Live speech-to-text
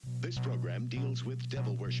This program deals with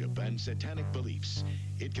devil worship and satanic beliefs.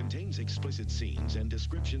 It contains explicit scenes and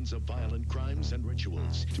descriptions of violent crimes and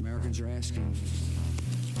rituals. Americans are asking,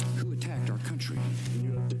 who attacked our country?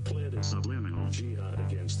 You have declared a subliminal jihad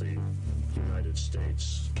against the United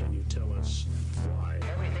States. Can you tell us why?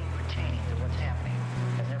 Everything pertaining to what's happening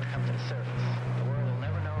has never come to the surface. The world will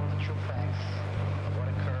never know the true facts of what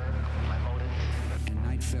occurred, my motives. And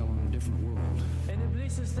night fell in a different world. And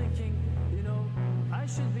Iblis is thinking, I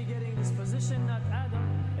should be getting this position, not Adam,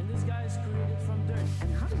 and this guy is created from dirt.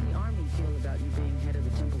 And how does the army feel about you being head of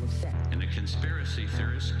the Temple of Set? And the conspiracy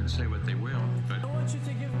theorists can say what they will, but I want you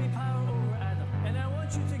to give me power over Adam, and I want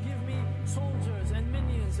you to give me soldiers and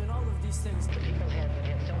minions and all of these things. The people had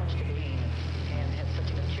so much to gain and had such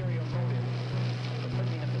an ulterior motive for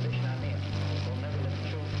putting me in a position I'm in. They'll never let the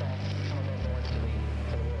true facts come aboard to the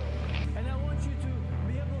world. And I want you to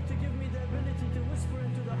be able to give me the ability to whisper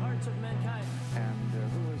into the hearts of mankind. And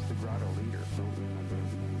who was the grotto leader? Don't remember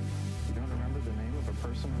his name. You don't remember the name of a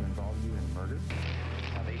person who involved you in murder?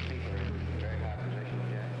 These people are in very high positions,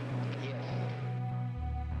 yeah? Yes.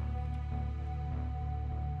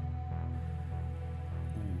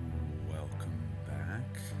 Welcome back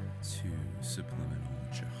to Subliminal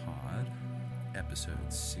Jihad, episode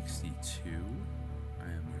 62. I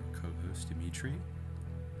am your co-host, Dimitri.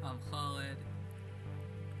 I'm Khalid.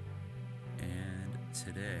 And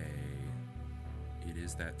today, it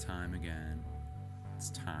is that time again. It's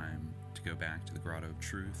time to go back to the Grotto of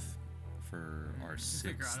Truth for our sixth.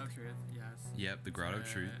 The Grotto of Truth, yes. Yep, the Grotto of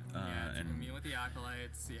Truth. And meet with the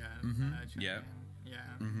acolytes, yeah. Yep.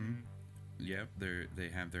 Yeah. Yep, they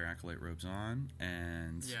have their acolyte robes on,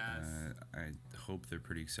 and yes. I hope they're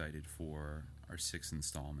pretty excited for our sixth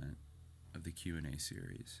installment of the Q&A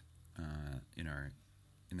series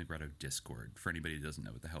in the Grotto Discord. For anybody who doesn't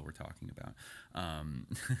know what the hell we're talking about,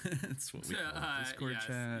 that's what we call Discord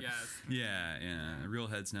chat. Yes. Yeah. Real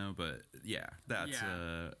heads know, but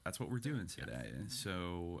that's what we're doing today. Yes.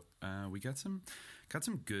 So we got some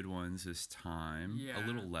good ones this time. Yeah. A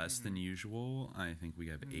little less than usual. I think we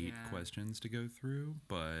have 8 questions to go through,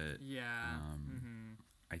 but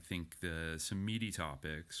I think some meaty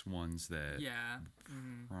topics, ones that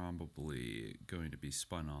probably going to be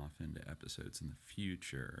spun off into episodes in the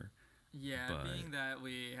future. Yeah, being that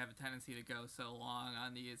we have a tendency to go so long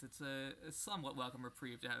on these, it's a somewhat welcome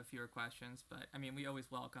reprieve to have fewer questions. But I mean, we always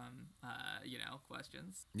welcome,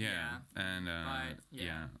 questions. Yeah,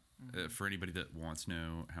 for anybody that wants to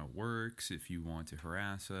know how it works, if you want to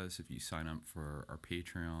harass us, if you sign up for our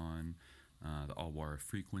Patreon, the Alwara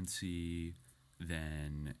Frequency,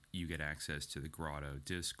 then you get access to the Grotto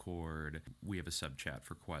Discord. We have a sub chat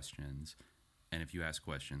for questions, and if you ask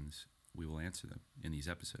questions, we will answer them in these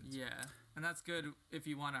episodes. Yeah, and that's good if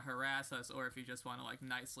you want to harass us, or if you just want to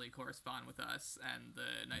nicely correspond with us and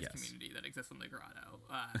the nice community that exists in the Grotto.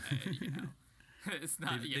 It's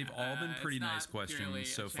not. They've all been pretty nice questions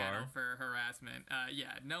so far. For harassment,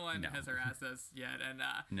 no one has harassed us yet, and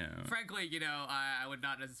no. Frankly, I would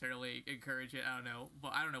not necessarily encourage it. I don't know.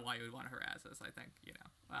 Well, I don't know why you would want to harass us. I think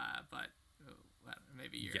but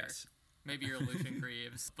maybe you're Lucian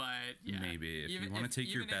Greaves, but maybe if you want to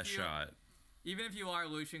take your best shot. Even if you are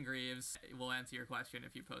Lucian Greaves, we'll answer your question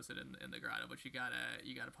if you post it in the Grotto. But you gotta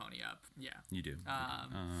pony up. Yeah, you do.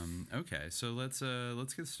 Okay, so let's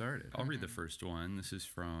get started. I'll read the first one. This is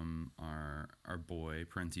from our boy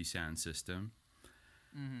Parenti Sound System,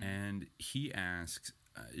 and he asks.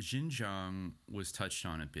 Xinjiang was touched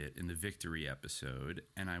on a bit in the Victory episode,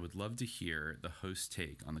 and I would love to hear the host's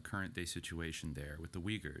take on the current day situation there with the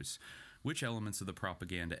Uyghurs. Which elements of the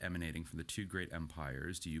propaganda emanating from the two great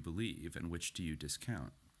empires do you believe, and which do you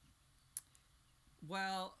discount?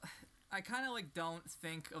 Well, I kind of don't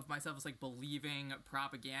think of myself as believing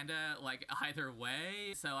propaganda either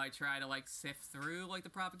way, so I try to sift through the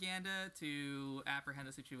propaganda to apprehend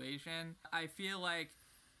the situation. I feel like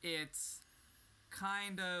it's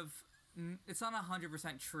not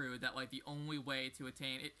 100% true that the only way to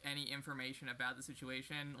attain any information about the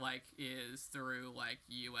situation is through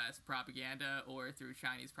US propaganda or through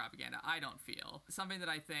Chinese propaganda. I don't feel something that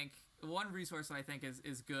I think one resource that I think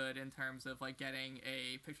is good in terms of getting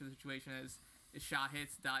a picture of the situation is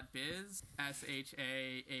shahit.biz,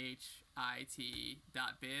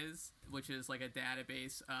 shahit.biz, which is a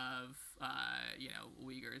database of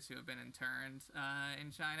Uyghurs who have been interned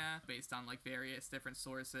in China based on various different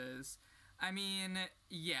sources. I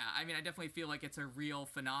definitely feel it's a real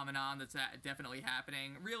phenomenon that's definitely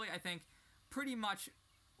happening. Really, I think pretty much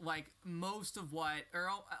like most of what, or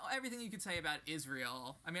everything you could say about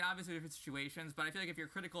Israel, I mean, obviously different situations, but I feel like if you're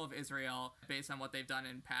critical of Israel based on what they've done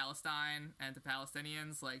in Palestine and to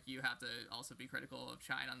Palestinians, like you have to also be critical of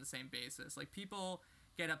China on the same basis. Like people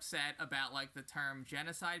get upset about like the term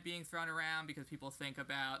genocide being thrown around because people think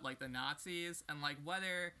about like the Nazis, and like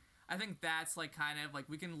whether, I think that's like kind of like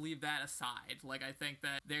we can leave that aside. Like I think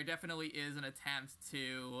that there definitely is an attempt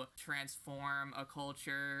to transform a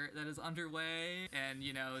culture that is underway and,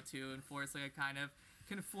 you know, to enforce like a kind of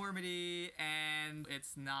conformity, and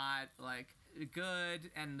it's not like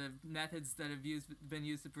good, and the methods that have been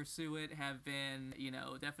used to pursue it have been, you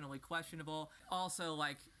know, definitely questionable. Also,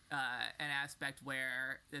 like an aspect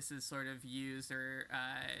where this is sort of used or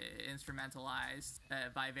instrumentalized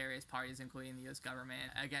by various parties, including the U.S.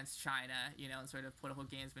 government, against China, you know, and sort of political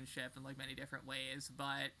gamesmanship in like many different ways.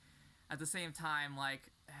 But at the same time, like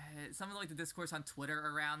some of like the discourse on Twitter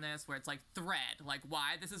around this, where it's like thread, like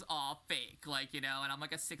why this is all fake, like, you know, and I'm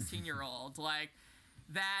like a 16-year-old, like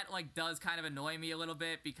that like does kind of annoy me a little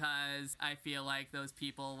bit, because I feel like those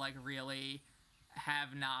people like really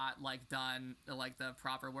have not like done like the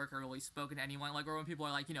proper work or really spoken to anyone, like, or when people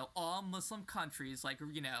are like, you know, all Muslim countries, like,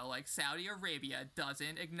 you know, like Saudi Arabia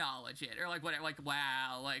doesn't acknowledge it, or like whatever, like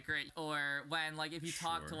wow, like great. Or when like if you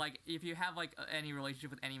talk to like, if you have like any relationship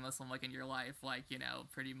with any Muslim like in your life, like, you know,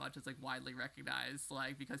 pretty much it's like widely recognized,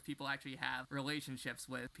 like because people actually have relationships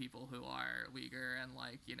with people who are Uyghur, and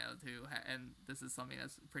like, you know, and this is something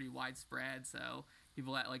that's pretty widespread, so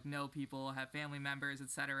people that like know people, have family members,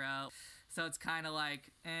 etc. So it's kind of like,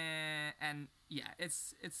 and yeah,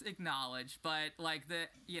 it's acknowledged, but like the,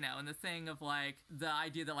 you know, and the thing of like the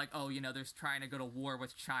idea that like, oh, you know, there's trying to go to war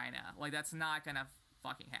with China, like that's not gonna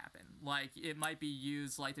fucking happen. Like it might be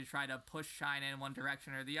used like to try to push China in one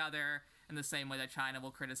direction or the other, in the same way that China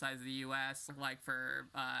will criticize the U.S. like for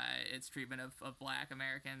its treatment of Black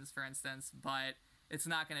Americans, for instance, but it's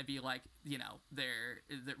not going to be like, you know,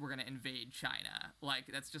 we're going to invade China. Like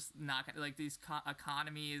that's just not gonna, like these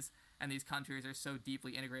economies and these countries are so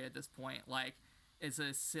deeply integrated at this point. Like it's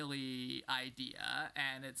a silly idea,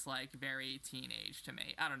 and it's like very teenage to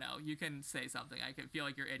me. I don't know. You can say something. I can feel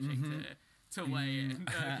like you're itching to weigh in.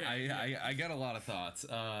 Okay. I got a lot of thoughts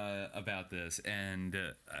about this, and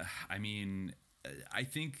I mean, I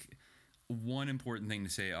think one important thing to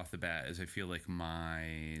say off the bat is I feel like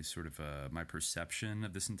my sort of my perception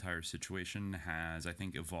of this entire situation has, I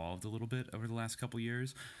think, evolved a little bit over the last couple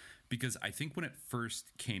years, because I think when it first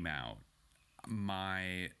came out,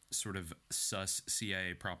 my sort of sus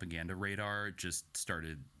CIA propaganda radar just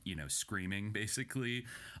started, you know, screaming basically,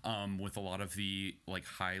 with a lot of the like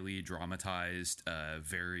highly dramatized,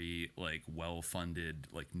 very like well-funded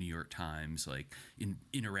like New York Times like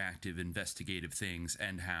interactive investigative things,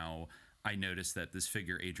 and how I noticed that this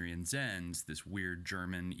figure, Adrian Zenz, this weird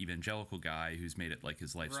German evangelical guy who's made it like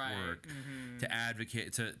his life's work to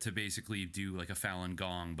advocate, to basically do like a Falun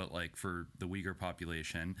Gong, but like for the Uyghur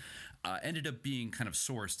population, ended up being kind of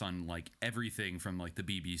sourced on like everything from like the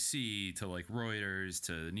BBC to like Reuters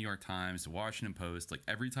to the New York Times to Washington Post. Like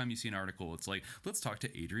every time you see an article, it's like, let's talk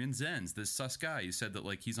to Adrian Zenz, this sus guy who said that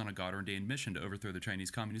like he's on a God-ordained mission to overthrow the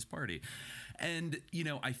Chinese Communist Party. And, you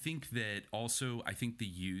know, I think that also, I think the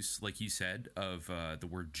use, like you said, of the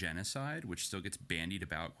word genocide, which still gets bandied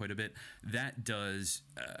about quite a bit, that does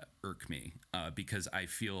irk me, because I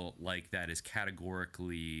feel like that is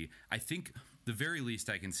categorically, I think the very least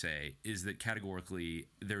I can say is that categorically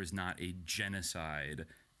there is not a genocide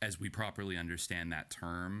as we properly understand that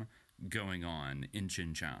term going on in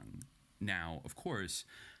Xinjiang. Now, of course,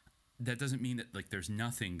 that doesn't mean that like there's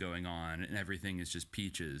nothing going on and everything is just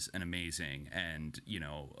peaches and amazing, and you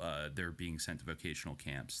know they're being sent to vocational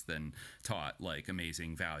camps, then taught like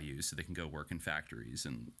amazing values so they can go work in factories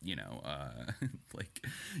and, you know, like,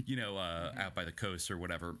 you know, out by the coast or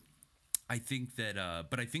whatever. I think that,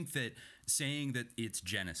 but I think that saying that it's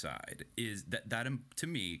genocide is that to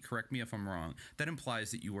me, correct me if I'm wrong, that implies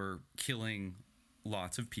that you are killing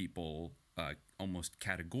lots of people almost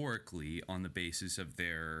categorically on the basis of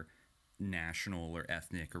their national or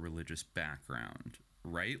ethnic or religious background,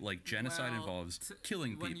 right? Like genocide involves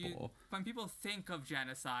killing people. When people think of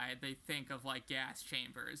genocide, they think of like gas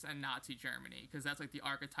chambers and Nazi Germany, because that's like the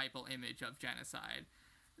archetypal image of genocide.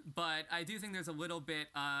 But I do think there's a little bit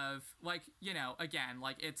of like, you know, again,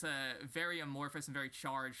 like it's a very amorphous and very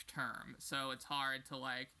charged term, so it's hard to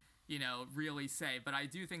like, you know, really say. But I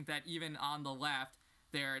do think that even on the left,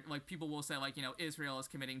 there, like, people will say, like, you know, Israel is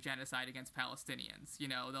committing genocide against Palestinians. You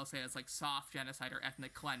know, they'll say it's like soft genocide or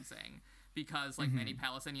ethnic cleansing. because like many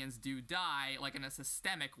Palestinians do die like in a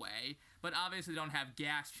systemic way, but obviously don't have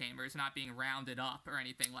gas chambers, not being rounded up or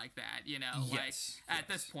anything like that, you know, at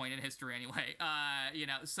this point in history anyway, you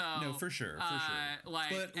know, so no, for sure, like,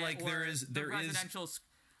 but like there is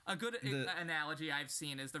a good analogy I've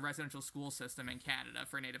seen is the residential school system in Canada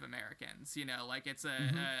for Native Americans. You know, like it's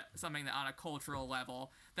something that on a cultural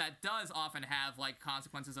level that does often have like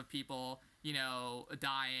consequences of people, you know,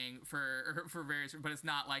 dying for various, but it's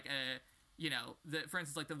not like a, you know, for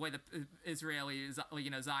instance, like the way the Israelis, you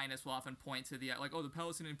know, Zionists will often point to the like, oh, the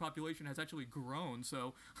Palestinian population has actually grown,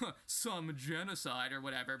 so some genocide or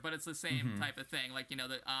whatever. But it's the same type of thing. Like, you know,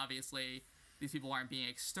 that obviously these people aren't being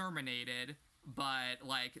exterminated, but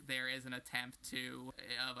like there is an attempt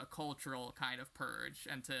of a cultural kind of purge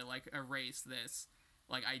and to like erase this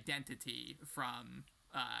like identity from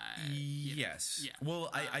yes. Yeah.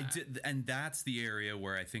 Well, I did, and that's the area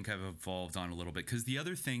where I think I've evolved on a little bit, because the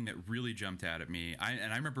other thing that really jumped out at me, I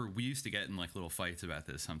remember we used to get in like little fights about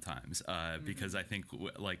this sometimes, because I think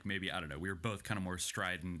like maybe, I don't know, we were both kind of more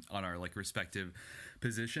strident on our like respective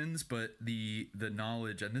positions, but the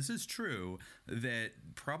knowledge, and this is true, that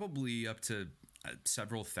probably up to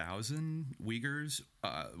several thousand Uyghurs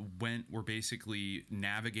were basically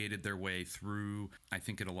navigated their way through, I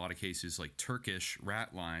think in a lot of cases, like Turkish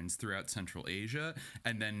rat lines throughout Central Asia,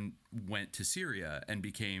 and then went to Syria and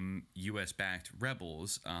became U.S.-backed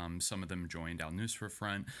rebels. Some of them joined Al-Nusra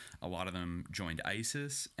Front. A lot of them joined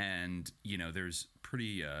ISIS. And, you know, there's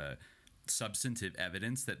pretty substantive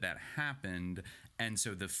evidence that happened. And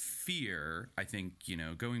so the fear, I think, you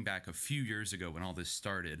know, going back a few years ago when all this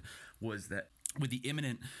started, was that with the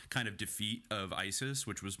imminent kind of defeat of ISIS,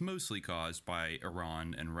 which was mostly caused by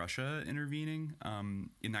Iran and Russia intervening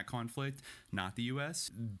in that conflict, not the U.S.,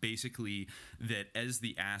 basically that as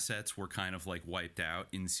the assets were kind of like wiped out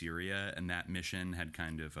in Syria and that mission had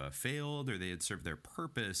kind of failed, or they had served their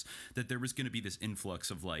purpose, that there was going to be this influx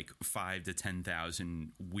of like 5,000 to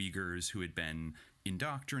 10,000 Uyghurs who had been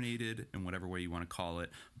indoctrinated, in whatever way you want to call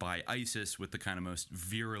it, by ISIS with the kind of most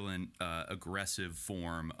virulent, aggressive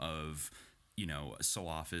form of, you know,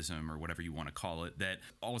 Salafism or whatever you want to call it, that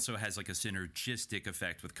also has like a synergistic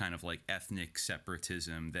effect with kind of like ethnic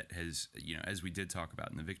separatism that has, you know, as we did talk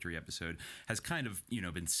about in the Victory episode, has kind of, you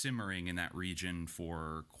know, been simmering in that region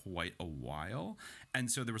for quite a while. And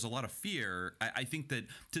so there was a lot of fear. I think that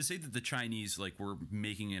to say that the Chinese like were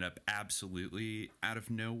making it up absolutely out of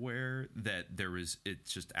nowhere, that there was,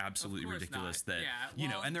 it's just absolutely ridiculous not. That, you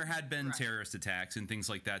know, and there had been terrorist attacks and things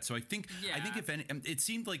like that. So I think if any, it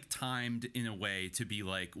seemed like timed in a way to be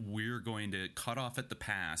like, we're going to cut off at the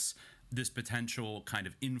pass this potential kind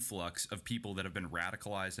of influx of people that have been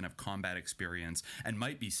radicalized and have combat experience and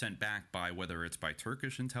might be sent back by, whether it's by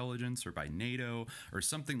Turkish intelligence or by NATO or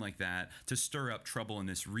something like that, to stir up trouble in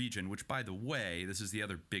this region, which, by the way, this is the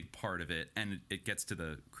other big part of it, and it gets to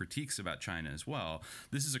the critiques about China as well.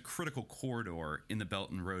 This is a critical corridor in the Belt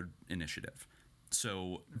and Road Initiative.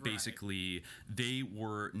 So basically, they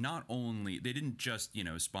were not only, they didn't just, you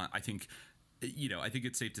know, I think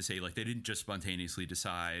it's safe to say, like, they didn't just spontaneously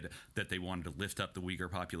decide that they wanted to lift up the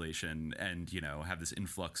Uyghur population and, you know, have this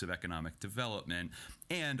influx of economic development.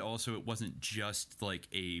 And also, it wasn't just like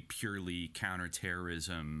a purely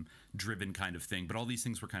counterterrorism driven kind of thing, but all these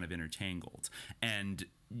things were kind of intertangled. And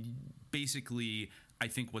basically, I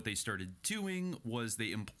think what they started doing was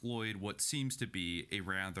they employed what seems to be a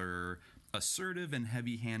rather assertive and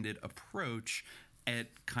heavy-handed approach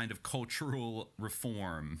at kind of cultural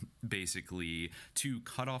reform, basically, to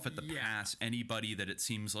cut off at the pass anybody that it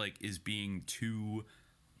seems like is being too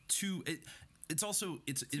it's also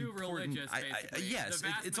too important. Religious, yes,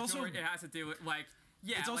 it's also, it has to do with like.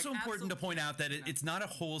 Yeah, it's also important to point out that it's not a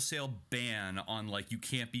wholesale ban on, like, you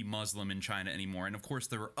can't be Muslim in China anymore. And of course,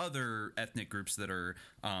 there are other ethnic groups that are,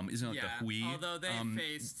 isn't it the Hui? Although they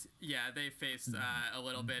faced a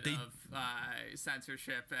little bit of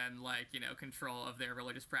censorship and, like, you know, control of their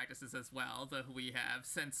religious practices as well. The Hui have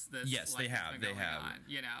since this. Yes, like, they have. On,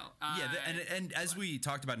 you know. And as we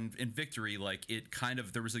talked about in Victory, like, it kind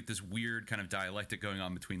of, there was like this weird kind of dialectic going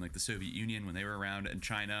on between like the Soviet Union when they were around and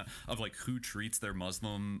China of like who treats their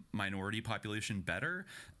Muslim minority population better.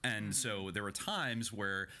 And so there were times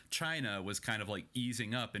where China was kind of like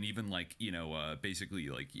easing up and even like, you know, basically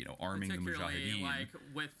like, you know, arming the Mujahideen, like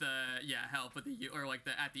with the help with the, or like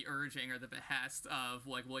the at the urging or the behest of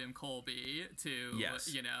like William Colby to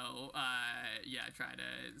you know try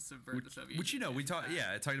to subvert the Soviet Union. Which, you know, we talked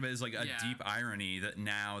about is like a deep irony that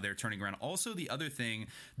now they're turning around. Also, the other thing,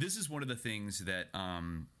 this is one of the things that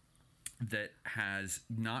that has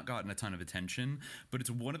not gotten a ton of attention, but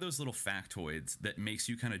it's one of those little factoids that makes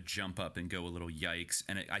you kind of jump up and go a little yikes.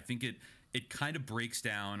 And I think it kind of breaks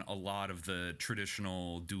down a lot of the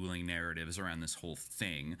traditional dueling narratives around this whole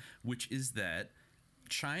thing, which is that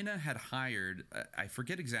China had hired, I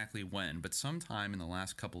forget exactly when, but sometime in the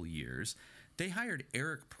last couple of years, they hired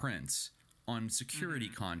Erik Prince on security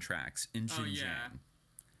contracts in Xinjiang.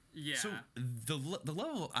 Yeah. So the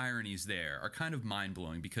level of ironies there are kind of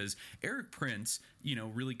mind-blowing, because Erik Prince,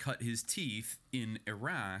 really cut his teeth in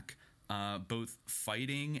Iraq, both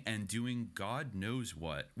fighting and doing God knows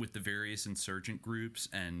what with the various insurgent groups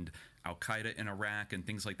and Al-Qaeda in Iraq and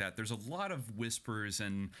things like that. There's a lot of whispers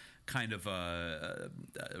and kind of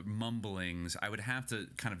mumblings. I would have to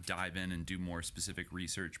kind of dive in and do more specific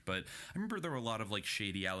research, but I remember there were a lot of like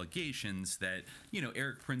shady allegations that,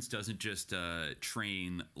 Erik Prince doesn't just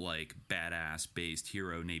train like badass based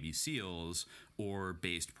hero Navy SEALs or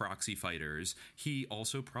based proxy fighters. He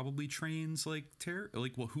also probably trains like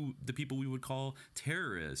who the people we would call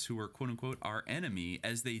terrorists, who are quote unquote our enemy,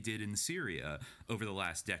 as they did in Syria over the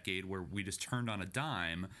last decade, where we just turned on a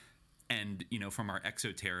dime and, from our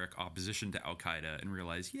exoteric opposition to Al-Qaeda, and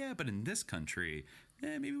realized, yeah, but in this country,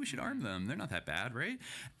 maybe we should arm them. They're not that bad, right?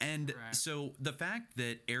 And so the fact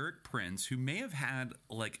that Erik Prince, who may have had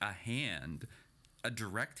like a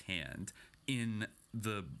direct hand in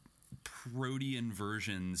the protean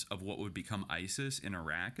versions of what would become ISIS in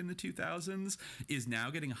Iraq in the 2000s, is now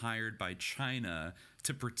getting hired by China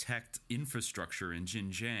to protect infrastructure in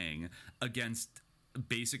Xinjiang against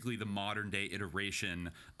basically the modern day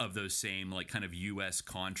iteration of those same like kind of US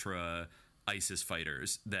Contra ISIS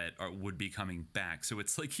fighters that would be coming back. So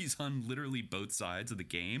it's like he's on literally both sides of the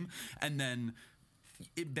game. And then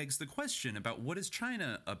it begs the question about what is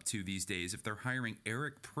China up to these days if they're hiring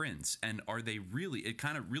Erik Prince, and are they really? It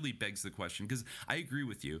kind of really begs the question, because I agree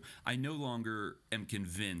with you. I no longer am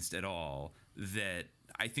convinced at all that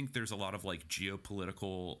I think there's a lot of like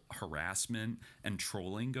geopolitical harassment and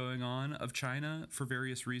trolling going on of China for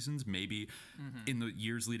various reasons. Maybe in the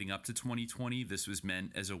years leading up to 2020, this was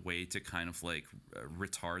meant as a way to kind of like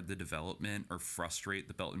retard the development or frustrate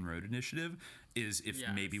the Belt and Road Initiative. Is if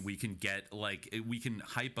maybe we can get like, we can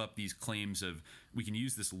hype up these claims of, we can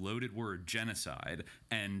use this loaded word genocide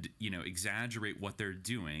and, exaggerate what they're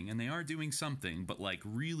doing. And they are doing something, but like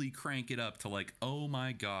really crank it up to like, oh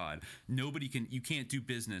my God, you can't do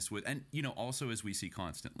business with. And, also as we see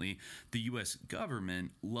constantly, the US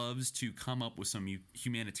government loves to come up with some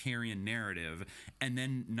humanitarian narrative and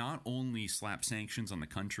then not only slap sanctions on the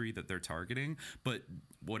country that they're targeting, but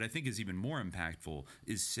what I think is even more impactful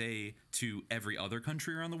is say to every other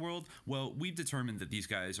country around the world, well, we've determined that these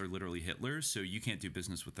guys are literally Hitlers, so you can't do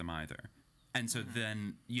business with them either. And so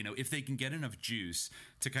then, if they can get enough juice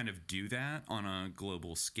to kind of do that on a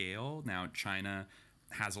global scale, now China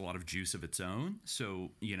has a lot of juice of its own.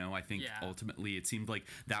 So, I think ultimately it seemed like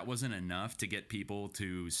that wasn't enough to get people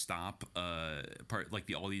to stop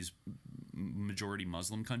all these majority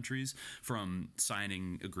Muslim countries from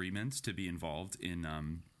signing agreements to be involved in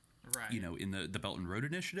in the Belt and Road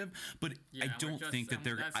Initiative. But I don't think that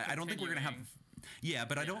I don't think we're going to have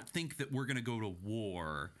I don't think that we're going to go to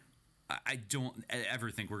war. I don't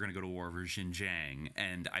ever think we're going to go to war over Xinjiang,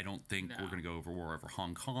 and I don't think we're going to go over war over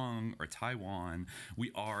Hong Kong or Taiwan.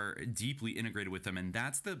 We are deeply integrated with them, and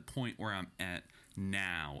that's the point where I'm at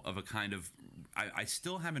now of a kind of I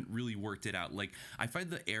still haven't really worked it out. Like, I find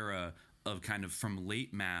the era of kind of from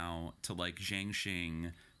late Mao to like Jiang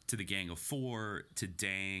Xing to the Gang of Four to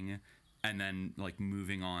Deng, and then like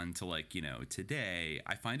moving on to like, today,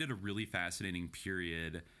 I find it a really fascinating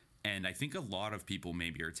period. And I think a lot of people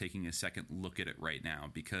maybe are taking a second look at it right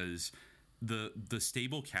now, because the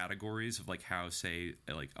stable categories of like how, say,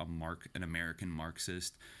 like an American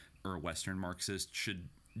Marxist or a Western Marxist should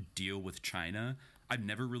deal with China, I've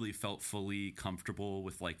never really felt fully comfortable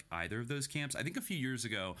with like either of those camps. I think a few years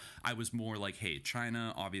ago, I was more like, hey,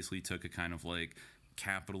 China obviously took a kind of like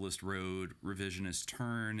capitalist road revisionist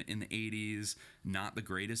turn in the 80s, not the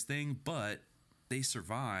greatest thing, but they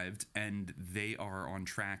survived, and they are on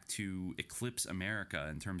track to eclipse America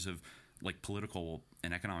in terms of like political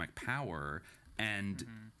and economic power. And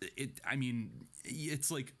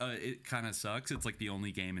it's like it kind of sucks. It's like the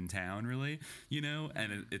only game in town, really,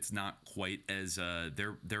 and it's not quite as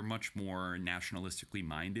they're much more nationalistically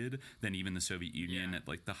minded than even the Soviet Union at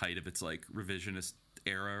like the height of its like revisionist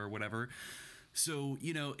era or whatever. So,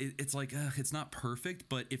 it's like, it's not perfect,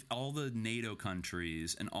 but if all the NATO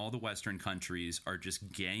countries and all the Western countries are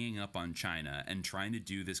just ganging up on China and trying to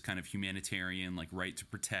do this kind of humanitarian, like, right to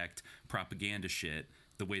protect propaganda shit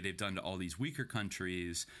the way they've done to all these weaker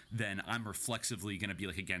countries, then I'm reflexively going to be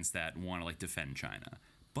like against that and want to like defend China.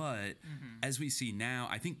 But as we see now,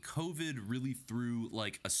 I think COVID really threw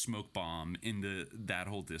like a smoke bomb into that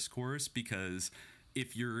whole discourse, because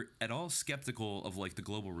if you're at all skeptical of like the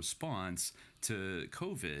global response to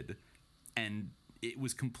COVID, and it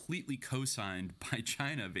was completely co-signed by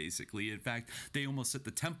China, basically. In fact, they almost set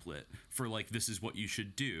the template for like, this is what you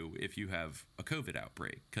should do if you have a COVID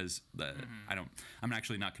outbreak. Because I'm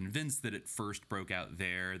actually not convinced that it first broke out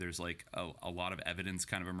there. There's like a lot of evidence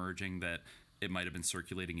kind of emerging that it might have been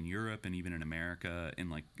circulating in Europe and even in America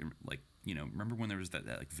in like remember when there was that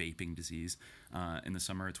like vaping disease in the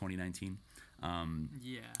summer of 2019?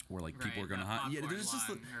 Where like people are going to there's just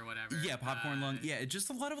or whatever. Popcorn lung.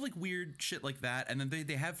 Just a lot of like weird shit like that. And then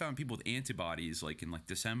they have found people with antibodies like in like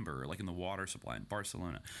December, like in the water supply in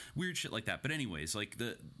Barcelona, weird shit like that. But anyways, like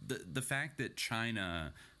the fact that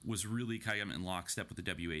China was really kind of in lockstep with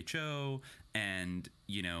the WHO and,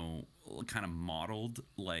 kind of modeled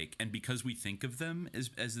like, and because we think of them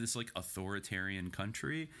as this like authoritarian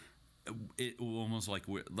country, it almost like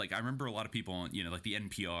I remember a lot of people, like the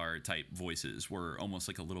NPR type voices were almost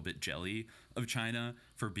like a little bit jelly of China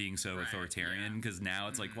for being so authoritarian, because now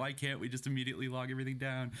it's like, why can't we just immediately log everything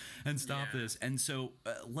down and stop this? And so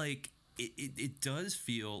it does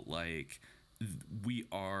feel like we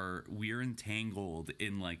are entangled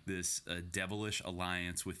in like this devilish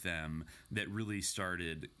alliance with them that really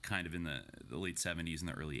started kind of in the late 70s and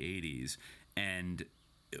the early 80s, and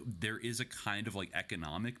there is a kind of like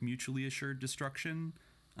economic mutually assured destruction,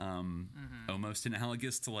 almost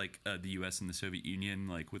analogous to like the US and the Soviet Union,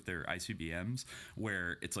 like with their ICBMs,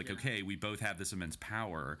 where it's like, okay, we both have this immense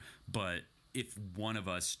power, but if one of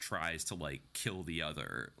us tries to like kill the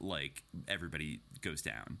other, like everybody goes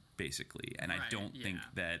down basically. And I don't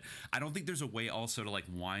think there's a way also to like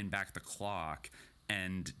wind back the clock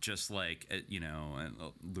and just like,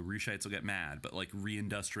 the Rushites will get mad, but like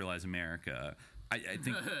reindustrialize America. I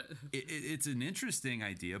think it's an interesting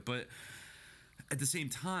idea, but at the same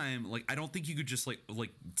time, like, I don't think you could just like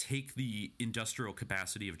take the industrial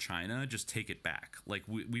capacity of China, just take it back. Like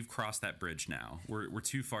we've crossed that bridge now. We're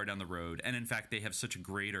too far down the road, and in fact, they have such a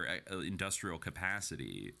greater industrial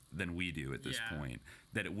capacity than we do at this point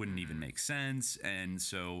that it wouldn't even make sense. And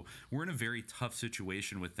so we're in a very tough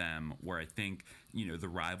situation with them, where I think the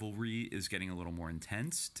rivalry is getting a little more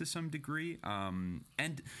intense to some degree. And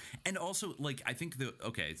also, like, I think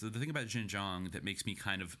so the thing about Xinjiang that makes me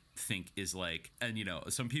kind of think is like, and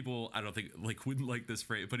some people I don't think like wouldn't like this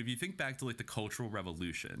phrase, but if you think back to like the Cultural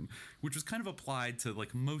Revolution, which was kind of applied to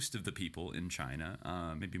like most of the people in China,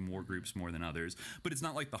 maybe more groups more than others, but it's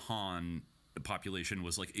not like the Han population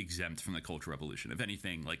was like exempt from the Cultural Revolution. If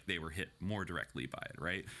anything, like they were hit more directly by it,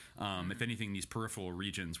 right? If anything, these peripheral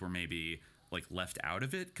regions were maybe like left out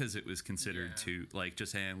of it because it was considered to like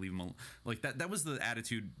just leave them alone. Like that was the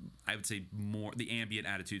attitude, I would say, more the ambient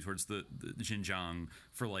attitude towards the Xinjiang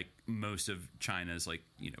for like most of China's like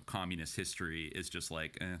communist history is just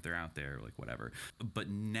like they're out there, like whatever. But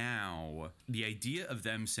now the idea of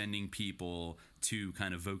them sending people to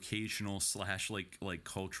kind of vocational / like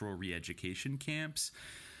cultural re-education camps,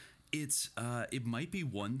 it might be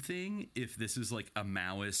one thing if this is like a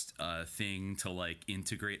Maoist thing to like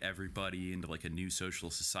integrate everybody into like a new social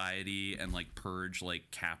society and like purge like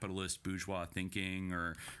capitalist bourgeois thinking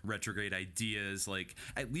or retrograde ideas. Like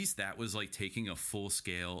at least that was like taking a full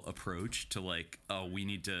scale approach to like, oh, we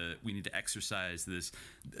need to exercise this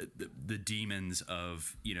the demons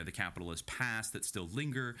of the capitalist past that still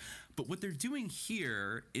linger. But what they're doing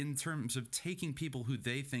here in terms of taking people who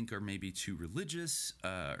they think are maybe too religious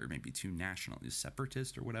or maybe too nationalist,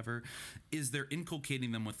 separatist or whatever, is they're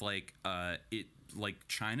inculcating them with like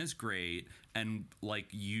China's great, and like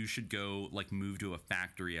you should go like move to a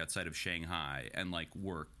factory outside of Shanghai and like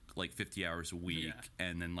work like 50 hours a week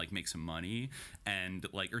and then like make some money, and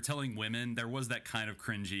like, or telling women, there was that kind of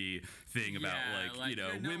cringy thing about like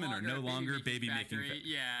women are no longer baby making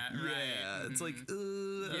it's like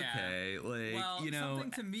okay, like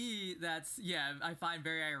something to me that's I find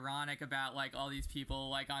very ironic about like all these people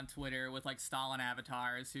like on Twitter with like Stalin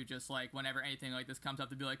avatars who just like whenever anything like this comes up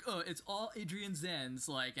to be like, oh, it's all Adrian Zen's,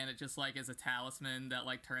 like, and it just like is a talisman that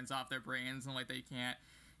like turns off their brains and like they can't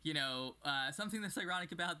something that's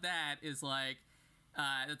ironic about that is like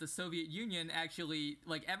that the Soviet Union actually,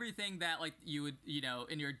 like, everything that like you would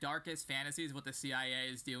in your darkest fantasies what the CIA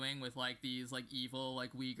is doing with like these like evil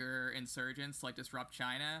like Uyghur insurgents like disrupt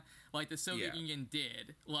China, like the Soviet Union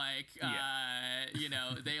did, like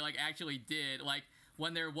they like actually did, like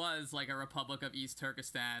when there was like a Republic of East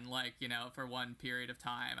Turkestan, like for one period of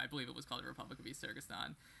time, I believe it was called the Republic of East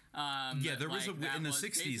Turkestan. There was in the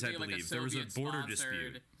 60s, I believe, there was a border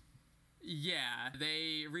dispute. Yeah,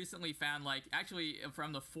 they recently found, like, actually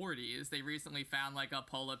from the 40s, they recently found, like, a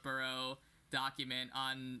Politburo document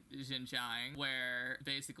on Xinjiang where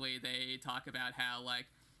basically they talk about how, like,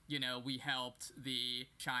 you know, we helped the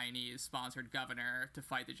Chinese-sponsored governor to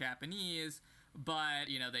fight the Japanese, but,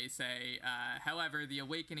 you know, they say, however, the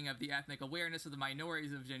awakening of the ethnic awareness of the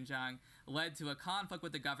minorities of Xinjiang led to a conflict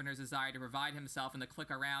with the governor's desire to provide himself and the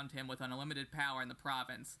clique around him with unlimited power in the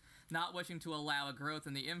province. Not wishing to allow a growth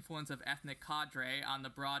in the influence of ethnic cadre on the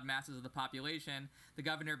broad masses of the population, the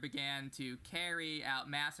governor began to carry out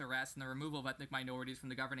mass arrests and the removal of ethnic minorities from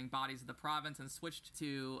the governing bodies of the province and switched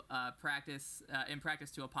to practice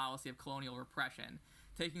to a policy of colonial repression.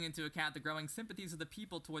 Taking into account the growing sympathies of the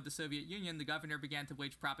people toward the Soviet Union, the governor began to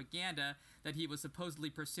wage propaganda that he was supposedly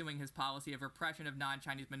pursuing his policy of repression of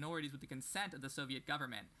non-Chinese minorities with the consent of the Soviet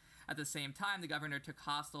government. At the same time, the governor took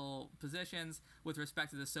hostile positions with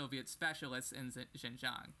respect to the Soviet specialists in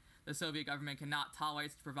Xinjiang. The Soviet government cannot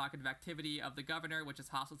tolerate the provocative activity of the governor, which is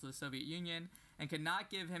hostile to the Soviet Union, and cannot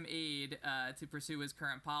give him aid to pursue his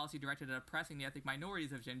current policy directed at oppressing the ethnic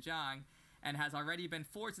minorities of Xinjiang, and has already been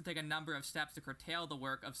forced to take a number of steps to curtail the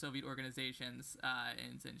work of Soviet organizations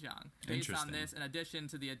in Xinjiang. Based on this, in addition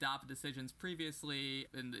to the adopted decisions previously,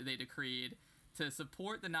 they decreed to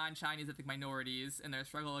support the non-Chinese ethnic minorities in their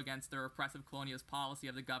struggle against the repressive colonialist policy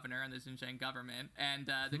of the governor and the Xinjiang government,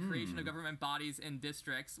 and the creation of government bodies in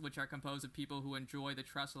districts which are composed of people who enjoy the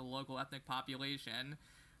trust of the local ethnic population.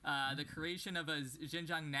 The creation of a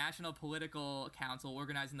Xinjiang National Political Council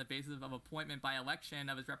organized on the basis of appointment by election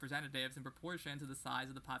of its representatives in proportion to the size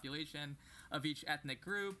of the population of each ethnic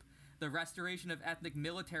group. The restoration of ethnic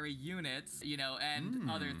military units, you know, and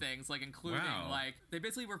other things, like including, like, they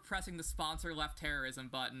basically were pressing the sponsor left terrorism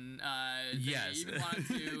button. They even wanted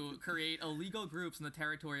to create illegal groups in the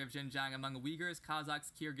territory of Xinjiang among Uyghurs,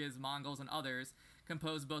 Kazakhs, Kyrgyz, Mongols, and others,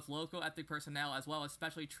 composed both local ethnic personnel as well as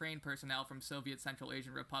specially trained personnel from Soviet Central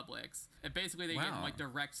Asian republics. And basically, they gave them, like,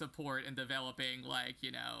 direct support in developing, like,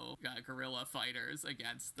 you know, guerrilla fighters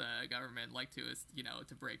against the government, like, to, you know,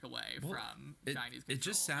 to break away from Chinese control. It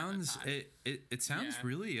just sounds, it sounds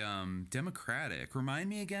really democratic. Remind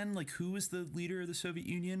me again, like, who was the leader of the Soviet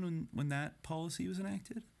Union when that policy was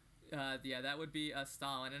enacted? That would be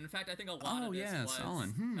Stalin, and in fact, I think a lot of this was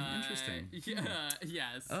Stalin. Interesting.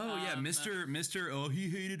 Yes. Mr. Oh, he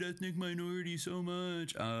hated ethnic minorities so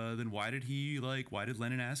much. Then why did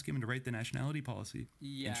Lenin ask him to write the nationality policy?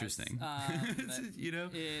 Yes. Interesting. You know,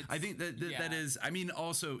 I think that is. I mean,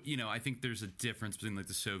 also, you know, I think there's a difference between, like,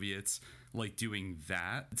 the Soviets, like, doing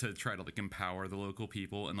that to try to, like, empower the local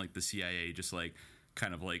people, and, like, the CIA just, like,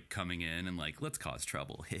 kind of, like, coming in and, like, let's cause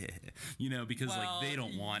trouble, you know, because, like, they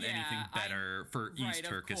don't want anything better for East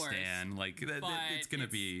Turkestan. Like, it's gonna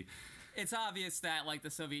be. It's obvious that, like,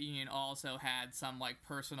 the Soviet Union also had some, like,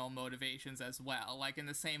 personal motivations as well. Like, in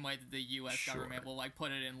the same way that the U.S. government will, like,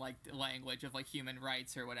 put it in, like, language of, like, human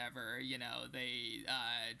rights or whatever, you know, they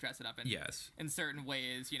dress it up in certain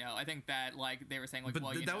ways, you know. I think that, like, they were saying, like, but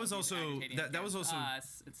well, that was also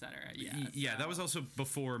us, etc. That was also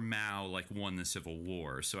before Mao, like, won the Civil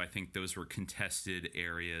War. So I think those were contested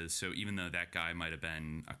areas. So even though that guy might have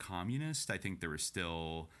been a communist, I think there was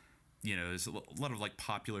still, you know, there's a lot of, like,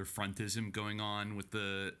 popular frontism going on with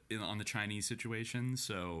on the Chinese situation.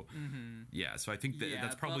 So so I think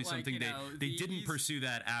that's probably something they didn't pursue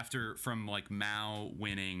that from, like, Mao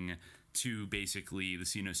winning to basically the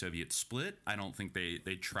Sino-Soviet split. I don't think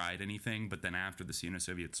they tried anything, but then after the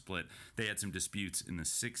Sino-Soviet split, they had some disputes in the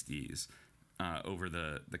 60s. Over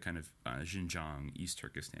the kind of Xinjiang, East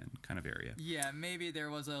Turkestan kind of area. Yeah, maybe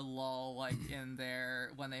there was a lull, like, in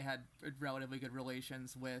there when they had relatively good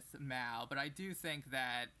relations with Mao, but I do think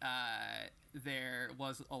that there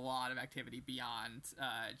was a lot of activity beyond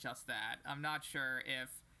just that. I'm not sure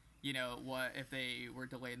if, you know, if they were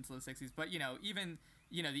delayed until the 60s, but, you know, even,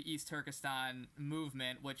 you know, the East Turkestan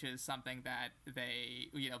movement, which is something that they,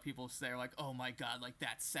 you know, people say, like, oh my god, like,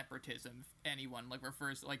 that's separatism. Anyone, like,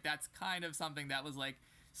 refers, like, that's kind of something that was, like,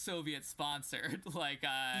 Soviet sponsored. Like,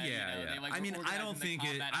 you know, they, like, I mean, I don't think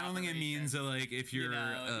it means that, like, if you're,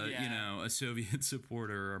 you know, a Soviet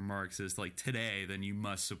supporter or Marxist, like, today, then you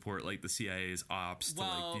must support, like, the CIA's ops to,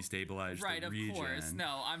 like, destabilize the region. Right, of course.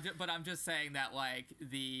 No, I'm just saying that, like,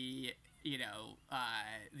 the, you know,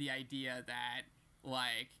 the idea that,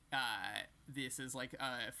 like, this is, like,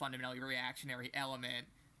 a fundamentally reactionary element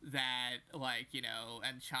that, like, you know,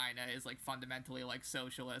 and China is, like, fundamentally, like,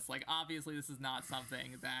 socialist. Like, obviously this is not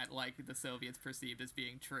something that, like, the Soviets perceived as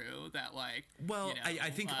being true, that, like, well, you know, I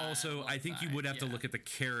think also, I think you would have to look at the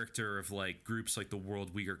character of, like, groups like the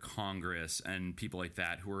World Uyghur Congress and people like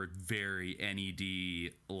that who are very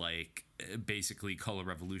NED, like, basically color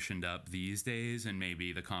revolutioned up these days, and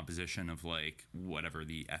maybe the composition of like whatever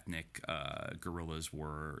the ethnic guerrillas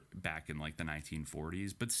were back in like the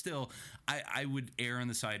 1940s. But still, I would err on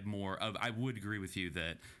the side more of, I would agree with you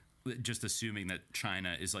that just assuming that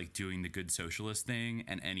China is like doing the good socialist thing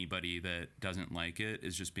and anybody that doesn't like it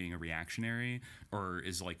is just being a reactionary or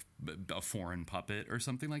is like a foreign puppet or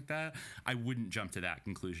something like that, I wouldn't jump to that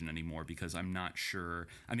conclusion anymore, because I'm not sure.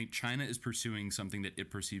 I think China is pursuing something that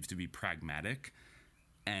it perceives to be pragmatic,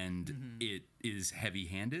 and it is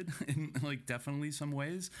heavy-handed in like definitely some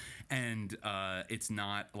ways, and it's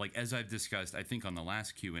not like, as I've discussed I think on the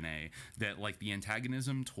last Q&A, that like the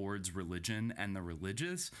antagonism towards religion and the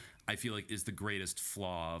religious, I feel like is the greatest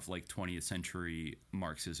flaw of like 20th century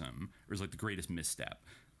Marxism, or is like the greatest misstep,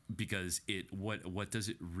 because what does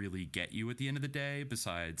it really get you at the end of the day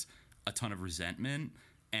besides a ton of resentment?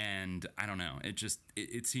 And I don't know,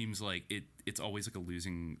 it seems like it's always like a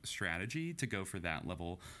losing strategy to go for that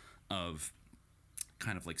level of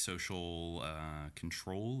kind of like social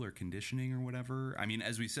control or conditioning or whatever. I mean,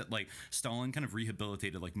 as we said, like Stalin kind of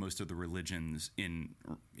rehabilitated like most of the religions in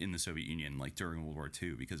the Soviet Union like during World War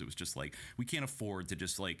II, because it was just like, we can't afford to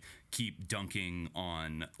just like keep dunking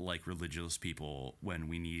on like religious people when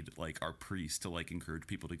we need like our priests to like encourage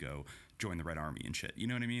people to go join the Red Army and shit. You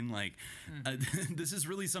know what I mean? Like, this is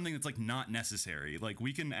really something that's like not necessary. Like,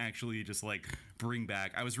 we can actually just like bring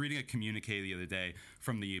back. I was reading a communique the other day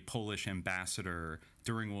from the Polish ambassador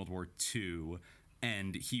during World War II,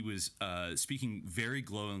 and he was speaking very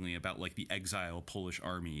glowingly about like the exile Polish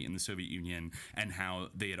army in the Soviet Union and how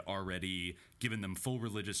they had already given them full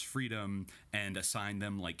religious freedom and assigned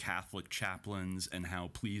them like Catholic chaplains, and how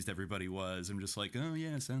pleased everybody was. I'm just like, oh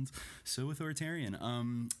yeah, sounds so authoritarian.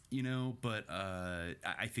 You know, but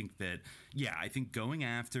I think that, yeah, I think going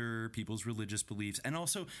after people's religious beliefs, and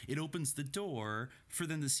also it opens the door for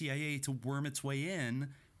then the CIA to worm its way in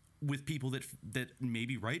with people that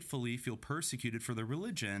maybe rightfully feel persecuted for their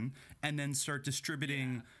religion, and then start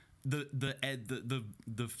distributing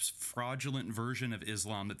the fraudulent version of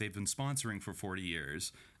Islam that they've been sponsoring for 40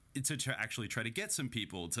 years to actually try to get some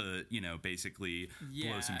people to, you know, basically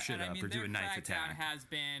blow some shit up or do a knife attack. Has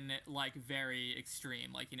been like very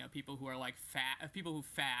extreme, like, you know, people who are like people who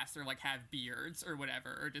fast or like have beards or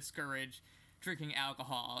whatever, or discourage drinking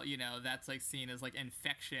alcohol, you know, that's like seen as like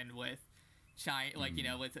infection with China, like, you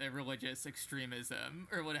know, with religious extremism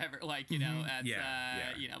or whatever, like, you know, that's,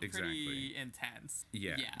 you know, pretty intense.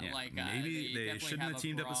 Like, maybe they shouldn't have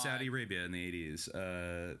teamed up with Saudi Arabia in the 80s.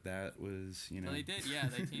 That was, you know. Well, they did,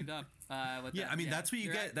 they teamed up. With I mean, that's what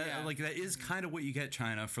you get. Like, that is kind of what you get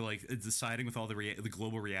China for, like, deciding with all the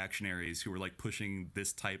global reactionaries who were, like, pushing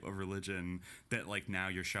this type of religion, that, like, now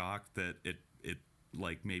you're shocked that it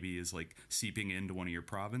like maybe is like seeping into one of your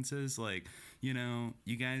provinces. Like, you know,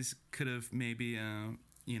 you guys could have maybe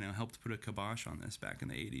you know, helped put a kibosh on this back in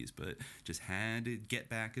the 80s, but just had to get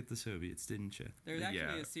back at the Soviets, didn't you? There's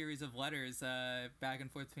actually a series of letters back and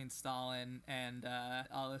forth between Stalin and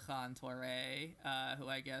Alekhan Touré, who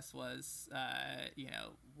I guess was, you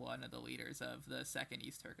know, one of the leaders of the Second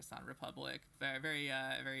East Turkestan Republic. Very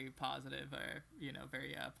positive, you know,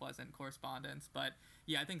 very pleasant correspondence. But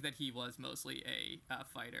yeah, I think that he was mostly a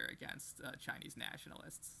fighter against Chinese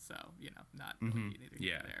nationalists. So, you know, not really neither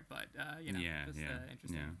here nor there, but you know, just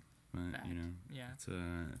interesting. Yeah. But, fact. you know,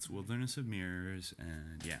 it's a wilderness of mirrors,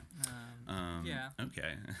 and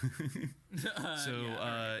okay. So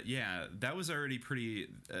that was already pretty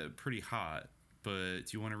hot. But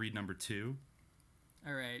do you want to read number 2?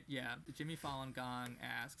 All right, yeah. Jimmy Falun Gong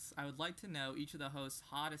asks, I would like to know each of the hosts'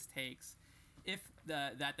 hottest takes, if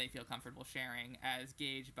that they feel comfortable sharing, as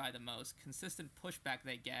gauged by the most consistent pushback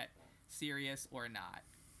they get, serious or not.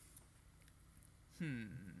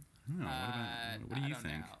 What do you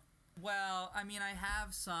think? Well, I mean, I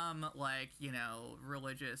have some, like, you know,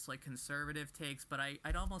 religious, like, conservative takes, but I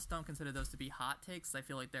almost don't consider those to be hot takes. I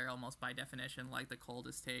feel like they're almost, by definition, like, the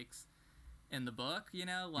coldest takes in the book, you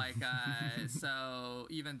know? Like, so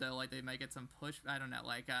even though, like, they might get some push, I don't know,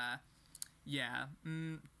 like,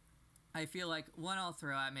 I feel like one I'll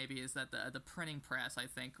throw out maybe is that the printing press, I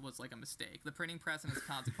think, was, like, a mistake. The printing press and its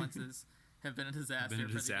consequences have been a disaster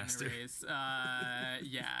for the human race.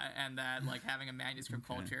 And that, like, having a manuscript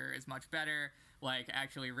culture is much better. Like,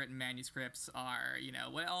 actually written manuscripts are, you know,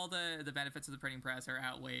 all the benefits of the printing press are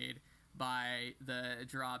outweighed by the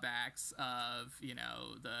drawbacks of, you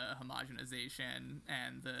know, the homogenization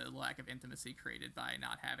and the lack of intimacy created by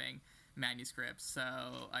not having manuscripts. So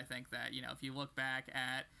I think that, you know, if you look back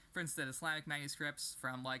at, for instance, Islamic manuscripts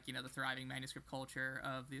from, like, you know, the thriving manuscript culture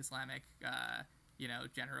of the Islamic, you know,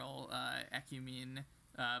 general ecumene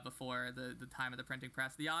before the time of the printing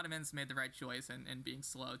press. The Ottomans made the right choice in being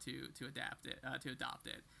slow to adopt it.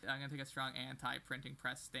 I'm going to take a strong anti-printing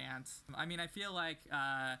press stance. I mean, I feel like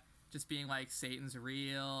just being like Satan's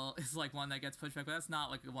real is like one that gets pushed back, but that's not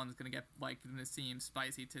like the one that's going to get like going to seem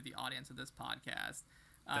spicy to the audience of this podcast.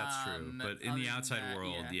 That's true, but in the outside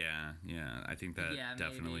world, I think that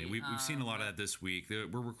definitely we've seen a lot of that this week.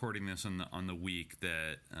 We're recording this on the week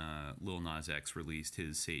that Lil Nas X released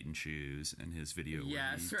his Satan shoes and his video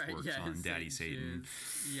where he twerks on Daddy Satan.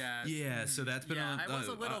 Yeah, so that's been on. I was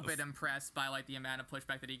a little bit impressed by like the amount of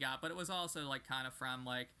pushback that he got, but it was also like kind of from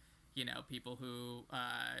like, you know, people who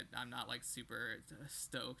I'm not like super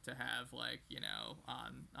stoked to have like, you know,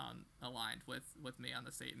 on aligned with me on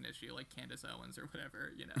the Satan issue, like Candace Owens or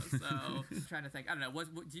whatever, you know. So I'm trying to think. I don't know. What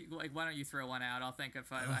do you like? Why don't you throw one out? I'll think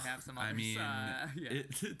if I have some others. I mean,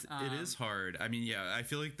 it is hard. I mean, yeah, I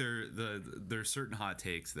feel like there's certain hot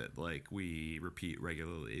takes that like we repeat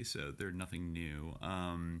regularly, so they're nothing new.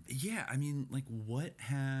 Yeah, I mean, like what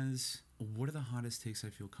are the hottest takes I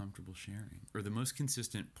feel comfortable sharing? Or the most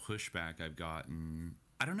consistent pushback I've gotten?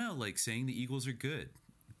 I don't know, like saying the Eagles are good.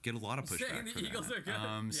 Get a lot of pushback. Saying the Eagles are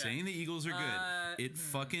good. Saying the Eagles are good. It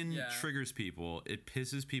fucking triggers people. It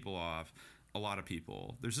pisses people off. A lot of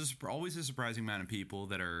people. There's always a surprising amount of people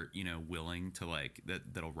that are, you know, willing to like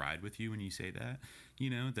that'll ride with you when you say that, you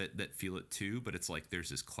know, that feel it too. But it's like there's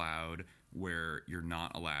this cloud where you're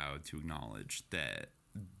not allowed to acknowledge that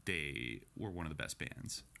they were one of the best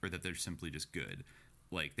bands, or that they're simply just good.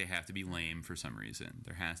 Like they have to be lame for some reason.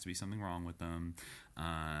 There has to be something wrong with them.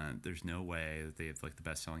 There's no way that they have like the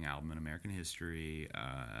best-selling album in American history.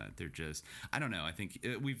 They're just, I don't know. I think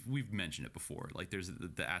we've mentioned it before. Like there's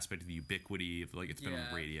the aspect of the ubiquity of like it's been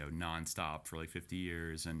on radio nonstop for like 50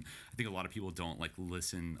 years, and I think a lot of people don't like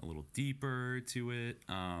listen a little deeper to it.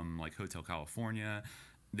 Like Hotel California.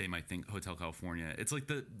 They might think Hotel California. It's like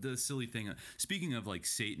the silly thing. Speaking of like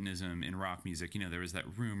Satanism in rock music, you know, there was that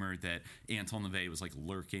rumor that Anton LaVey was like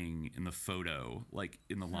lurking in the photo, like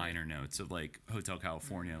in the liner notes of like Hotel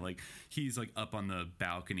California. Like he's like up on the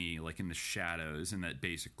balcony, like in the shadows, and that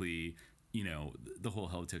basically, you know, the whole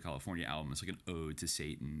Hotel California album is like an ode to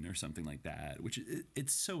Satan or something like that, which it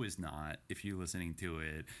so is not. If you're listening to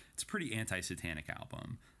it, it's a pretty anti-satanic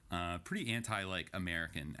album, pretty anti like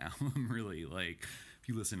American album, really. Like if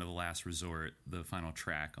you listen to The Last Resort, the final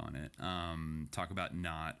track on it, talk about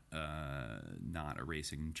not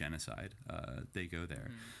erasing genocide. They go there.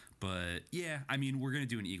 But yeah, I mean, we're going to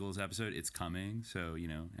do an Eagles episode. It's coming. So, you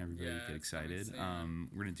know, everybody get excited.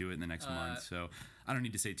 We're going to do it in the next month. So I don't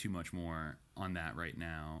need to say too much more on that right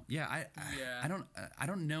now. Yeah. I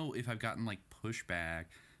don't know if I've gotten like pushback.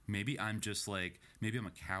 Maybe I'm just like, maybe I'm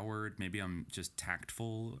a coward. Maybe I'm just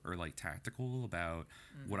tactful or like tactical about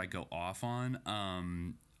what I go off on.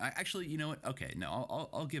 I actually, you know what? Okay, no,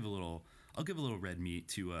 I'll give a little red meat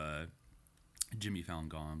to Jimmy Fallon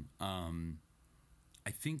Gong. I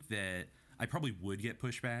think that I probably would get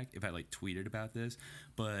pushback if I like tweeted about this,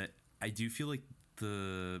 but I do feel like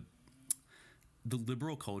the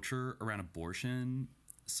liberal culture around abortion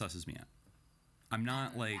susses me out. I'm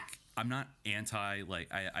not anti,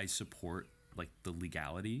 like I support like the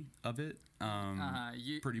legality of it.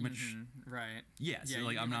 Pretty much, right? Yeah. So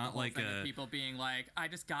like I'm not like people being like, I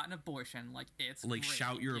just got an abortion, like it's like great,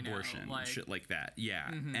 shout your abortion, like, shit like that.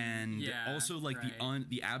 Yeah, and also like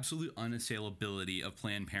the absolute unassailability of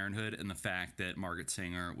Planned Parenthood and the fact that Margaret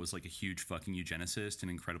Sanger was like a huge fucking eugenicist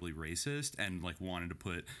and incredibly racist and like wanted to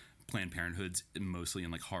put Planned Parenthoods mostly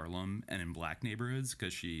in like Harlem and in black neighborhoods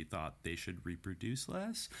because she thought they should reproduce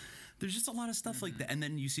less. There's just a lot of stuff like that. And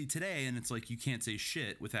then you see today and it's like you can't say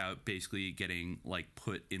shit without basically getting like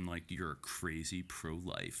put in like you're a crazy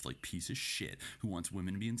pro-life like piece of shit who wants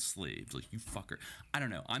women to be enslaved, like you fucker. I don't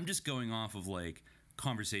know. I'm just going off of like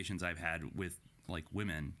conversations I've had with like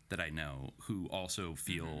women that I know who also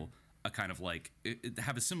feel a kind of like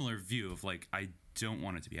have a similar view of like I don't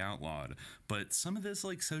want it to be outlawed, but some of this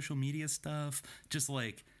like social media stuff just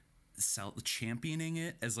like championing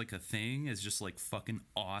it as like a thing is just like fucking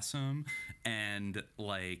awesome. And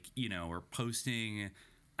like, you know, or posting,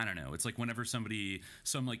 I don't know, it's like whenever some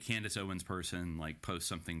like Candace Owens person like posts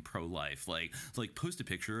something pro-life, like post a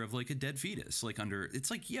picture of like a dead fetus like under,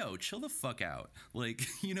 it's like, yo, chill the fuck out, like,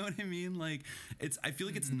 you know what I mean? Like I feel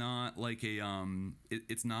like it's not like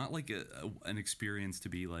it's not like an experience to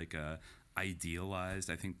be like idealized.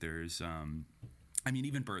 I think there's I mean,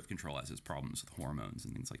 even birth control has its problems with hormones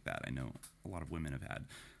and things like that. I know a lot of women have had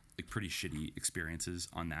like pretty shitty experiences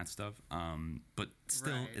on that stuff. But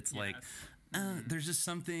still, it's like there's just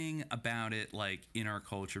something about it, like, in our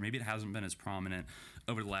culture. Maybe it hasn't been as prominent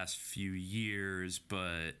over the last few years,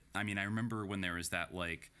 but I mean, I remember when there was that,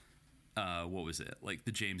 like, what was it? Like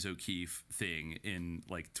the James O'Keefe thing in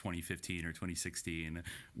like 2015 or 2016,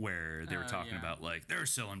 where they were talking about, like, they're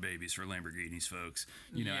selling babies for Lamborghinis, folks.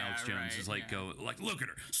 You know, Alex Jones is like, go, like, look at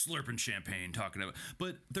her slurping champagne, talking about.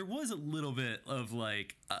 But there was a little bit of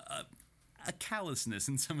like a callousness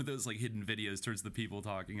in some of those like hidden videos towards the people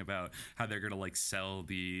talking about how they're going to like sell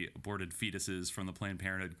the aborted fetuses from the Planned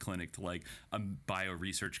Parenthood clinic to like a bio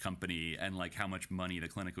research company, and like how much money the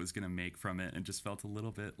clinic was going to make from it, and just felt a little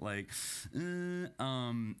bit like,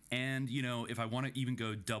 and you know, if I want to even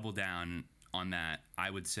go double down on that, I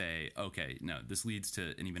would say, okay, no, this leads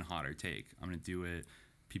to an even hotter take. I'm going to do it.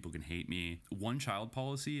 People can hate me. One child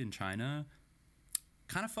policy in China,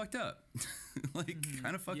 kind of fucked up.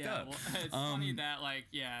 Kind of fucked up. Well, it's funny that, like,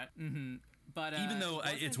 but even though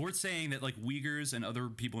it's worth saying that like Uyghurs and other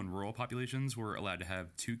people in rural populations were allowed to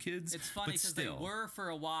have 2 kids. It's funny because they were for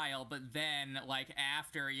a while, but then like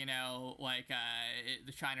after, you know, like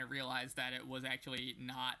the China realized that it was actually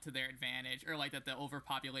not to their advantage, or like that the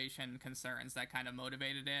overpopulation concerns that kind of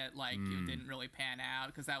motivated it, like it didn't really pan out,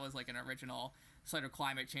 because that was like an original sort of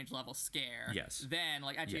climate change level scare. Yes. Then,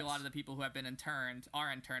 like, actually a lot of the people who have been interned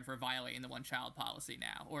are interned for violating the one-child policy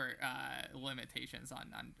now, or limitations on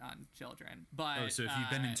children. But so if you've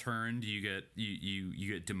been interned, you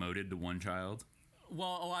get demoted to one child?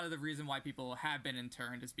 Well, a lot of the reason why people have been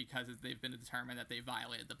interned is because they've been determined that they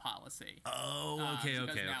violated the policy. Oh, okay.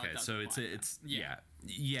 So it's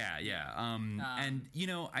and you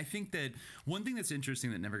know, I think that one thing that's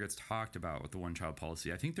interesting that never gets talked about with the one-child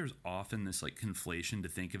policy, I think there's often this like conflation to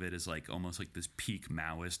think of it as like almost like this peak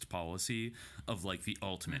Maoist policy of like the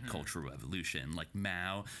ultimate cultural revolution. Like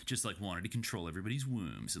Mao just like wanted to control everybody's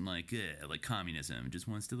wombs, and like communism just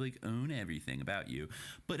wants to like own everything about you.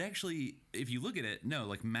 But actually, if you look at it, no,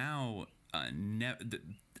 like Mao,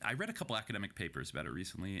 I read a couple academic papers about it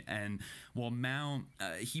recently, and while Mao,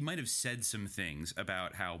 he might have said some things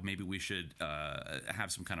about how maybe we should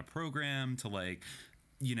have some kind of program to like,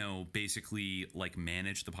 you know, basically like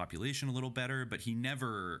manage the population a little better, but he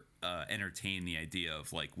never entertained the idea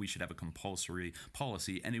of like we should have a compulsory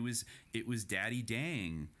policy. And it was Daddy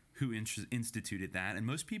Deng who instituted that, and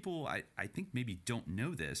most people I think maybe don't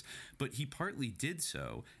know this, but he partly did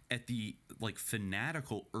so at the like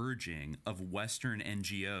fanatical urging of Western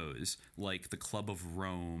NGOs like the Club of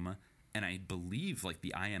Rome, and I believe like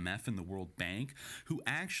the IMF and the World Bank, who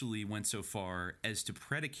actually went so far as to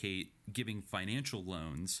predicate giving financial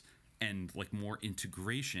loans and like more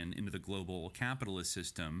integration into the global capitalist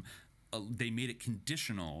system. They made it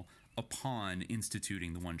conditional upon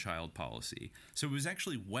instituting the one-child policy. So it was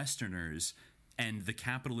actually Westerners and the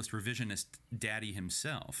capitalist revisionist daddy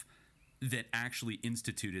himself that actually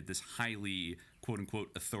instituted this highly,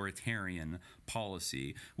 quote-unquote, authoritarian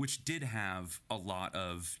policy, which did have a lot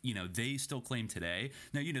of, you know, they still claim today.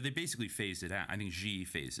 Now, you know, they basically phased it out. I think Xi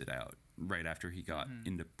phased it out right after he got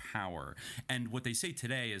into power. And what they say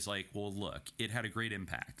today is like, well, look, it had a great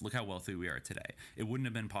impact. Look how wealthy we are today. It wouldn't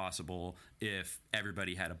have been possible if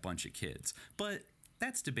everybody had a bunch of kids. But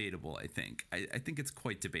that's debatable, I think. I think it's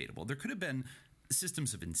quite debatable. There could have been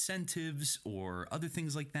systems of incentives or other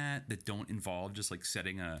things like that that don't involve just like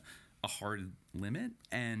setting a hard limit.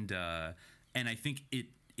 And I think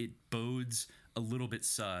it bodes a little bit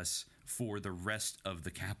sus for the rest of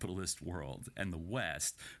the capitalist world and the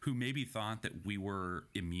West, who maybe thought that we were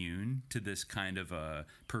immune to this kind of a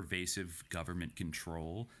pervasive government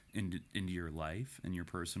control into your life and your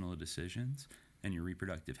personal decisions and your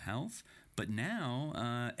reproductive health. But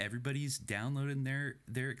now everybody's downloading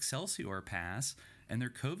their Excelsior pass and their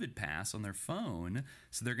COVID pass on their phone,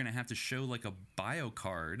 so they're going to have to show like a bio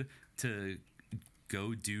card to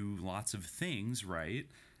go do lots of things, right?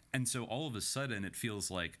 And so all of a sudden it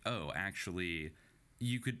feels like, oh, actually,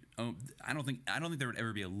 you could. Oh, I don't think there would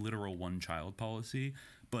ever be a literal one-child policy,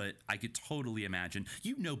 but I could totally imagine.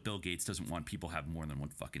 You know, Bill Gates doesn't want people to have more than one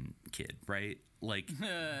fucking kid, right? Like,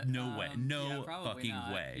 no way, no fucking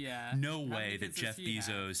not. way, yeah. No way that Jeff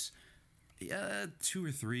Bezos, 2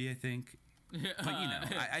 or 3, I think. But you know,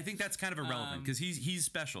 I think that's kind of irrelevant because he's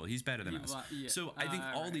special. He's better than us. Yeah. So I think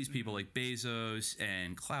all these people like Bezos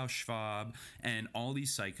and Klaus Schwab and all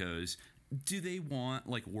these psychos, do they want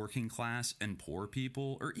like working class and poor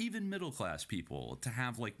people or even middle class people to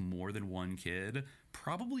have like more than one kid?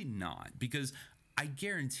 Probably not, because I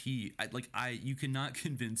guarantee, you cannot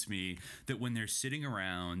convince me that when they're sitting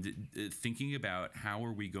around thinking about how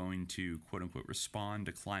are we going to quote unquote respond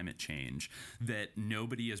to climate change, that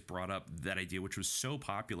nobody has brought up that idea, which was so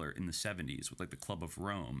popular in the 70s with like the Club of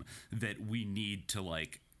Rome, that we need to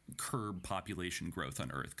like curb population growth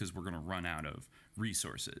on Earth because we're going to run out of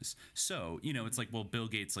resources. So, you know, it's like, well, Bill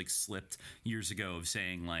Gates like slipped years ago of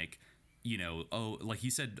saying like, you know, oh, like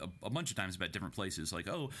he said a bunch of times about different places, like,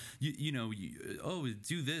 oh,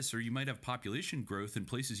 do this, or you might have population growth in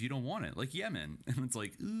places you don't want it, like Yemen. And it's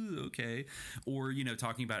like, ooh, okay. Or, you know,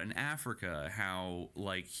 talking about in Africa, how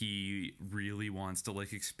like he really wants to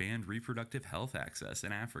like expand reproductive health access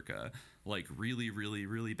in Africa, like really, really,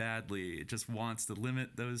 really badly. It just wants to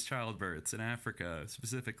limit those childbirths in Africa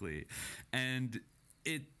specifically. And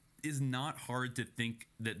it is not hard to think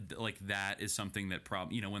that like that is something that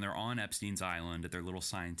you know, when they're on Epstein's Island at their little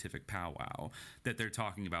scientific powwow, that they're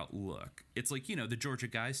talking about, look, it's like, you know, the Georgia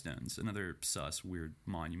Guidestones, another sus weird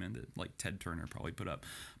monument that like Ted Turner probably put up,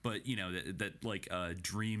 but you know, that like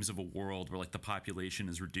dreams of a world where like the population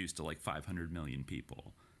is reduced to like 500 million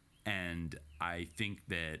people. And I think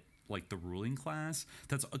that like the ruling class,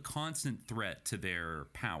 that's a constant threat to their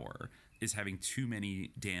power, is having too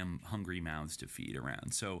many damn hungry mouths to feed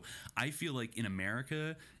around. So I feel like in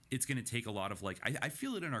America, it's going to take a lot of like, I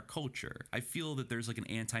feel it in our culture. I feel that there's like an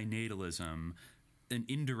antinatalism, an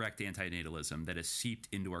indirect antinatalism that has seeped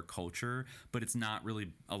into our culture, but it's not really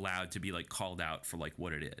allowed to be like called out for like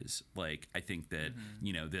what it is. Like, I think that,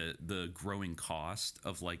 you know, the growing cost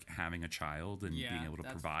of like having a child and being able to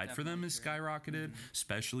provide for them is skyrocketed,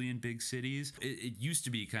 especially in big cities. It used to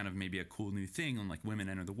be kind of maybe a cool new thing when like women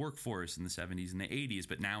enter the workforce in the 70s and the 80s,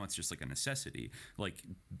 but now it's just like a necessity. Like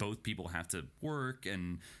both people have to work,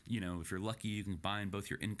 and, you know, if you're lucky, you can combine both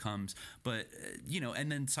your incomes, but, you know, and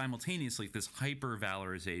then simultaneously this hyper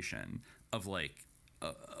valorization of like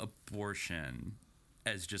abortion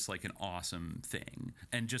as just like an awesome thing,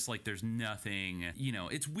 and just like there's nothing, you know,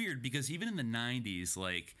 it's weird because even in the 90s,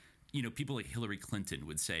 like, you know, people like Hillary Clinton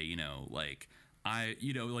would say, you know, like,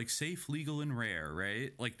 you know, like safe, legal, and rare,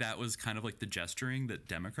 right? Like that was kind of like the gesturing that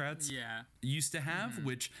Democrats used to have,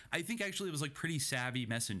 which I think actually was like pretty savvy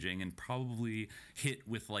messaging and probably hit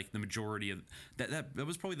with like the majority of that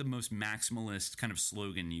was probably the most maximalist kind of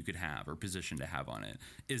slogan you could have or position to have on it,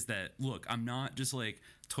 is that, look, I'm not just like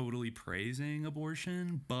totally praising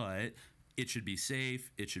abortion, but it should be safe,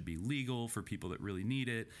 it should be legal for people that really need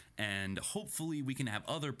it, and hopefully we can have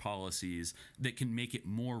other policies that can make it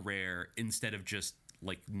more rare instead of just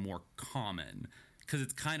like more common, because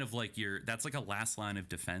it's kind of like that's like a last line of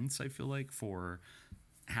defense, I feel like, for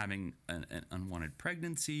having an unwanted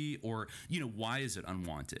pregnancy, or, you know, why is it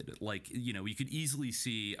unwanted? Like, you know, you could easily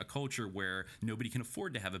see a culture where nobody can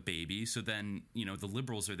afford to have a baby, so then, you know, the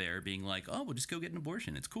liberals are there being like, oh, we'll just go get an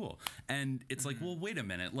abortion, it's cool. And it's like, well, wait a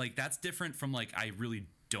minute, like that's different from like, I really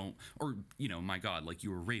don't, or, you know, my God, like you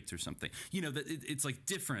were raped or something, you know, that it's like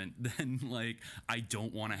different than like, I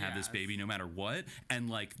don't want to have this baby no matter what, and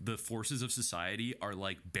like the forces of society are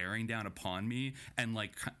like bearing down upon me and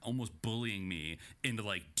like almost bullying me into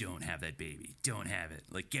like, don't have that baby, don't have it,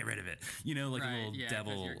 like get rid of it, you know, like a little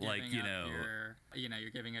devil, like, you know,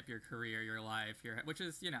 you're giving up your career, your life, which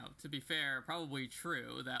is, you know, to be fair, probably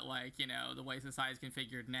true that like, you know, the way society is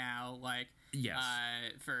configured now, like,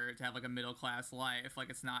 to have like a middle class life, like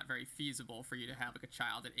it's not very feasible for you to have like a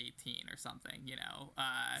child at 18 or something, you know.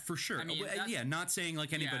 For sure. I mean, not saying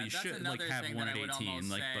like anybody should like have one at 18,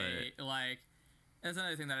 like, but like that's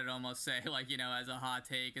another thing that I'd almost say, like, you know, as a hot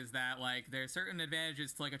take, is that like there's certain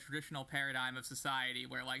advantages to like a traditional paradigm of society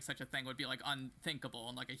where like such a thing would be like unthinkable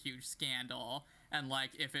and like a huge scandal, and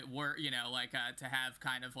like if it were, you know, like to have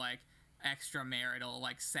kind of like extramarital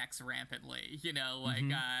like sex rampantly, you know, like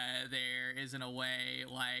there is in a way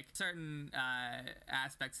like certain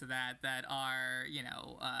aspects of that are, you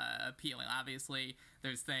know, appealing. Obviously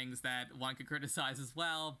there's things that one could criticize as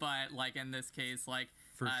well, but like in this case, like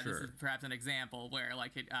this is perhaps an example where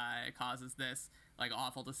like it causes this like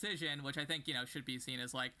awful decision, which I think, you know, should be seen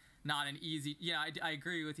as like not an easy, I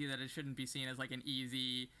agree with you that it shouldn't be seen as like an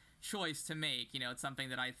easy choice to make. You know, it's something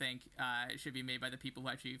that I think should be made by the people who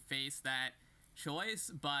actually face that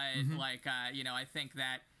choice, but like you know, I think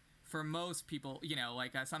that for most people, you know,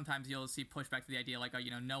 like sometimes you'll see pushback to the idea like, oh,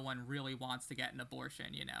 you know, no one really wants to get an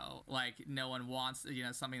abortion, you know, like no one wants, you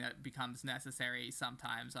know, something that becomes necessary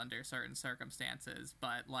sometimes under certain circumstances,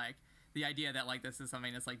 but like the idea that like this is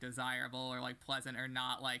something that's like desirable or like pleasant or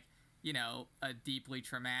not like, you know, a deeply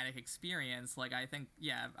traumatic experience, like I think,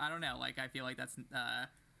 I don't know, like I feel like that's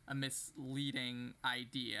a misleading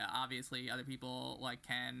idea. Obviously other people like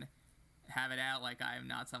can have it out. Like, I am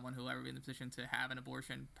not someone who will ever be in the position to have an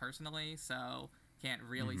abortion personally, so can't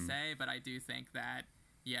really say. But I do think that,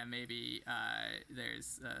 yeah, maybe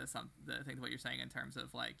there's I think what you're saying in terms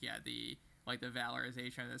of like, yeah, the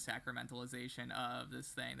valorization or the sacramentalization of this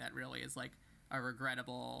thing that really is like a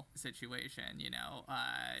regrettable situation. You know,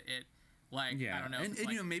 it. Like, yeah. I don't know. And like,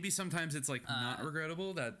 you know, maybe sometimes it's like not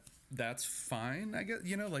regrettable. That's fine. I guess,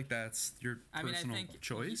 you know, like that's your personal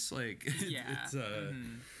choice. Like, yeah. it's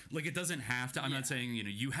like it doesn't have to. I'm not saying, you know,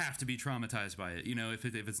 you have to be traumatized by it. You know, if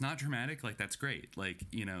it's not traumatic, like that's great. Like,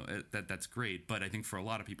 you know, that's great. But I think for a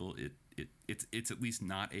lot of people, it's at least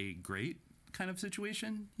not a great kind of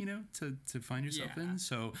situation, you know, to find yourself in.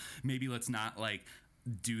 So maybe let's not like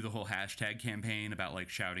do the whole hashtag campaign about like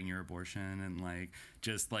shouting your abortion and like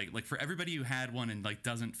just like for everybody who had one and like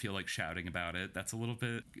doesn't feel like shouting about it, that's a little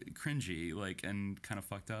bit cringy, like, and kind of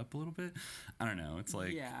fucked up a little bit. I don't know, it's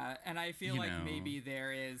like, yeah. And I feel like maybe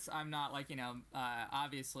there is, I'm not like, you know,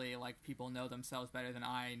 obviously like people know themselves better than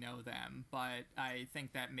I know them, but I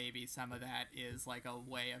think that maybe some of that is like a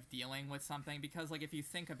way of dealing with something, because like if you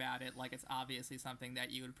think about it, like it's obviously something that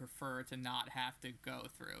you would prefer to not have to go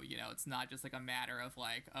through. You know, it's not just like a matter of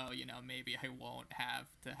like, oh, you know, maybe I won't have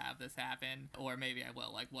to have this happen, or maybe I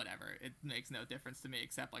will, like, whatever, it makes no difference to me,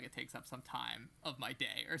 except like it takes up some time of my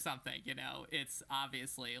day or something, you know. It's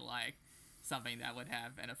obviously like something that would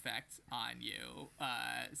have an effect on you,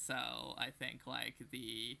 so I think like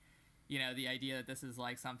the, you know, the idea that this is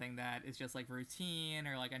like something that is just like routine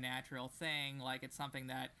or like a natural thing, like it's something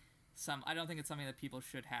that I don't think it's something that people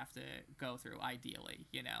should have to go through ideally,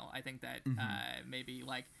 you know. I think that maybe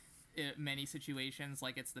like many situations,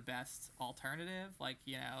 like it's the best alternative, like,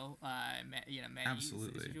 you know, many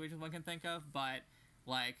Absolutely. situations one can think of, but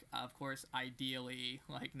like, of course, ideally,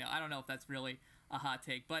 like, no, I don't know if that's really a hot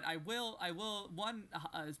take, but I will one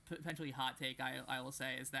potentially hot take I will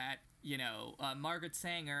say is that, you know, Margaret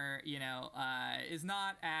Sanger, you know, is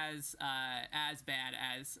not as bad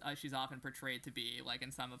as she's often portrayed to be, like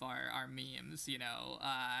in some of our memes, you know.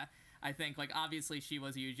 I think, like, obviously she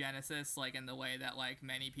was a eugenicist, like, in the way that, like,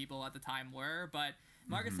 many people at the time were, but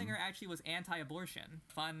Margaret Sanger actually was anti-abortion.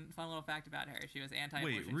 Fun little fact about her. She was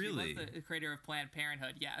anti-abortion. Wait, really? She was the creator of Planned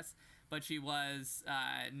Parenthood, yes, but she was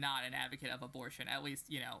not an advocate of abortion. At least,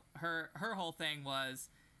 you know, her whole thing was,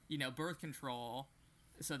 you know, birth control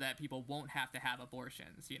so that people won't have to have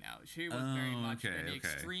abortions, you know. She was very much the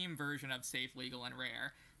extreme version of safe, legal, and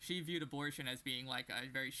rare. She viewed abortion as being, like,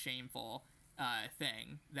 a very shameful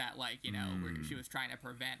thing that, like, you know, she was trying to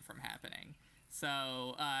prevent from happening.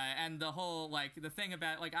 So and the whole, like, the thing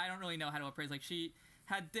about, like, I don't really know how to appraise, like, she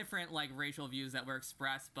had different, like, racial views that were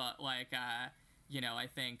expressed, but, like, you know, I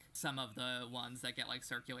think some of the ones that get, like,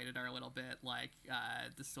 circulated are a little bit, like,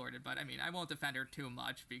 distorted, but I mean, I won't defend her too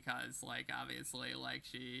much because, like, obviously, like,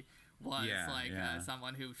 she was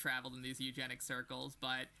someone who traveled in these eugenic circles,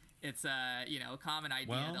 but it's you know, a common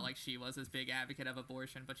idea that like she was this big advocate of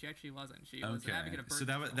abortion, but she actually wasn't. She was an advocate of birth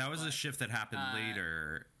control. So that was a shift that happened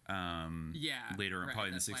later. Later, probably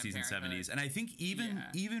in the 60s and 70s. And I think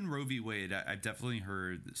even Roe v. Wade, I've definitely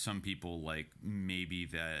heard some people like maybe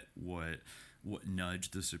that what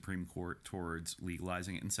nudged the Supreme Court towards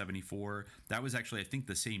legalizing it in 74. That was actually, I think,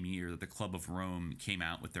 the same year that the Club of Rome came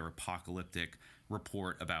out with their apocalyptic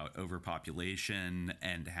report about overpopulation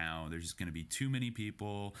and how there's just going to be too many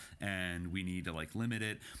people and we need to like limit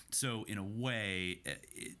it. So in a way,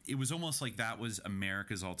 it was almost like that was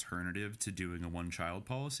America's alternative to doing a one-child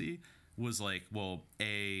policy, was like, well,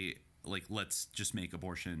 like, let's just make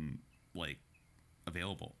abortion like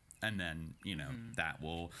available. And then, you know, that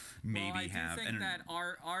will maybe have... I do think that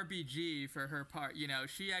RBG, for her part, you know,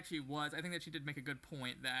 she actually was... I think that she did make a good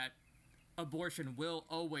point that abortion will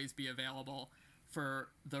always be available for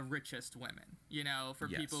the richest women. You know, for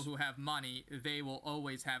people who have money, they will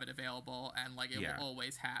always have it available, and, like, it will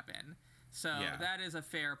always happen. So that is a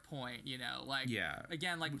fair point, you know, like,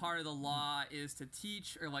 again, like, part of the law is to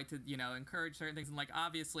teach or, like, to, you know, encourage certain things. And, like,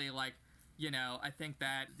 obviously, like, you know, I think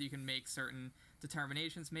that you can make certain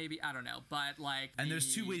determinations, maybe, I don't know, but like, and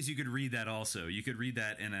there's two ways you could read that also. You could read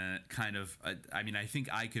that in a kind of I mean, I think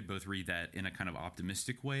I could both read that in a kind of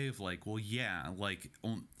optimistic way of like, well, yeah, like,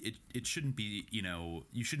 it shouldn't be, you know,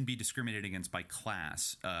 you shouldn't be discriminated against by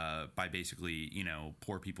class, by basically, you know,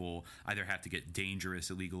 poor people either have to get dangerous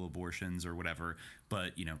illegal abortions or whatever,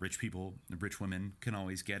 but, you know, rich women can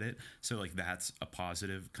always get it. So like, that's a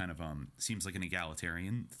positive kind of seems like an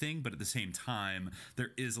egalitarian thing, but at the same time there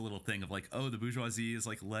is a little thing of like, oh, the bourgeoisie is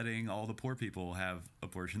like letting all the poor people have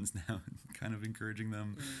abortions now, kind of encouraging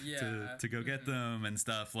them to go get them and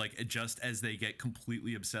stuff, like, just as they get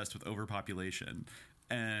completely obsessed with overpopulation.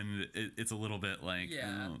 and it's a little bit like,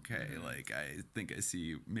 oh, okay, like I think I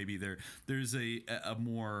see maybe there's a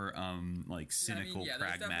more like cynical,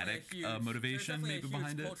 pragmatic motivation maybe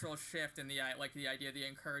behind it. Cultural shift in the idea, the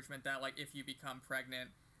encouragement that like if you become pregnant,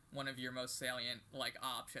 one of your most salient like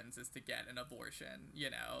options is to get an abortion, you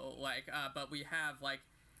know, like but we have like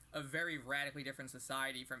a very radically different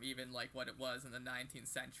society from even like what it was in the 19th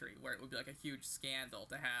century, where it would be like a huge scandal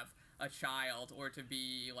to have a child or to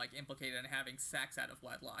be like implicated in having sex out of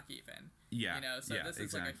wedlock even. Yeah, you know, so this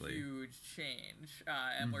is like a huge change,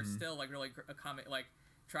 and we're still like really like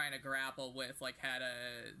trying to grapple with like how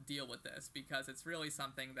to deal with this, because it's really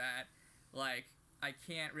something that like I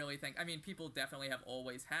can't really think. I mean, people definitely have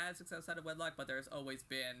always had success out of wedlock, but there's always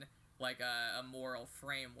been like a moral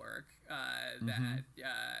framework that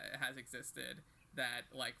has existed that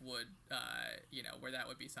like would you know, where that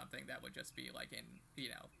would be something that would just be like in, you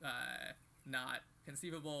know, not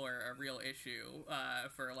conceivable or a real issue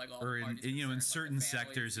for like all, or in, you know, in certain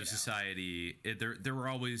sectors of society, there were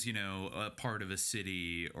always, you know, a part of a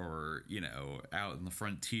city or, you know, out in the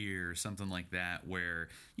frontier or something like that, where,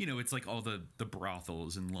 you know, it's like all the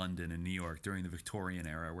brothels in London and New York during the Victorian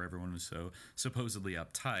era, where everyone was so supposedly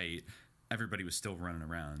uptight. Everybody was still running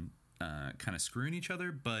around kind of screwing each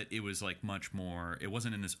other, but it was like much more, it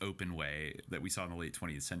wasn't in this open way that we saw in the late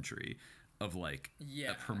 20th century of like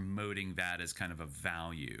promoting that as kind of a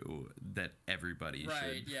value that everybody should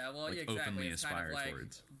like exactly. openly it's aspire kind of like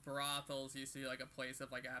towards. Brothels used to be like a place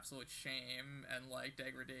of like absolute shame and like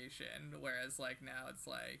degradation, whereas like now it's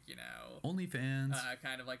like, you know, OnlyFans,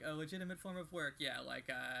 kind of like a legitimate form of work. Like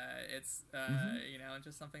it's you know,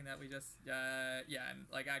 just something that we just and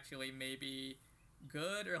like actually maybe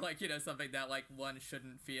good, or like, you know, something that like one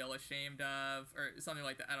shouldn't feel ashamed of or something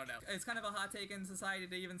like that. I don't know, it's kind of a hot take in society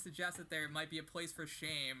to even suggest that there might be a place for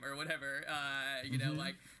shame or whatever, you know,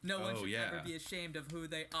 like no one should ever be ashamed of who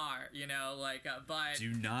they are, you know, like but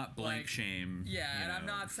do not blank shame, and I'm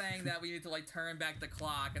not saying that we need to like turn back the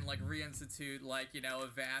clock and like reinstitute like, you know, a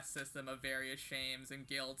vast system of various shames and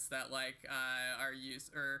guilts that like are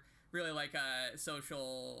used, or really like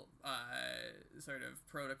social sort of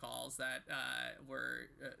protocols that were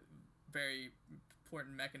very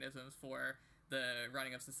important mechanisms for the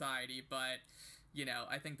running of society. But, you know,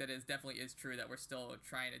 I think that it definitely is true that we're still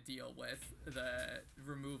trying to deal with the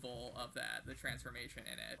removal of that, the transformation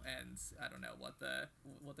in it, and I don't know what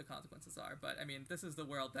the consequences are. But I mean, this is the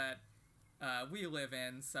world that we live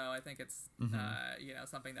in, so I think it's you know,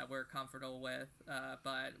 something that we're comfortable with,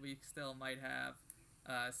 but we still might have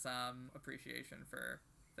some appreciation for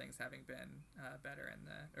things having been better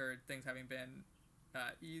or things having been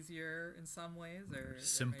easier in some ways, or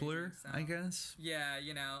simpler, I guess. Yeah,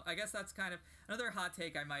 you know, I guess that's kind of another hot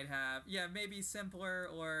take I might have. Yeah, maybe simpler,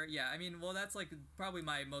 or I mean, well, that's like probably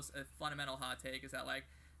my most fundamental hot take, is that like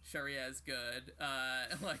Sharia is good.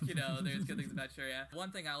 Like, you know, there's good things about Sharia.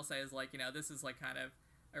 One thing I'll say is like, you know, this is like kind of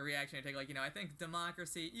a reactionary take. Like, you know, I think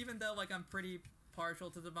democracy, even though like I'm pretty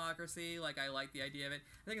partial to democracy, like I like the idea of it,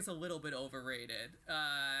 I think it's a little bit overrated,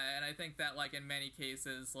 and I think that like in many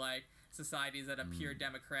cases, like societies that appear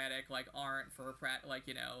democratic like aren't for like,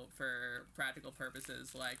 you know, for practical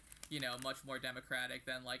purposes, like, you know, much more democratic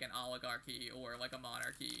than like an oligarchy or like a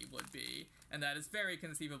monarchy would be, and that it's very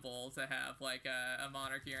conceivable to have like a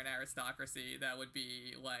monarchy or an aristocracy that would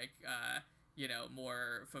be like you know,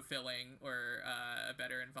 more fulfilling or a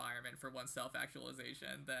better environment for one's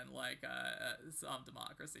self-actualization than like some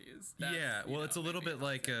democracies. That's, well, it's a little bit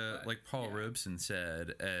like Paul Robeson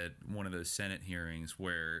said at one of those Senate hearings,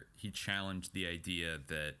 where he challenged the idea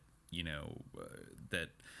that, you know, that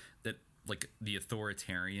like the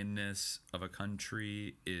authoritarianness of a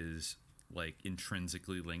country is like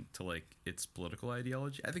intrinsically linked to like its political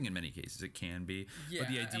ideology. I think in many cases it can be, but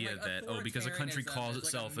the idea that because a country calls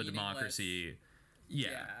itself a democracy,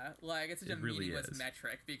 like it's such a meaningless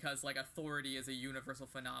metric, because like authority is a universal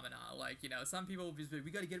phenomena. Like, you know, some people will be,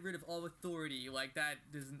 we got to get rid of all authority. Like that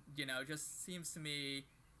doesn't, you know, just seems to me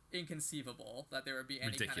inconceivable that there would be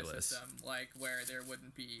any kind of system like where there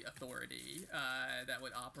wouldn't be authority that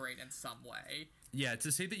would operate in some way. Yeah,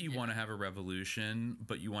 to say that you want to have a revolution,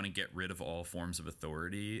 but you want to get rid of all forms of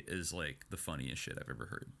authority is like the funniest shit I've ever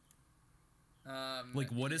heard.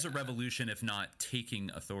 Like, what is a revolution if not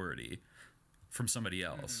taking authority from somebody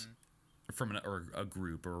else, from a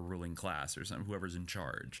group or a ruling class or something, whoever's in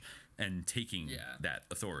charge, and taking that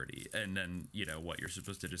authority, and then, you know, what, you're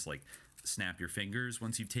supposed to just like snap your fingers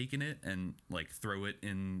once you've taken it and like throw it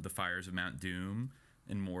in the fires of Mount Doom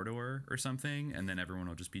in Mordor or something, and then everyone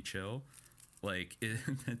will just be chill. Like,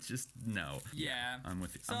 that's just no. Yeah. I'm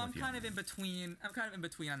with you. So I'm kind of in in between. I'm kind of in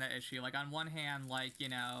between on that issue. Like, on one hand, like, you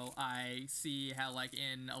know, I see how, like,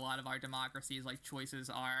 in a lot of our democracies, like, choices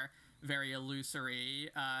are very illusory,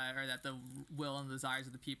 or that the will and desires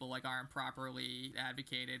of the people, like, aren't properly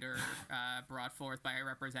advocated or brought forth by our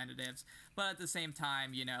representatives. But at the same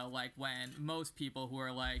time, you know, like, when most people who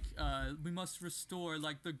are like, we must restore,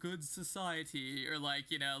 like, the good society, or, like,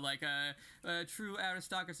 you know, like a true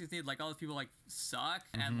aristocracy is needed, like, all those people, like, suck.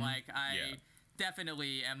 And, like, I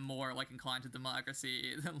definitely am more, like, inclined to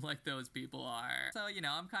democracy than, like, those people are. So, you know,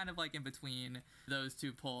 I'm kind of, like, in between those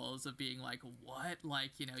two poles of being like, what?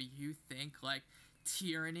 Like, you know, you think, like,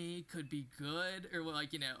 tyranny could be good, or,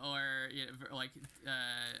 like, you know, or, you know, like,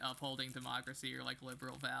 upholding democracy or, like,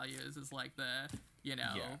 liberal values is, like, the, you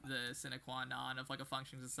know, the sine qua non of, like, a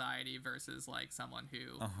functioning society versus, like, someone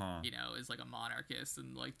who, you know, is, like, a monarchist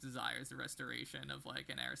and, like, desires the restoration of, like,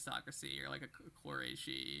 an aristocracy or, like, a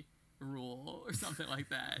Qureshi rule or something like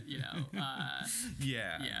that, you know. I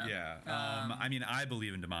mean, I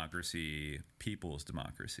believe in democracy, people's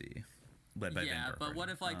democracy, led by Vanguard but Party. what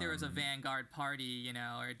if, like, there was a Vanguard Party, you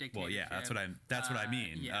know, or a dictatorship? Well, yeah, that's what I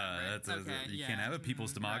mean. You can't have a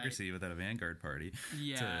people's democracy without a Vanguard Party to,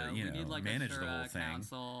 you know, need, like, manage a the whole thing.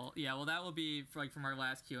 Council. Yeah, well, that will be, like, from our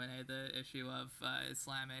last Q&A, the issue of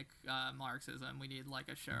Islamic Marxism. We need, like,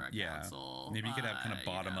 a Shura Council. Maybe you could have kind of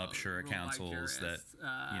bottom-up Shura ruled by councils that, jurists,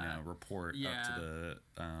 you know, report up to the,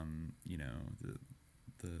 you know,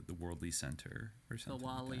 the Worldly Center or something. The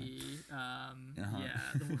Wali,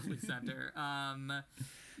 like the Worldly Center.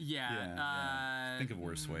 Think of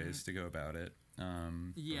worse ways to go about it.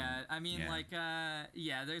 I mean, like,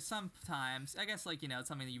 there's sometimes, I guess, like, you know, it's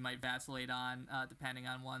something that you might vacillate on, depending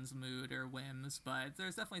on one's mood or whims, but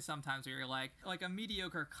there's definitely some times where you're like a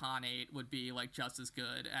mediocre Khanate would be, like, just as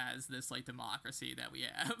good as this, like, democracy that we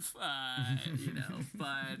have, you know,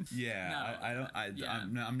 but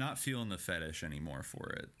I'm not feeling the fetish anymore for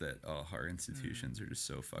it, that our institutions are just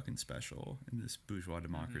so fucking special in this bourgeois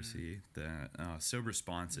democracy that so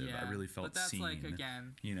responsive. I really felt but that's seen, like,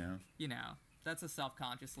 again, you know. That's a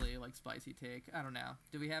self-consciously, like, spicy take. I don't know.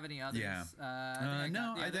 Do we have any others? They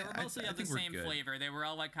were mostly of the same flavor. They were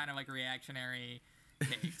all, like, kind of, like, reactionary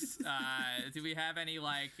takes. Do we have any,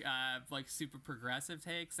 like super progressive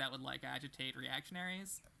takes that would, like, agitate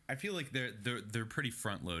reactionaries? I feel like they're pretty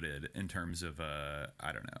front-loaded in terms of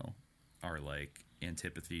I don't know, our, like,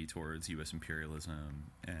 antipathy towards U.S.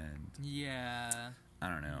 imperialism and I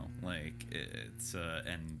don't know, like, it's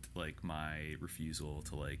and, like, my refusal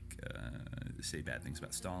to, like, say bad things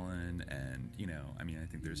about Stalin, and, you know, I mean, I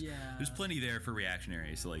think there's plenty there for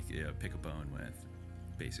reactionaries to, like, pick a bone with,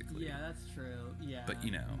 basically. Yeah, that's true. Yeah. But,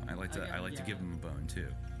 you know, I like to give them a bone too.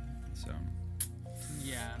 So.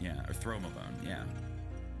 Yeah, or throw them a bone. Yeah.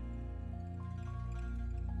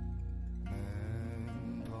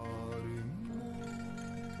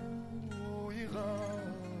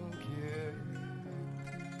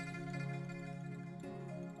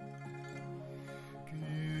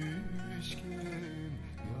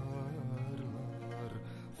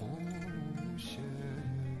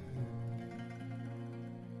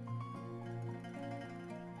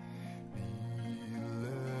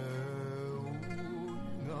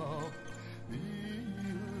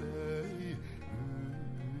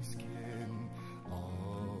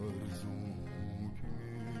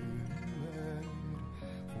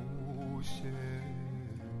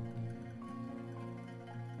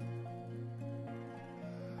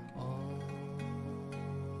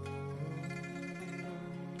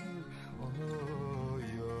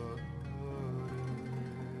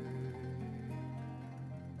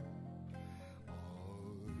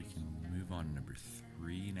 Number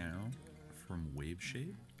 3 now from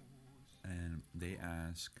Waveshape, and they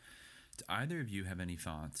ask, do either of you have any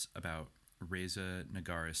thoughts about Reza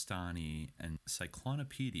Nagaristani and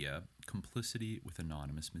Cyclonopedia complicity with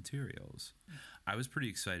anonymous materials? I was pretty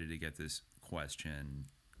excited to get this question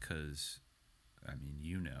because, I mean,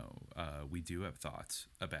 you know, we do have thoughts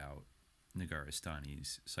about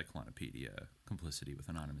Nagaristani's Cyclonopedia complicity with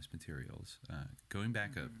anonymous materials, going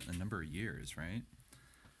back a number of years, right?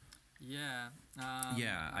 Yeah.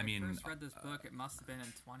 I mean, when I first read this book, it must have been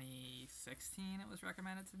in 2016 it was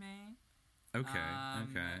recommended to me. Okay.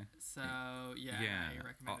 So, I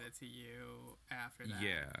recommended it to you after that.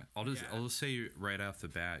 Yeah. I'll just say right off the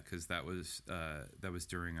bat, because that was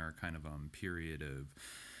during our kind of period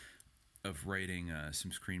of writing some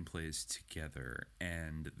screenplays together,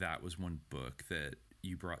 and that was one book that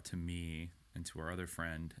you brought to me and to our other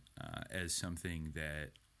friend as something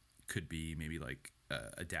that could be maybe like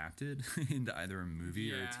adapted into either a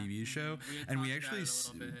movie or a TV show. And we actually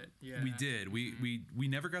we did. We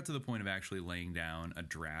never got to the point of actually laying down a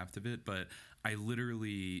draft of it, but I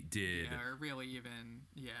literally did. Yeah, or really even,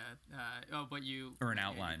 but you... Or an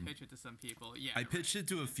outline. You pitch it to some people. Yeah, I pitched it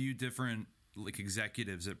to a few different like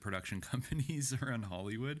executives at production companies around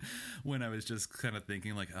Hollywood when I was just kind of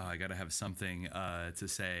thinking like, oh, I got to have something to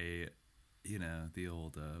say, you know, the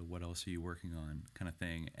old what else are you working on kind of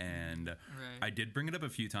thing. And I did bring it up a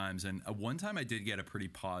few times, and one time I did get a pretty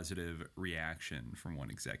positive reaction from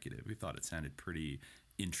one executive who thought it sounded pretty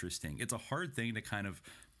interesting. It's a hard thing to kind of,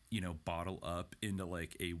 you know, bottle up into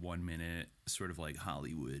like a 1 minute sort of like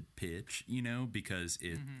Hollywood pitch, you know, because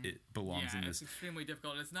it belongs in this. It's extremely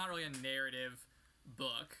difficult. It's not really a narrative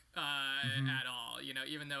book at all, you know,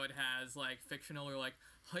 even though it has like fictional or like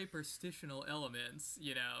hyperstitional elements,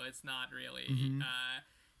 you know, it's not really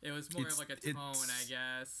it was more of like a tone, I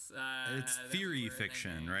guess. It's theory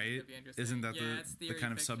fiction, right? Isn't that the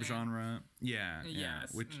kind of subgenre? Yeah.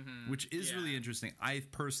 Yes. Which is really interesting. I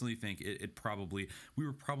personally think we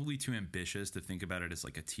were probably too ambitious to think about it as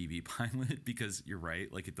like a TV pilot, because you're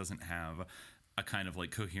right, like it doesn't have a kind of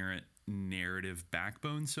like coherent narrative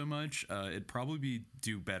backbone so much. It'd probably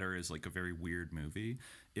do better as like a very weird movie,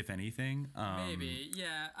 if anything. Maybe,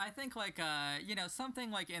 yeah. I think like you know, something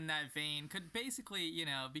like in that vein could basically, you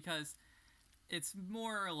know, because it's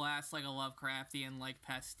more or less like a Lovecraftian like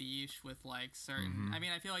pastiche with like certain I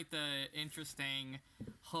mean, I feel like the interesting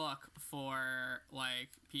hook for like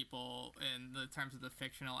people in the terms of the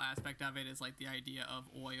fictional aspect of it is like the idea of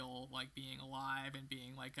oil like being alive and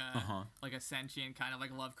being like a like a sentient kind of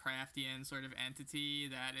like Lovecraftian sort of entity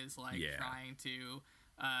that is like trying to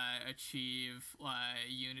achieve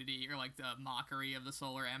unity or like the mockery of the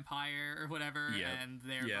solar empire or whatever, and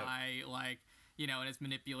thereby like, you know, and it's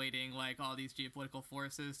manipulating like all these geopolitical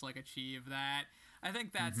forces to like achieve that. I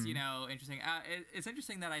think that's you know, interesting. It's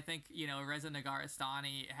interesting that I think, you know, Reza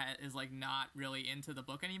Negarestani is like not really into the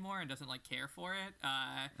book anymore and doesn't like care for it.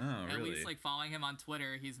 At least like following him on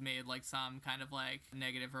Twitter, he's made like some kind of like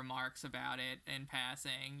negative remarks about it in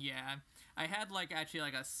passing. Yeah, I had like actually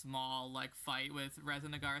like a small like fight with Reza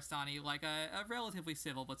Negarestani, like a relatively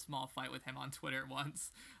civil but small fight with him on Twitter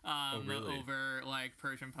once over like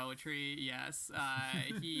Persian poetry. Yes,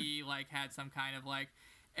 he like had some kind of like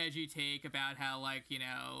edgy take about how like, you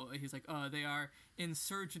know, he's like, oh, they are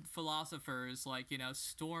insurgent philosophers, like, you know,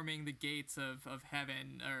 storming the gates of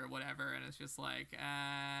heaven or whatever, and it's just like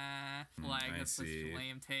that's such a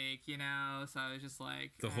lame take, you know. So I was just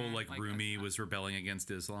like the whole like Rumi was rebelling against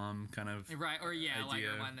Islam kind of right, or idea. Like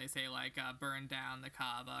or when they say like burn down the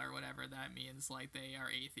Kaaba or whatever, that means like they are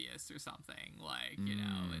atheists or something, like, you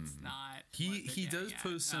know, it's not. He does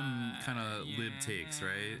post some kind of lib takes,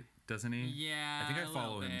 right? Doesn't he? Yeah, I think I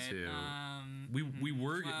follow him too. You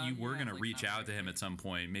were gonna like reach out to him at some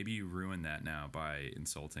point. Maybe you ruined that now by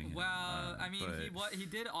insulting him. Well, I mean, he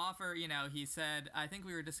did offer. You know, he said, I think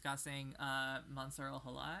we were discussing Mansur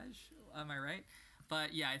al-Hallaj. Am I right?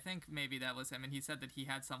 But yeah, I think maybe that was him, and he said that he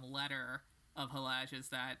had some letter of Hallaj's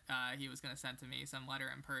that he was going to send to me, some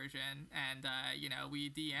letter in Persian, and you know, we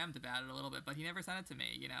DM'd about it a little bit, but he never sent it to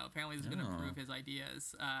me. You know, apparently this is going to prove his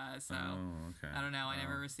ideas. So I don't know. I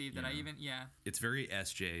never received it. I even It's very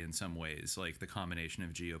SJ in some ways, like the combination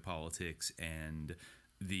of geopolitics and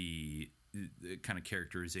the kind of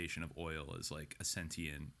characterization of oil as like a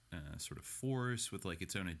sentient sort of force with like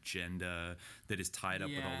its own agenda that is tied up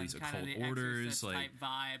with all these occult orders, like type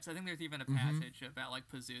vibes. I think there's even a passage about like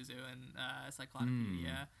Pazuzu and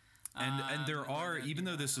Cyclopedia. And there are, even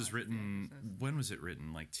though this was written, when was it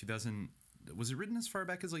written? Like 2000. Was it written as far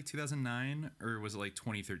back as like 2009, or was it like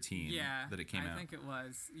 2013 that it came out? I think it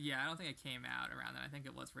was. Yeah, I don't think it came out around then. I think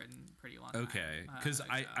it was written pretty long. Okay, because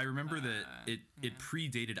I remember that it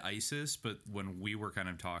predated ISIS, but when we were kind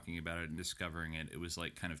of talking about it and discovering it, it was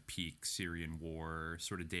like kind of peak Syrian war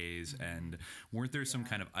sort of days. And weren't there some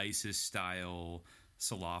kind of ISIS style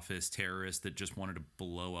Salafist terrorists that just wanted to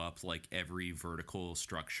blow up like every vertical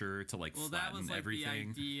structure to like flatten that was like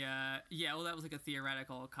everything? The idea, that was like a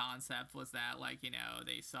theoretical concept, was that like, you know,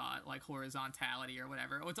 they saw it like horizontality or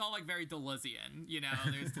whatever. It's all like very Deleuzian, you know.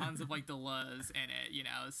 There's tons of like Deleuze in it, you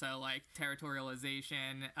know. So like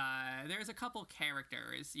territorialization. There's a couple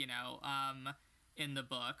characters, you know, in the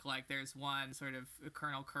book. Like there's one sort of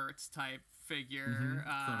Colonel Kurtz type figure,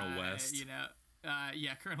 Colonel West, you know.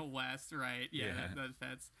 Colonel West, right? Yeah. That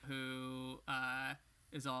fits. Who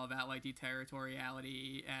is all about like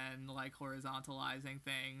deterritoriality and like horizontalizing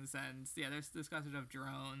things, and there's discussion of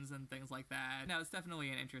drones and things like that. No, it's definitely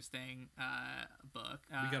an interesting book.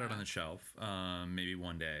 We got it on the shelf. Maybe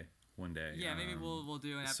one day one day. Yeah, maybe we'll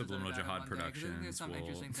do an episode Subliminal about it Jihad one day, 'cause I think Productions. there's some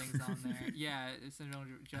interesting things on there. Yeah, it's Subliminal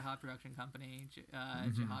Jihad Production Company,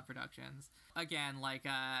 Jihad Productions. Again, like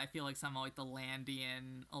I feel like some of like the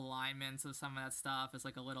Landian alignments of some of that stuff is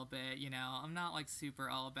like a little bit, you know, I'm not like super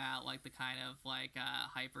all about like the kind of like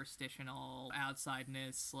hyperstitional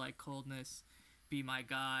outsideness, like coldness, be my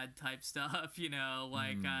god type stuff, you know,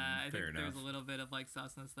 like I think there's a little bit of like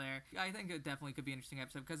substance there. I think it definitely could be an interesting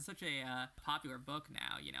episode because it's such a popular book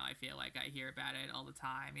now, you know. I feel like I hear about it all the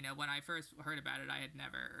time. You know, when I first heard about it, I had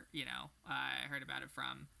never, you know, I heard about it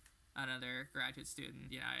from another graduate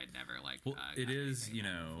student. You know, I had never like it is, you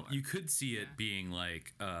know, before. You could see it being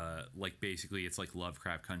like basically it's like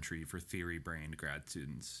Lovecraft Country for theory-brained grad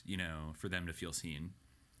students, you know, for them to feel seen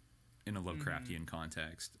in a Lovecraftian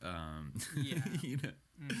context. You know,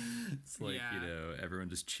 it's like, you know, everyone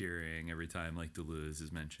just cheering every time like Deleuze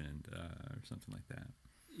is mentioned or something like that.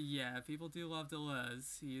 Yeah, people do love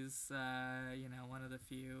Deleuze. He's, you know, one of the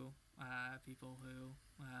few people who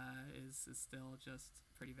is still just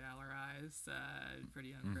pretty valorized,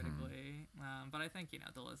 pretty uncritically. But I think, you know,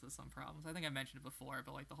 Deleuze has some problems. I think I mentioned it before,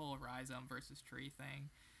 but like the whole rhizome versus tree thing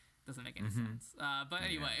doesn't make any sense. But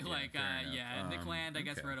anyway, Nick Land, I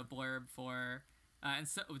guess, wrote a blurb for, and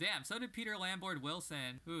so did Peter Lamborn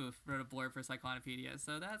Wilson, who wrote a blurb for Cyclonopedia.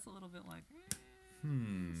 So that's a little bit like,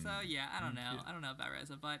 So yeah, I don't know. I don't know about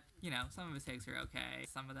Reza, but you know, some of his takes are okay.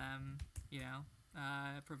 Some of them, you know,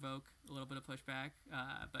 provoke a little bit of pushback.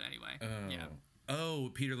 But anyway,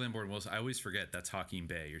 Oh, Peter Lamborn Wilson. I always forget that's Hakeem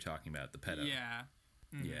Bey you're talking about, the pedo. Yeah.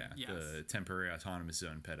 Yeah, the temporary autonomous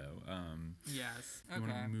zone pedo. Yes. You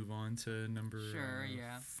want to move on to number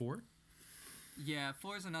 4? Yeah,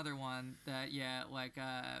 4 is another one that,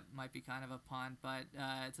 might be kind of a pun, but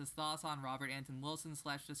it says thoughts on Robert Anton Wilson /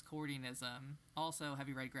 Discordianism. Also, have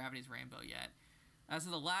you read Gravity's Rainbow yet? As to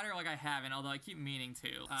the latter, I haven't, although I keep meaning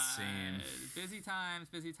to. Same. Busy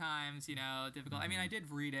times, you know, difficult. I mean, I did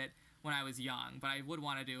read it when I was young, but I would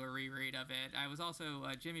want to do a reread of it. I was also,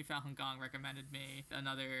 Jimmy Falcon Gong recommended me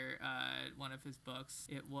another one of his books.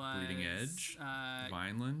 It was... Bleeding Edge?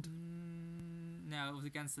 Vineland? No, it was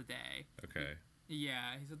Against the Day. Okay.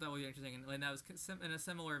 Yeah, he said that was interesting, and that was in a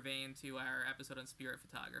similar vein to our episode on spirit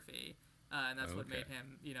photography. And that's what made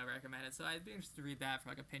him, you know, recommend it. So I'd be interested to read that for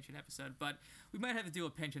like a Pynchon episode. But we might have to do a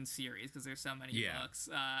Pynchon series because there's so many books.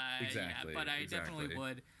 Exactly. Yeah, but I definitely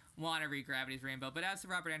would want to read Gravity's Rainbow. But as to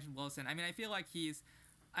Robert Anton Wilson, I mean, I feel like he's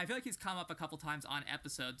come up a couple times on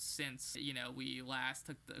episodes since, you know, we last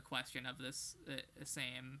took the question of this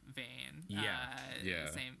same vein.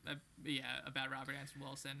 About Robert Anton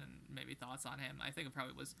Wilson and maybe thoughts on him. I think it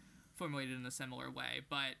probably was formulated in a similar way,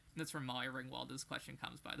 but that's from Molly Ringwald. This question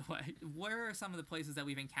comes, by the way. Where are some of the places that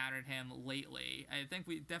we've encountered him lately? I think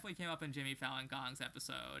we definitely came up in Jimmy Fallon Gong's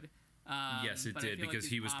episode. Yes, it did, because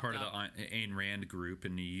he was part of the Ayn Rand group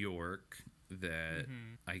in New York that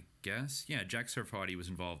I guess, Jack Sarfati was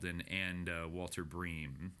involved in, and Walter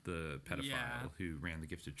Bream, the pedophile who ran the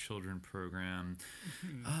Gifted Children program.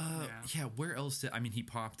 Where else he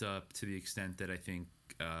popped up to the extent that I think,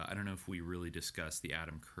 I don't know if we really discussed the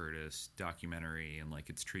Adam Curtis documentary and like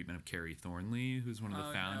its treatment of Carrie Thornley, who's one of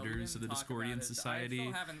the founders of the Discordian Society. I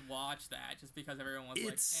still haven't watched that just because everyone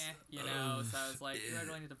was you know, so I was like, do I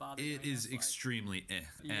really need to bother? It is extremely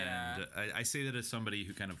and I say that as somebody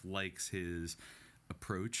who kind of likes his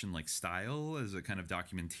approach and like style as a kind of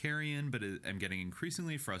documentarian, but I'm getting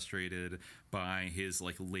increasingly frustrated by his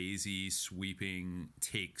like lazy sweeping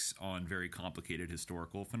takes on very complicated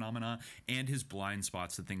historical phenomena and his blind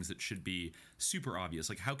spots to things that should be super obvious.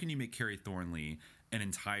 Like, how can you make Carrie Thornley an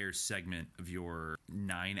entire segment of your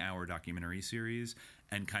 9-hour documentary series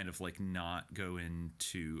and kind of like not go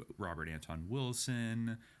into Robert Anton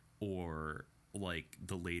Wilson or like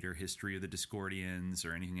the later history of the Discordians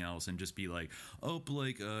or anything else, and just be like,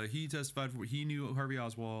 he testified for, he knew Harvey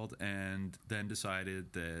Oswald and then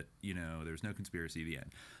decided that, you know, there's no conspiracy at the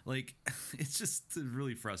end. Like, it's just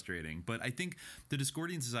really frustrating. But I think the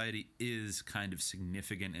Discordian Society is kind of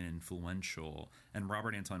significant and influential, and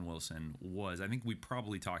Robert Anton Wilson was. I think we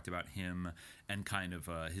probably talked about him and kind of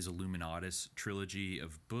his Illuminatus trilogy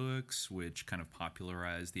of books, which kind of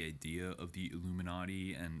popularized the idea of the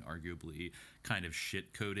Illuminati and arguably kind of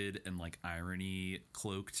shit-coded and like irony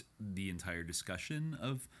cloaked the entire discussion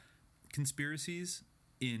of conspiracies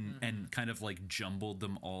and kind of like jumbled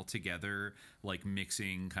them all together, like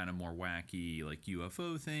mixing kind of more wacky like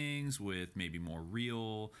UFO things with maybe more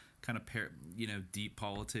real kind of deep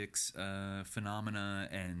politics phenomena,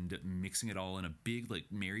 and mixing it all in a big like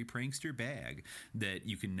merry prankster bag that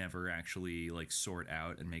you can never actually like sort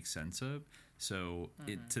out and make sense of. So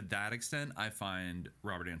to that extent, I find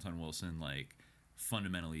Robert Anton Wilson like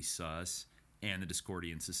fundamentally sus, and the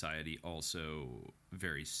Discordian Society also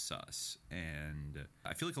very sus. And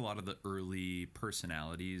I feel like a lot of the early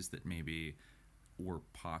personalities that maybe were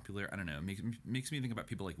popular, I don't know, makes me think about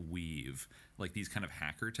people like Weave, like these kind of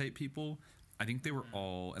hacker type people. I think they were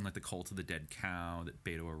all, and like the Cult of the Dead Cow that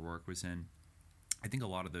Beto O'Rourke was in, I think a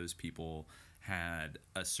lot of those people had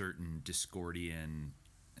a certain Discordian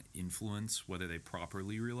influence, whether they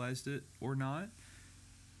properly realized it or not.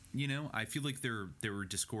 You know, I feel like there were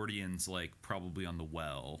Discordians like probably on the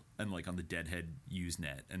Well and like on the Deadhead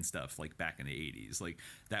Usenet and stuff like back in the 80s. Like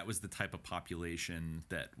that was the type of population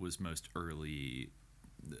that was most early,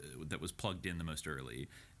 that was plugged in the most early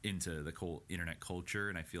into the internet culture,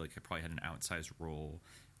 and I feel like it probably had an outsized role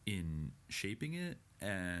in shaping it.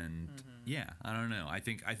 And yeah, I don't know. I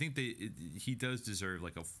think he does deserve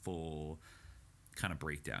like a full kind of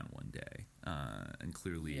breakdown one day. And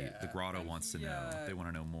clearly the Grotto wants to know. They want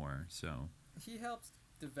to know more. So he helped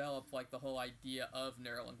develop like the whole idea of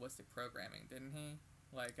neurolinguistic programming, didn't he?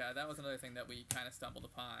 Like that was another thing that we kind of stumbled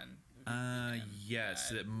upon.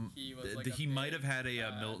 Yes, that he might have had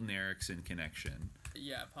a Milton Erickson connection.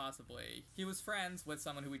 Yeah, possibly. He was friends with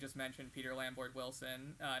someone who we just mentioned, Peter Lambert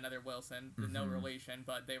Wilson, another Wilson, no relation,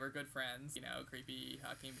 but they were good friends. You know, creepy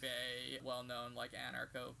Hakeem Bey, well-known like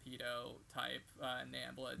anarcho-pedo type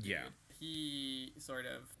Nambla dude. Yeah. He sort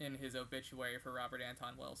of, in his obituary for Robert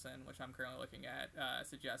Anton Wilson, which I'm currently looking at,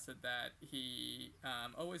 suggested that he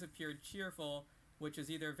always appeared cheerful, which is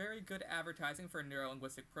either very good advertising for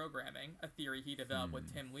neurolinguistic programming, a theory he developed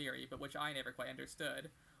with Tim Leary, but which I never quite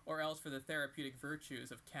understood, or else for the therapeutic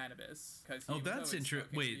virtues of cannabis. That's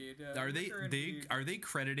interesting. Wait, are they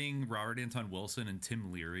crediting Robert Anton Wilson and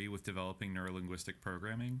Tim Leary with developing neurolinguistic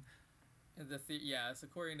programming? Yes,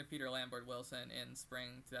 according to Peter Lambert Wilson in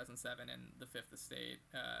spring 2007 in The Fifth Estate,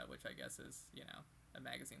 which I guess is, you know, a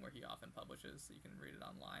magazine where he often publishes, so you can read it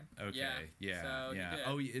online. Okay, yeah.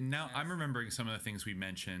 Oh, and now I'm remembering some of the things we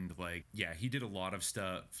mentioned. Like, yeah, he did a lot of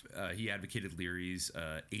stuff. He advocated Leary's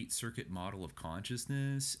 8-circuit model of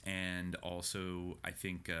consciousness, and also I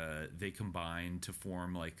think they combined to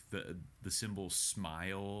form like the symbol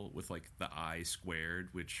smile with like the I squared,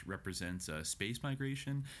 which represents space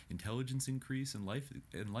migration, intelligence increase, and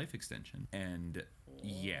life extension. And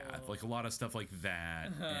yeah, like a lot of stuff like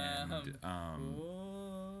that. And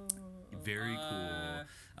very cool.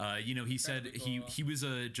 You know, he said he was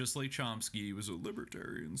just like Chomsky, he was a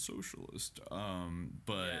libertarian socialist.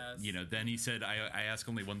 But you know, then he said, I ask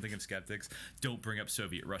only one thing of skeptics: don't bring up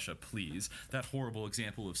Soviet Russia, please. That horrible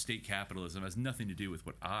example of state capitalism has nothing to do with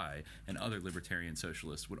what I and other libertarian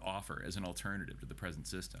socialists would offer as an alternative to the present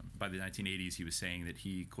system. By the 1980s, he was saying that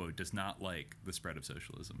he, quote, does not like the spread of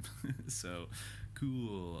socialism. So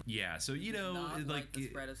cool. Yeah, so you know, like the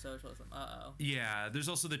spread of socialism. Yeah, there's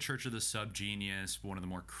also the Church of the Subgenius, one of the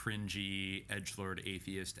more cringy edgelord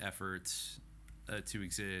atheist efforts to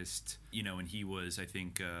exist. You know, and he was, I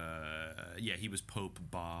think, he was Pope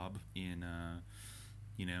Bob in,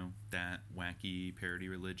 you know, that wacky parody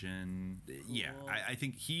religion. Cool. Yeah, I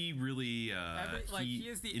think he really he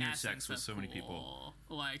is the intersects with so many people.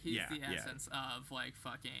 Like he's the essence of like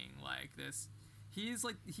fucking like this. He is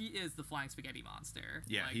the flying spaghetti monster.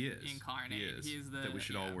 Yeah, like, he is incarnate. He is. He's that we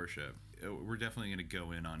should all worship. We're definitely going to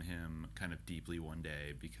go in on him kind of deeply one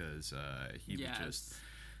day, because he was just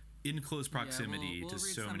in close proximity to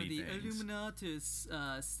so many things. We'll read some of the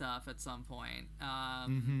Illuminatus stuff at some point.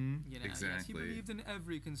 You know, exactly. Yes, he believed in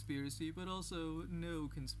every conspiracy, but also no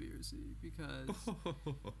conspiracy, because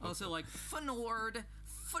also like Fnord,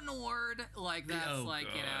 like that's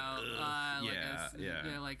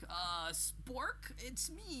Spork, it's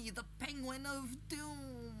me, the Penguin of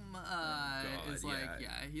Doom.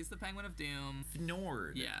 He's the Penguin of Doom.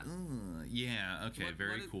 Fnord. Okay,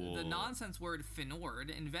 very cool. The nonsense word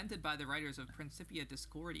Fnord, invented by the writers of Principia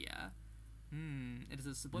Discordia. It is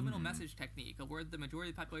a subliminal message technique, a word the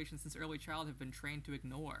majority of the population since early childhood have been trained to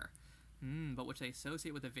ignore, but which they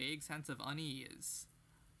associate with a vague sense of unease.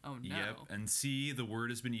 Oh no. Yep, and see, the word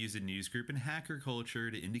has been used in newsgroup and hacker culture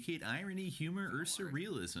to indicate irony, humor, or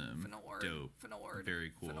surrealism. Dope. Fnord.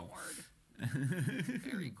 Very cool. Fnord.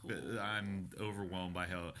 Very cool. I'm overwhelmed by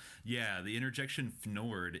how... Yeah, the interjection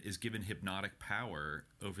Fnord is given hypnotic power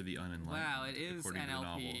over the unenlightened. Wow, it is according NLP. To the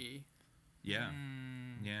novel. Yeah.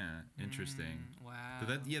 Yeah, interesting. Wow.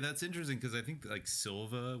 But that's interesting, because I think like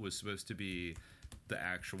Silva was supposed to be the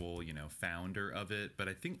actual, you know, founder of it, but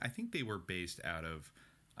I think they were based out of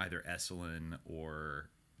either Esalen or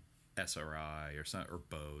SRI or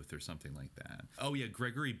both or something like that. Oh yeah,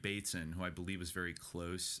 Gregory Bateson, who I believe was very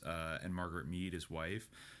close, and Margaret Mead, his wife,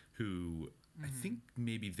 who I think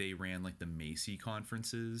maybe they ran like the Macy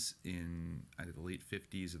conferences in either the late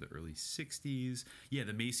 50s or the early 60s. Yeah,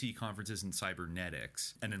 the Macy conferences in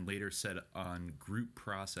cybernetics, and then later set on group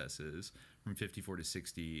processes from 54 to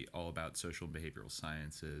 60, all about social and behavioral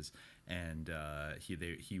sciences. And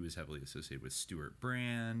he was heavily associated with Stuart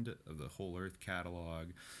Brand of the Whole Earth catalog.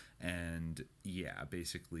 And yeah,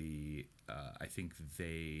 basically, I think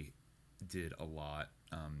they did a lot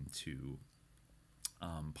to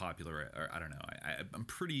popular, or I don't know, I'm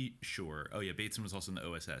pretty sure. Oh yeah, Bateson was also in the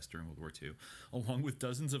OSS during World War II, along with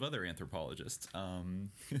dozens of other anthropologists.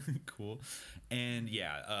 Cool. And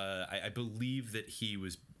yeah, I believe that he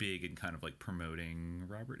was big in kind of like promoting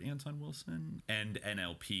Robert Anton Wilson, and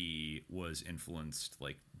NLP was influenced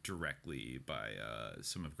like directly by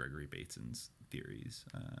some of Gregory Bateson's theories.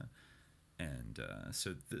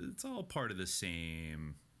 So it's all part of the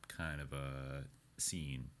same kind of a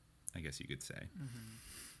scene, I guess you could say.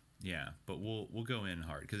 Yeah, but we'll go in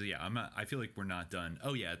hard because I feel like we're not done.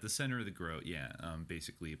 Oh yeah, at the center of the growth. Yeah,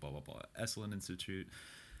 basically blah blah blah. Esalen Institute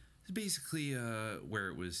is basically where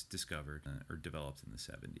it was discovered or developed in the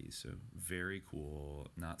 70s. So very cool,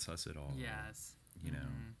 not sus at all. Yes, you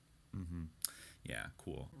know. Yeah,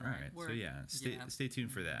 cool. Right. All right. So yeah, stay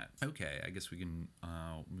tuned for that. Okay, I guess we can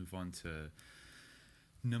move on to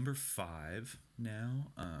number 5 now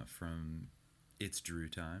from It's Drew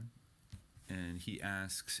Time. And he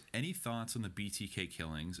asks, any thoughts on the BTK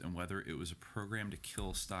killings and whether it was a program to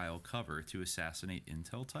kill style cover to assassinate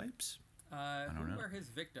intel types? I don't know. Who were his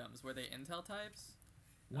victims? Were they intel types?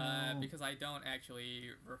 Well, because I don't actually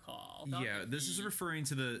recall. Yeah, this is referring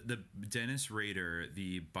to the Dennis Rader,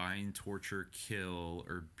 the bind, torture, kill,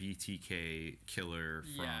 or BTK killer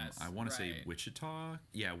from, I want to say Wichita.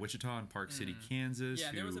 Yeah, Wichita and Park City, Kansas.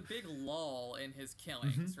 Yeah, there was a big lull in his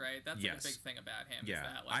killings, right? That's like a big thing about him. Yeah, is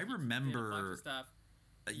that, like, I remember. Did a bunch of stuff.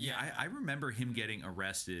 I remember him getting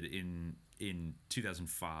arrested in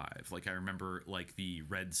 2005. Like, I remember like the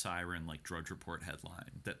Red Siren like Drudge Report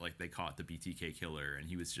headline that like they caught the BTK killer, and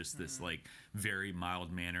he was just this like very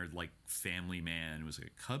mild mannered like family man. Was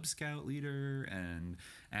like a Cub Scout leader and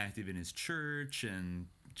active in his church and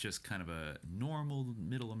just kind of a normal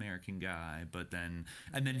middle American guy. But then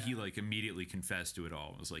he like immediately confessed to it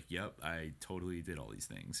all. It was like, yep, I totally did all these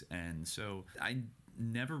things. And so I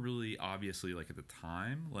never really, obviously, like at the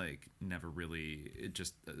time, like never really, it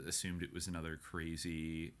just assumed it was another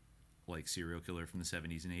crazy like serial killer from the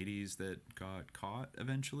 70s and 80s that got caught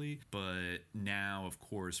eventually. But now, of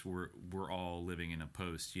course, we're all living in a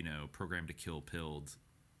post, program to kill pilled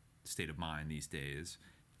state of mind these days.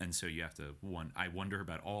 And so you have to I wonder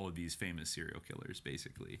about all of these famous serial killers,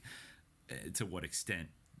 basically, to what extent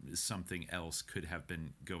something else could have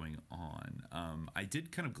been going on. I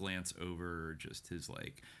did kind of glance over just his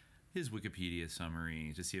Wikipedia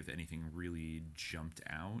summary to see if anything really jumped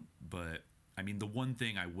out. But I mean, the one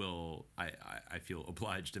thing I feel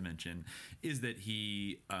obliged to mention is that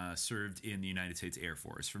he served in the United States Air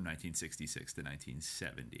Force from 1966 to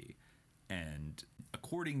 1970. And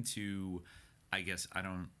according to, I guess,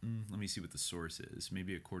 let me see what the source is.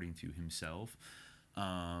 Maybe according to himself.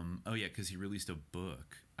 Because he released a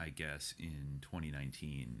book, I guess, in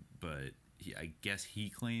 2019. But I guess he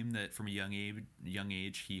claimed that from a young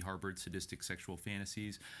age he harbored sadistic sexual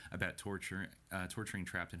fantasies about torturing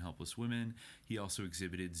trapped and helpless women. He also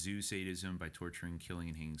exhibited zoo sadism by torturing, killing,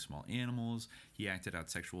 and hanging small animals. He acted out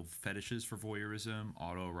sexual fetishes for voyeurism,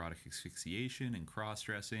 autoerotic asphyxiation, and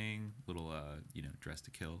cross-dressing, little dress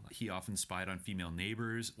to kill. He often spied on female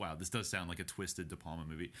neighbors. Wow, this does sound like a twisted De Palma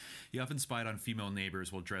movie. He often spied on female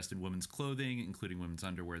neighbors while dressed in women's clothing, including women's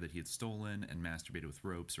underwear that he had stolen, and masturbated with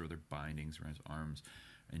ropes or other bindings around his arms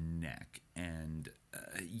and neck. And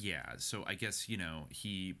so I guess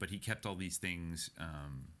he kept all these things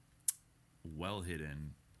well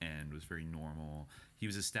hidden and was very normal. He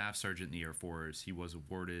was a staff sergeant in the Air Force. He was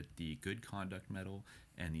awarded the Good Conduct Medal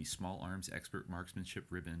and the Small Arms Expert Marksmanship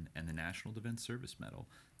Ribbon and the National Defense Service Medal.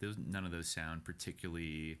 None of those sound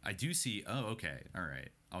particularly. I do see. Oh, okay, all right.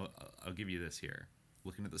 I'll give you this here.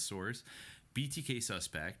 Looking at the source, BTK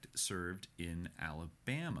suspect served in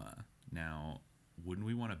Alabama. Now, wouldn't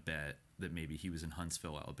we want to bet that maybe he was in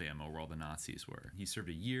Huntsville, Alabama, where all the Nazis were? He served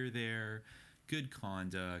a year there. Good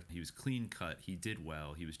conduct. He was clean cut. He did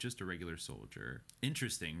well. He was just a regular soldier.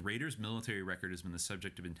 Interesting. Rader's military record has been the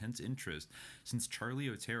subject of intense interest since Charlie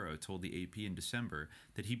Otero told the AP in December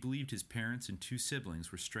that he believed his parents and 2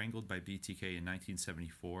 siblings were strangled by BTK in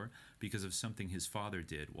 1974 because of something his father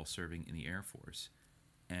did while serving in the Air Force.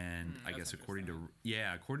 And I guess according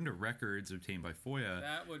to records obtained by FOIA,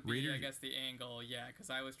 that would be, I guess, the angle. Yeah, because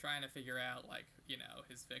I was trying to figure out, like, you know,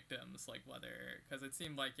 his victims, like whether, because it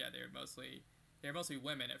seemed like, yeah, they're mostly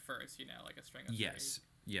women at first, you know, like a string of Yes.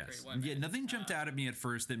 women. Yeah, nothing jumped out at me at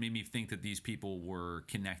first that made me think that these people were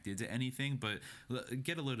connected to anything, but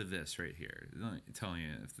get a load of this right here. Let me tell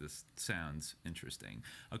you if this sounds interesting.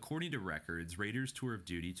 According to records, Rader's tour of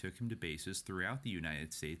duty took him to bases throughout the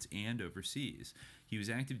United States and overseas. He was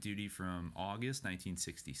active duty from August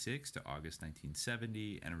 1966 to August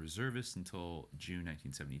 1970 and a reservist until June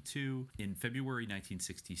 1972. In February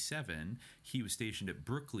 1967, he was stationed at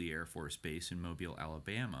Brookley Air Force Base in Mobile,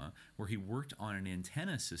 Alabama, where he worked on an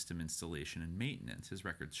antenna system installation and maintenance, his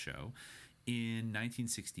records show. In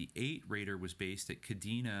 1968, Rader was based at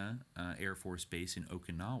Kadena Air Force Base in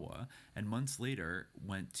Okinawa, and months later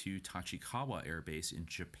went to Tachikawa Air Base in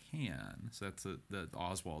Japan. So that's the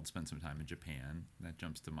Oswald spent some time in Japan. That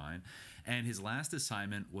jumps to mind. And his last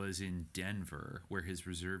assignment was in Denver, where his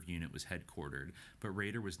reserve unit was headquartered, but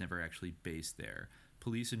Rader was never actually based there.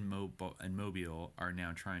 Police in Mobile are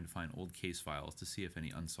now trying to find old case files to see if any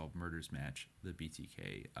unsolved murders match the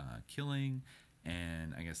BTK killing.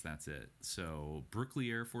 And I guess that's it. So Brookley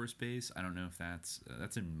Air Force Base, I don't know if that's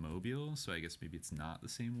in Mobile, so I guess maybe it's not the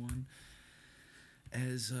same one.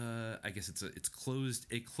 As I guess it's closed.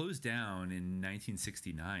 It closed down in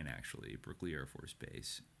 1969, actually, Brookley Air Force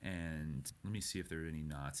Base. And let me see if there are any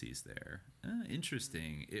Nazis there.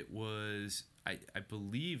 Interesting. It was, I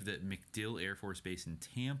believe that MacDill Air Force Base in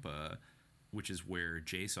Tampa, which is where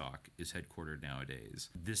JSOC is headquartered nowadays.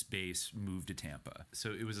 This base moved to Tampa.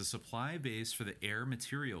 So it was a supply base for the Air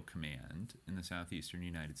Material Command in the southeastern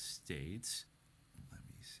United States. Let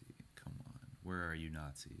me see. Come on. Where are you,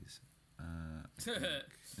 Nazis?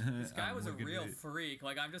 This guy was a real freak.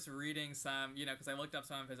 Like, I'm just reading some, you know, because I looked up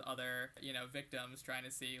some of his other, you know, victims, trying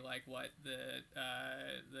to see, like, what the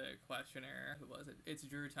questioner, who was it? It's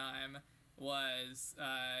Drew Time, was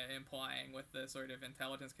implying with the sort of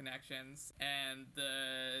intelligence connections, and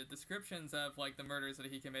the descriptions of, like, the murders that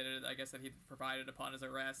he committed, I guess, that he provided upon his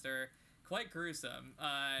arrest are quite gruesome.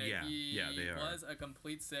 He they are. was a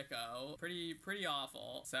complete sicko. Pretty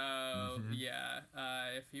awful. So,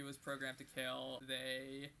 if he was programmed to kill,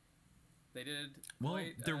 they did. Well,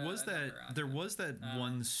 there was that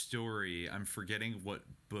one story. I'm forgetting what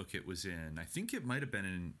book it was in. I think it might have been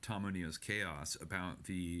in Tom O'Neill's Chaos, about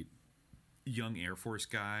the young Air Force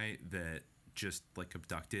guy that just, like,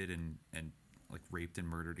 abducted and like raped and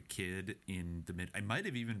murdered a kid in the I might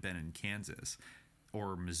have even been in Kansas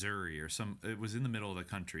or Missouri or it was in the middle of the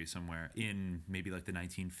country somewhere in maybe like the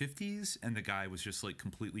 1950s, and the guy was just, like,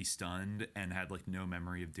 completely stunned and had, like, no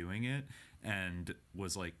memory of doing it and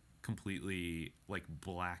was, like, completely, like,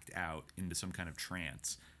 blacked out into some kind of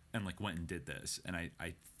trance and, like, went and did this. And I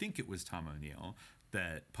think it was Tom O'Neill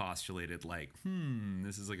that postulated, like,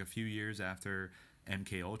 this is like a few years after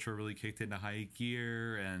MK Ultra really kicked into high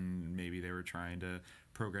gear, and maybe they were trying to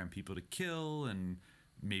program people to kill, and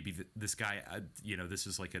maybe this guy, you know, this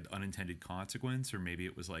is like an unintended consequence, or maybe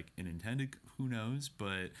it was like an intended, who knows,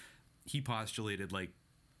 but he postulated, like,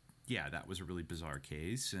 yeah, that was a really bizarre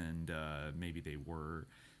case, and maybe they were,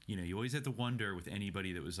 you know, you always have to wonder with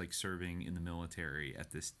anybody that was, like, serving in the military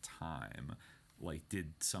at this time, like,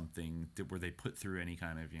 were they put through any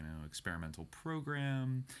kind of, you know, experimental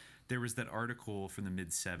program? There was that article from the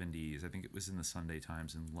mid-70s, I think it was in the Sunday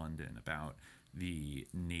Times in London, about the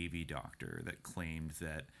Navy doctor that claimed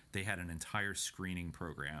that they had an entire screening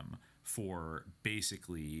program for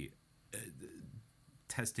basically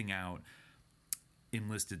testing out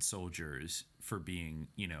enlisted soldiers for being,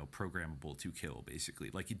 you know, programmable to kill, basically.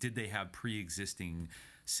 Like, did they have pre-existing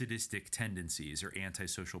sadistic tendencies or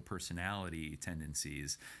antisocial personality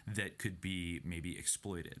tendencies that could be maybe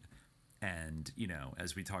exploited? And, you know,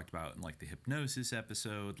 as we talked about in, like, the hypnosis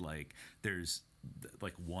episode, like, there's,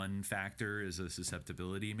 like, one factor is a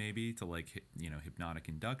susceptibility maybe to, like, you know, hypnotic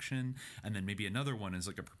induction, and then maybe another one is,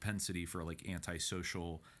 like, a propensity for, like,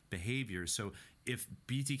 antisocial behavior. So if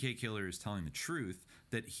BTK Killer is telling the truth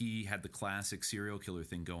that he had the classic serial killer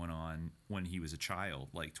thing going on when he was a child,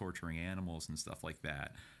 like torturing animals and stuff like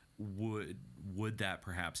that, would that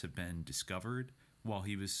perhaps have been discovered while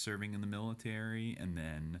he was serving in the military? And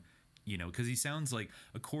then, you know, because he sounds like,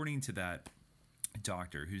 according to that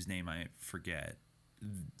doctor whose name I forget,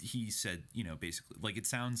 he said, you know, basically, like, it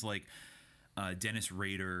sounds like Dennis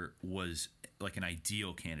Rader was, like, an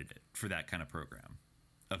ideal candidate for that kind of program,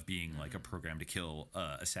 of being, like, a program to kill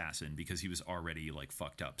assassin, because he was already, like,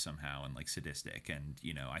 fucked up somehow and, like, sadistic. And,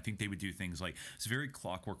 you know, I think they would do things like, it's very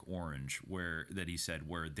Clockwork Orange, where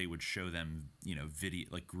they would show them, you know,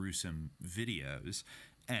 gruesome videos,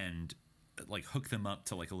 and like hook them up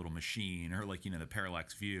to like a little machine or like, the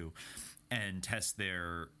parallax view and test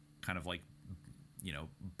their kind of like,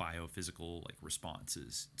 biophysical like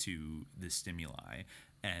responses to the stimuli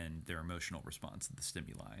and their emotional response to the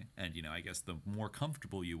stimuli. And, I guess the more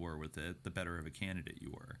comfortable you were with it, the better of a candidate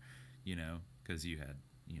you were, because you had,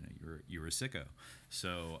 you were a sicko.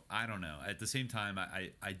 So I don't know. At the same time,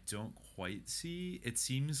 I don't quite see. It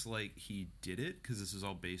seems like he did it because this is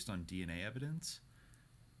all based on DNA evidence.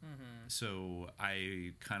 Mm-hmm. So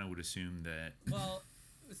I kind of would assume that. Well,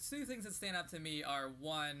 two things that stand out to me are,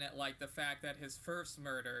 one, like the fact that his first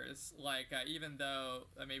murders, like even though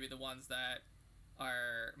maybe the ones that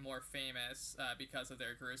are more famous because of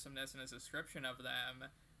their gruesomeness and his description of them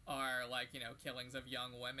are like, killings of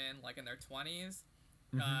young women like in their 20s.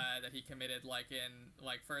 That he committed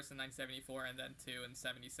first in 1974 and then two in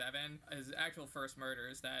 77. His actual first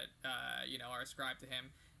murders that are ascribed to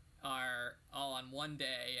him are all on one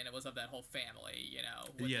day, and it was of that whole family.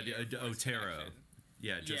 The Otero.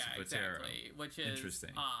 Yeah, Joseph Otero. Exactly, which is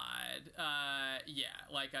interesting. Odd.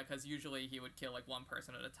 Because usually he would kill like one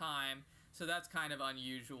person at a time, so that's kind of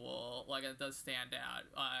unusual. Like, it does stand out.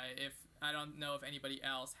 If I don't know if anybody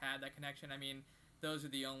else had that connection. I mean, those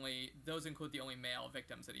include the only male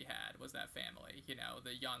victims that he had was that family,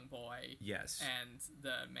 the young boy. Yes. And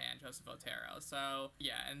the man, Joseph Otero. So,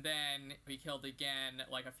 yeah, and then he killed again,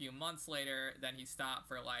 like, a few months later. Then he stopped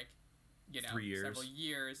for, 3 years. Several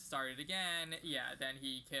years, started again. Yeah, then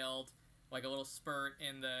he killed, like, a little spurt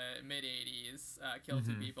in the mid-'80s, killed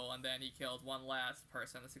two people, and then he killed one last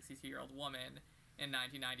person, a 62-year-old woman, in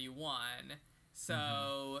 1991.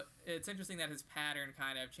 So it's interesting that his pattern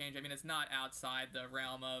kind of changed. I mean, it's not outside the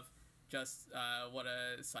realm of just what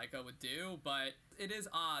a psycho would do, but it is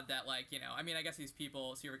odd that, I guess these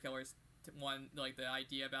people, serial killers, the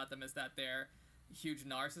idea about them is that they're huge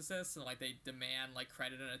narcissists and, they demand,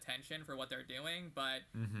 credit and attention for what they're doing, but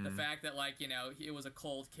the fact that, it was a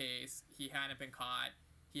cold case, he hadn't been caught,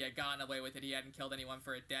 he had gotten away with it, he hadn't killed anyone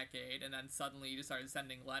for a decade, and then suddenly he just started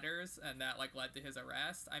sending letters, and that, led to his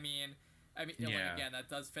arrest. I mean, again, that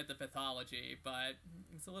does fit the pathology, but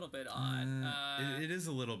it's a little bit odd. It is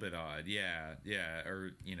a little bit odd, yeah.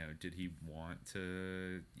 Or, did he want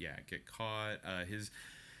to, get caught?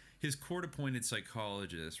 His court-appointed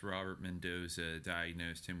psychologist, Robert Mendoza,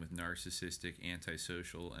 diagnosed him with narcissistic,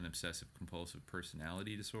 antisocial, and obsessive-compulsive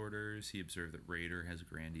personality disorders. He observed that Rader has a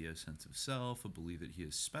grandiose sense of self, a belief that he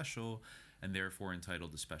is special, and therefore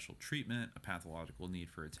entitled to special treatment, a pathological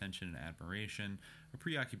need for attention and admiration, a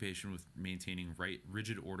preoccupation with maintaining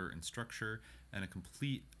rigid order and structure, and a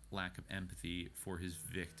complete lack of empathy for his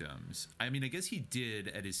victims. I mean, I guess he did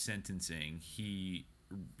at his sentencing. He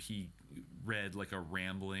read a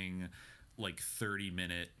rambling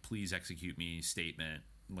 30-minute please execute me statement,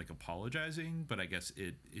 apologizing, but I guess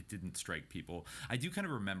it didn't strike people. I do kind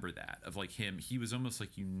of remember that of him. He was almost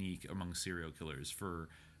unique among serial killers for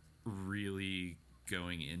really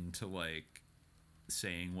going into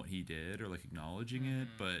saying what he did or acknowledging it,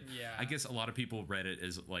 but I guess a lot of people read it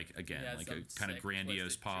as a kind of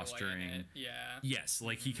grandiose posturing. Yes,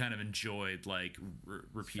 he kind of enjoyed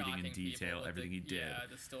repeating in detail everything he did.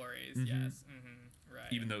 The stories. Yes.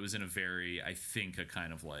 Right. Even though it was in a very, I think, a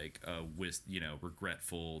kind of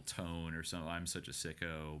regretful tone or something. I'm such a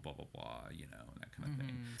sicko, blah blah blah, and that kind of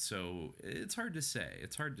thing. So it's hard to say.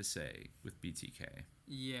 It's hard to say with BTK.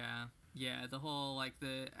 Yeah, the whole,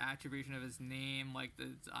 the attribution of his name,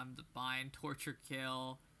 I'm the bind, torture,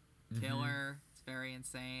 killer. It's very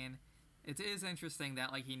insane. It is interesting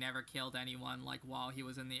that, he never killed anyone, while he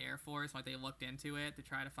was in the Air Force. They looked into it to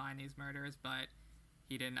try to find these murders, but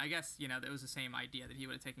he didn't. I guess, it was the same idea that he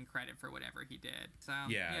would have taken credit for whatever he did. So,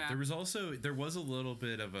 yeah. There was a little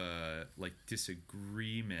bit of a,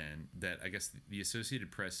 disagreement that I guess the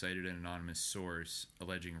Associated Press cited an anonymous source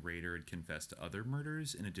alleging Rader had confessed to other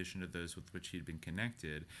murders in addition to those with which he had been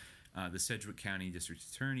connected. The Sedgwick County District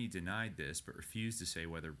Attorney denied this, but refused to say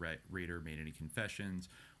whether Rader made any confessions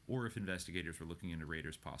or if investigators were looking into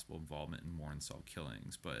Rader's possible involvement in more unsolved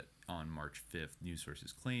killings. But on March 5th, news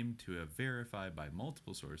sources claimed to have verified by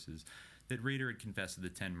multiple sources that Rader had confessed to the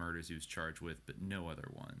 10 murders he was charged with, but no other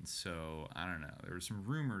ones. So, I don't know. There were some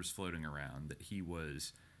rumors floating around that he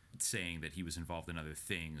was saying that he was involved in other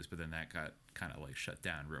things, but then that got kind of shut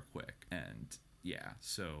down real quick. And yeah,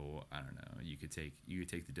 so I don't know. You could take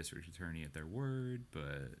the district attorney at their word,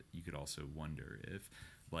 but you could also wonder if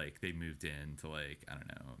they moved in to I don't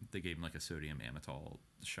know, they gave him a sodium amytal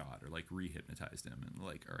shot or rehypnotized him and all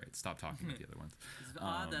right, stop talking with the other ones. It's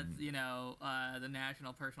odd that the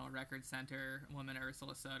National Personal Records Center woman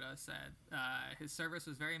Ursula Soto said his service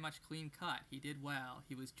was very much clean cut. He did well.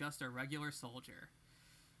 He was just a regular soldier.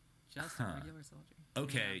 Just a regular soldier.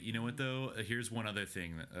 Okay, you know what though? Here's one other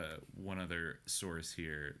thing, one other source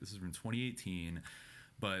here. This is from 2018,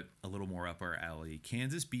 but a little more up our alley.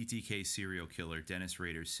 Kansas BTK serial killer Dennis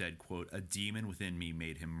Rader said, quote, "A demon within me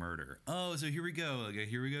made him murder." Oh, so here we go. Like,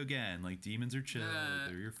 here we go again. Like, demons are chill.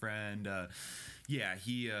 They're your friend. Yeah,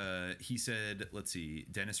 he said, let's see,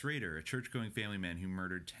 Dennis Rader, a church-going family man who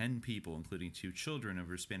murdered 10 people, including 2 children,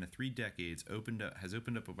 over a span of 3 decades, has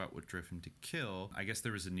opened up about what drove him to kill. I guess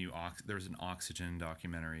there was an Oxygen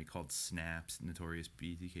documentary called Snaps, Notorious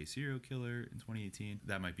BTK Serial Killer in 2018.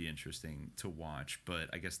 That might be interesting to watch, but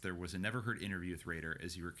I guess there was a never-heard interview with Rader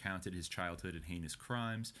as he recounted his childhood and heinous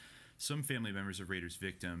crimes. Some family members of Rader's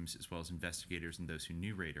victims, as well as investigators and those who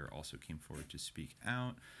knew Rader, also came forward to speak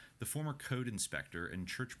out. The former code inspector and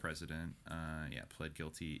church president, pled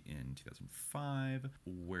guilty in 2005.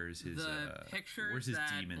 Where's his pictures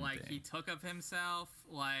that demon thing? He took of himself?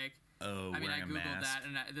 Like, I googled mask. that,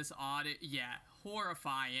 and this audit,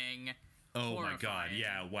 horrifying. Oh horrifying. My god,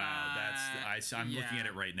 yeah, wow, I'm looking at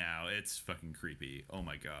it right now. It's fucking creepy. Oh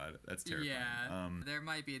my god, that's terrifying. Yeah, there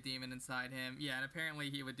might be a demon inside him. Yeah, and apparently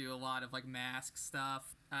he would do a lot of like mask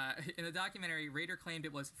stuff. In the documentary, Rader claimed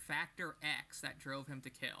it was Factor X that drove him to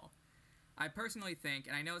kill. I personally think,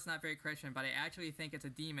 and I know it's not very Christian, but I actually think it's a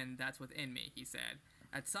demon that's within me, he said.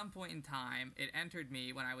 At some point in time, it entered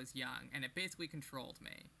me when I was young, and it basically controlled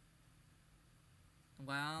me.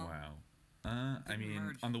 Well... Wow. I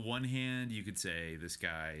mean, on the one hand, you could say this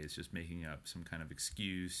guy is just making up some kind of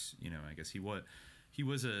excuse. You know, I guess he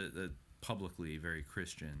was a publicly very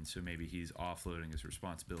Christian, so maybe he's offloading his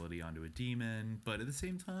responsibility onto a demon. But at the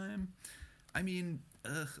same time, I mean,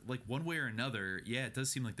 like one way or another, yeah, it does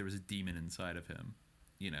seem like there was a demon inside of him.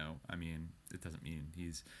 You know, I mean, it doesn't mean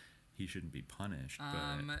he shouldn't be punished.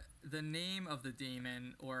 But the name of the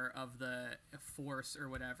demon or of the force or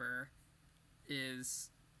whatever is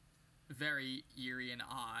very eerie and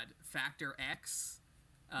odd. Factor X.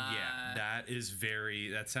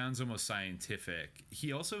 That sounds almost scientific. He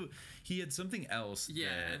had something else.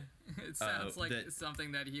 Yeah, it sounds like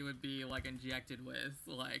something that he would be like injected with.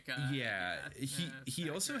 Like he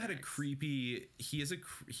also had a creepy. He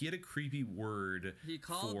had a creepy word. He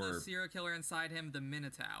called the serial killer inside him the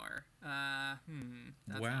Minotaur.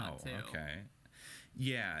 That's wow. Odd too. Okay.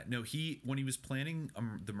 Yeah, no, when he was planning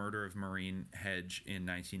the murder of Maureen Hedge in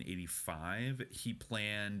 1985, he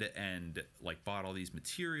planned and like bought all these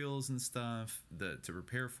materials and stuff to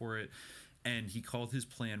prepare for it, and he called his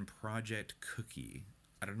plan Project Cookie.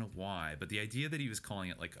 I don't know why, but the idea that he was calling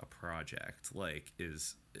it like a project like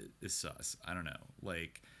is sus. I don't know,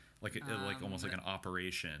 like almost like an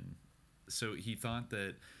operation. So he thought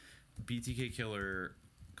that BTK Killer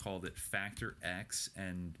called it Factor X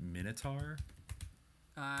and Minotaur.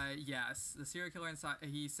 Yes, the serial killer inside,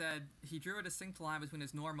 he said he drew a distinct line between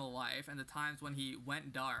his normal life and the times when he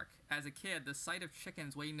went dark. As a kid, the sight of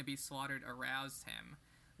chickens waiting to be slaughtered aroused him.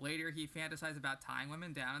 Later, he fantasized about tying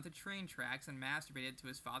women down into train tracks and masturbated to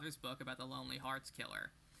his father's book about the Lonely Hearts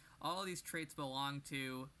Killer. All of these traits belong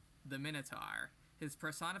to the Minotaur, his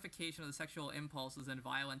personification of the sexual impulses and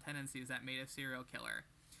violent tendencies that made a serial killer.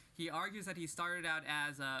 He argues that he started out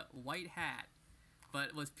as a white hat,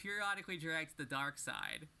 but was periodically dragged to the dark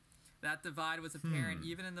side. That divide was apparent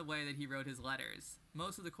even in the way that he wrote his letters.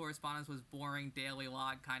 Most of the correspondence was boring, daily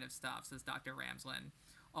log kind of stuff, says Dr. Ramsland.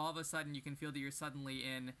 All of a sudden, you can feel that you're suddenly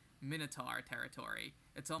in Minotaur territory.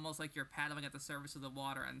 It's almost like you're paddling at the surface of the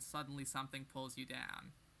water and suddenly something pulls you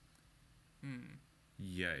down.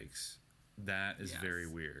 Yikes. That is very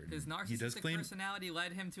weird. His narcissistic personality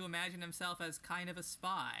led him to imagine himself as kind of a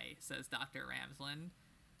spy, says Dr. Ramsland,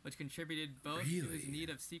 which contributed both to his need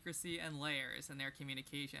of secrecy and layers in their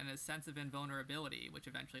communication and his sense of invulnerability, which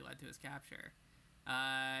eventually led to his capture.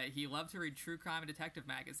 He loved to read true crime and detective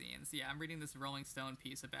magazines. Yeah, I'm reading this Rolling Stone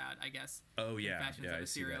piece about, I guess, Confessions of a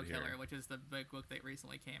Serial Killer, which is the big book that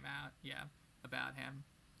recently came out, about him.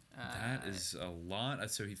 That is a lot.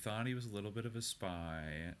 So he thought he was a little bit of a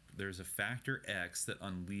spy. There's a Factor X that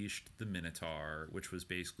unleashed the Minotaur, which was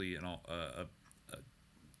basically an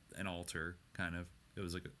alter, kind of. It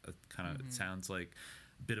was like a kind of, it sounds like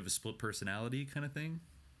a bit of a split personality kind of thing.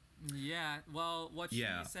 Yeah, well, what she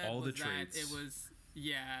said all was the that traits. It was,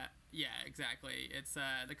 exactly. It's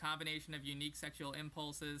the combination of unique sexual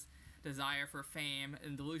impulses, desire for fame,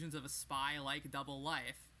 and delusions of a spy-like double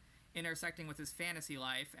life, intersecting with his fantasy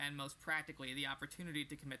life, and most practically, the opportunity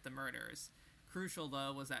to commit the murders. Crucial,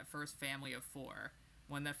 though, was that first family of 4.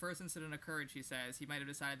 When that first incident occurred, she says, he might have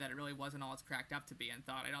decided that it really wasn't all it's cracked up to be and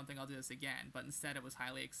thought, I don't think I'll do this again, but instead it was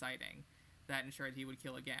highly exciting. That ensured he would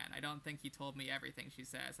kill again. I don't think he told me everything, she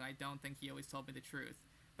says, and I don't think he always told me the truth,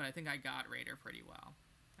 but I think I got Rader pretty well.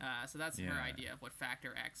 So that's her idea of what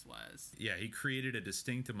Factor X was. Yeah, he created a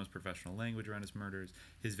distinct and most professional language around his murders.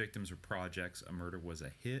 His victims were projects. A murder was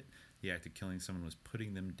a hit. The act of killing someone was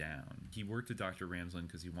putting them down. He worked with Dr. Ramsland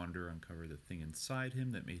because he wanted to uncover the thing inside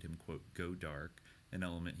him that made him, quote, go dark, an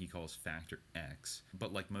element he calls Factor X.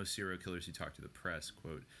 But like most serial killers who talk to the press,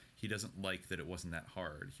 quote, he doesn't like that it wasn't that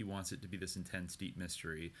hard. He wants it to be this intense, deep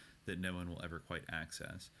mystery that no one will ever quite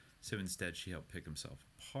access. So instead, she helped pick himself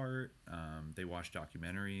apart. They watched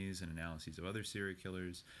documentaries and analyses of other serial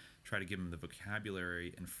killers, try to give him the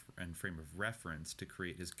vocabulary and frame of reference to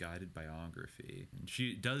create his guided biography. And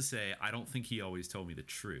she does say, I don't think he always told me the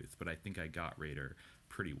truth, but I think I got Rader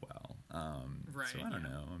pretty well. Right. So I don't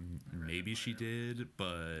know. Maybe she did,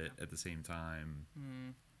 but at the same time...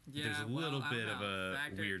 Yeah, there's a little bit of a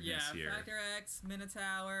weirdness here. Yeah, Factor X,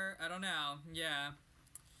 Minotaur, I don't know. Yeah.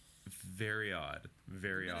 Very odd.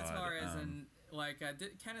 Very odd. Minotaur isn't, like,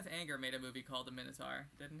 Kenneth Anger made a movie called The Minotaur,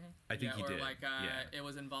 didn't he? I think he did. Or, like, it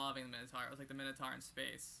was involving the Minotaur. It was like the Minotaur in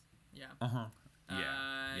space. Yeah. Uh-huh.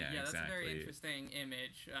 Yeah, exactly. That's a very interesting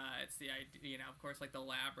image. It's the idea, of course, like the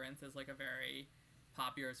labyrinth is like a very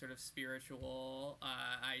popular sort of spiritual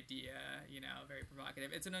idea, very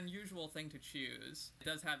provocative. It's an unusual thing to choose. It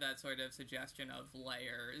does have that sort of suggestion of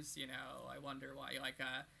layers, I wonder why,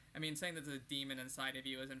 saying that there's a demon inside of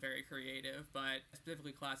you isn't very creative, but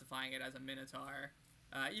specifically classifying it as a Minotaur,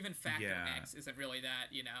 even Factor X isn't really that,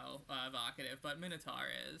 evocative, but Minotaur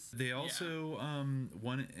is. They also,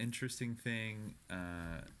 one interesting thing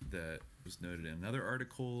that was noted in another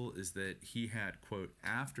article is that he had, quote,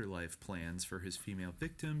 afterlife plans for his female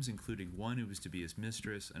victims, including one who was to be his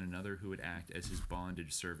mistress and another who would act as his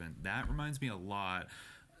bondage servant. That reminds me a lot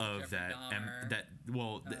of the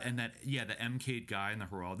MK'd guy in the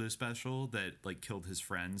Geraldo special that like killed his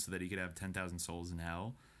friends so that he could have 10,000 souls in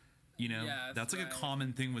hell. That's like a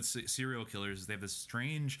common thing with serial killers is they have this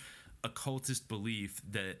strange occultist belief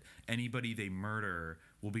that anybody they murder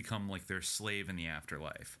will become like their slave in the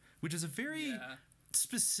afterlife, which is a very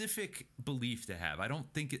specific belief to have. I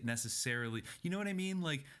don't think it necessarily, you know what I mean?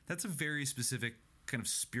 Like that's a very specific kind of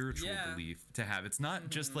spiritual belief to have. It's not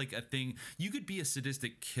just like a thing. You could be a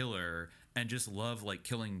sadistic killer and just love like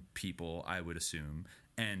killing people, I would assume.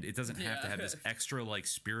 And it doesn't have to have this extra like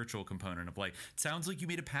spiritual component of like, it sounds like you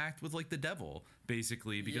made a pact with like the devil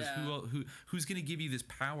basically, because who's going to give you this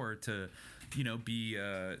power to, be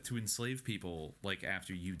to enslave people like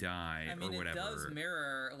after you die or whatever. It does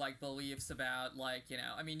mirror like beliefs about like,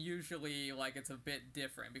 usually like it's a bit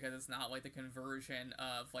different because it's not like the conversion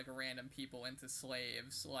of like random people into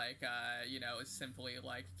slaves, like, it's simply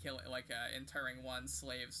like killing, like interring one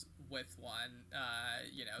slaves with one,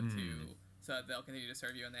 to... so that they'll continue to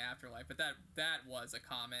serve you in the afterlife. But that was a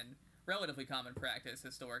relatively common practice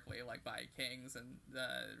historically, like by kings and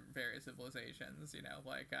various civilizations,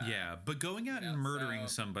 but going out and murdering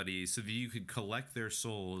somebody so that you could collect their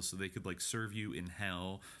souls so they could like serve you in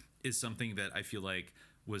hell is something that I feel like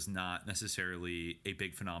was not necessarily a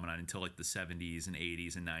big phenomenon until like the 70s and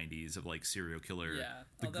 80s and 90s of like serial killer,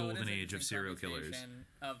 the golden age of serial killers.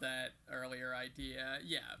 Of that earlier idea,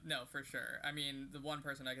 for sure. The one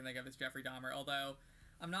person I can think of is Jeffrey Dahmer, although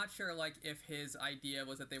I'm not sure like if his idea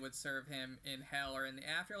was that they would serve him in hell or in the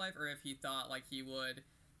afterlife, or if he thought like he would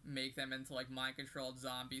make them into like mind-controlled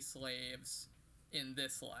zombie slaves in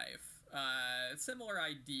this life. Similar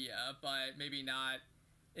idea, but maybe not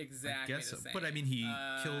exactly the same. But he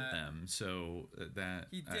killed them, so that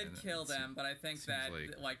he did kill them. But I think that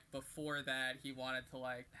like before that, he wanted to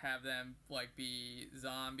like have them like be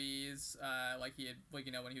zombies, like he had like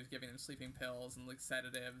when he was giving them sleeping pills and like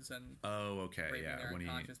sedatives and raping their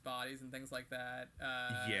unconscious bodies and things like that.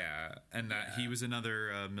 He was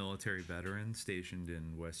another military veteran stationed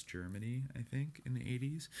in West Germany, I think, in the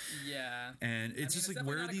 80s. And it's just like,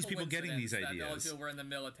 where are these people getting these ideas? Those people were in the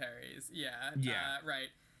militaries. Right.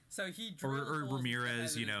 So he or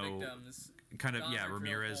Ramirez, victims, kind of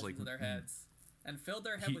Ramirez like their heads and filled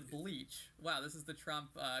their head with bleach. Wow, this is the Trump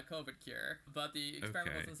COVID cure. But the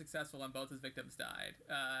experiment wasn't successful, and both his victims died.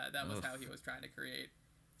 That was how he was trying to create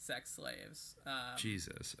sex slaves.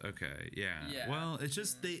 Jesus. Okay. Yeah. Well, it's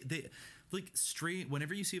just they like straight.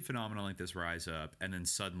 Whenever you see a phenomenon like this rise up, and then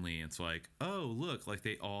suddenly it's like, oh look, like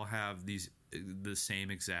they all have the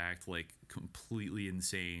same exact like completely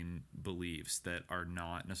insane beliefs that are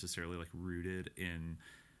not necessarily like rooted in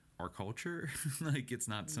our culture. Like it's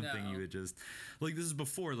not something you would just like. This is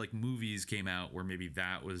before like movies came out where maybe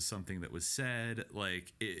that was something that was said.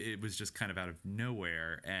 Like it was just kind of out of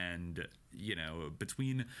nowhere, and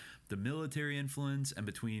between the military influence and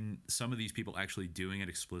between some of these people actually doing it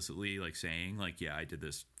explicitly, like saying like, yeah, I did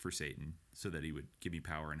this for Satan so that he would give me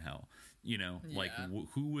power in hell. Like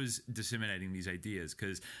who was disseminating these ideas?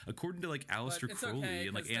 Because according to like Aleister Crowley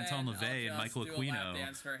and like Anton LaVey and Michael Aquino,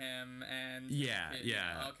 dance for him and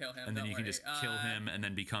I'll kill him. And then you can just kill him and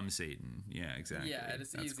then become Satan. Yeah, exactly. Yeah,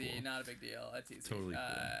 it's That's easy, cool. not a big deal. It's easy. Totally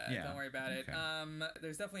cool. Don't worry about it.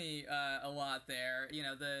 There's definitely a lot there.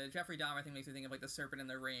 The Jeffrey Dahmer thing makes me think of like the serpent and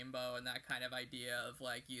the rainbow and that kind of idea of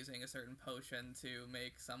like using a certain potion to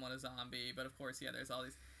make someone a zombie. But of course, there's all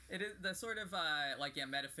these. It is the sort of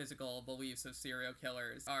metaphysical beliefs of serial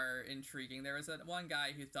killers are intriguing. There was that one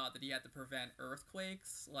guy who thought that he had to prevent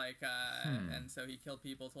earthquakes, and so he killed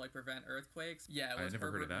people to like prevent earthquakes. Yeah, it was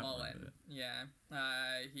Herbert Mullen. Yeah,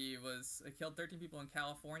 he killed 13 people in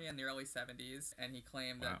California in the early 70s, and he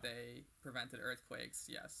claimed that they prevented earthquakes.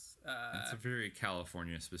 Yes, that's a very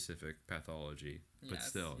California-specific pathology, but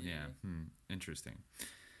still, interesting.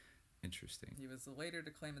 Interesting. He was later to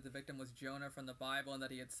claim that the victim was Jonah from the Bible and that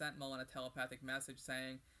he had sent Mullen a telepathic message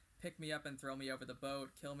saying, "Pick me up and throw me over the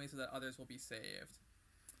boat. Kill me so that others will be saved."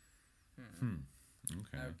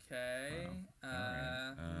 Okay. Wow. All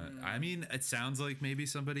right. I mean, it sounds like maybe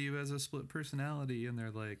somebody who has a split personality and they're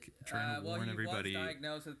like trying to warn everybody. He was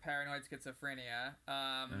diagnosed with paranoid schizophrenia.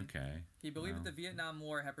 He believed that the Vietnam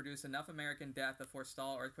War had produced enough American death to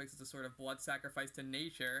forestall earthquakes as a sort of blood sacrifice to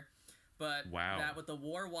nature. But that with the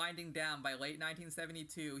war winding down by late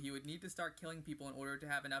 1972, he would need to start killing people in order to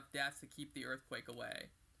have enough deaths to keep the earthquake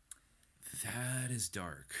away. That is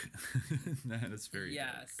dark. That is very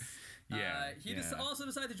dark. Yeah. He also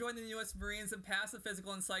decided to join the U.S. Marines and pass the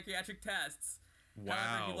physical and psychiatric tests. Wow.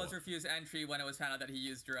 However, he was refused entry when it was found out that he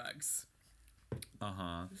used drugs.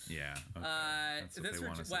 Yeah. Okay.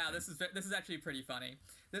 This is actually pretty funny.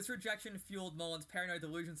 This rejection fueled Mullen's paranoid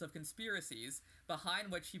delusions of conspiracies, behind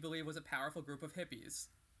which he believed was a powerful group of hippies.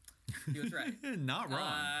 He was right. Not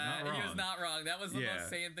wrong. He was not wrong. That was the most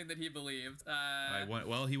sane thing that he believed.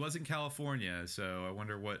 Well, he was in California, so I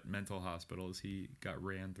wonder what mental hospitals he got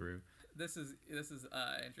ran through. This is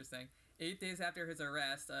interesting. 8 days after his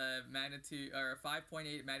arrest, a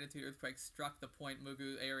 5.8 magnitude earthquake struck the Point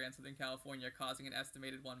Mugu area in Southern California, causing an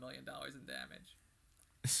estimated $1 million in damage.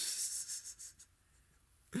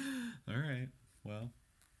 All right. Well,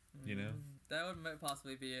 that would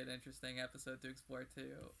possibly be an interesting episode to explore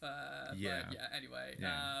too. Anyway.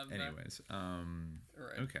 Anyways.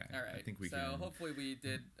 Right. Okay. All right. I think we so can. Hopefully we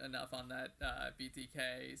did enough on that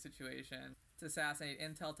BTK situation. To assassinate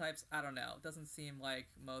intel types, I don't know. It doesn't seem like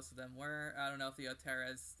most of them were. I don't know if the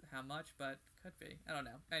Oteras how much, but could be. I don't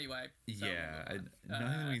know. Anyway. So nothing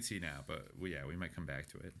that we can see now, but we might come back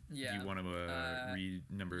to it. Yeah. Do you want to read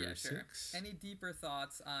number 6? Sure. Any deeper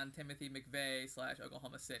thoughts on Timothy McVeigh /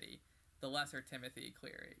 Oklahoma City? The lesser Timothy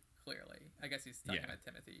Cleary. Clearly, I guess he's talking about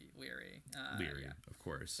Timothy Leary. Leary, of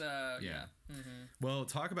course. So Well,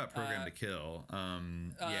 talk about Program to Kill.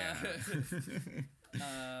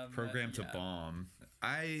 Program to Bomb.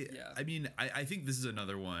 I mean, I think this is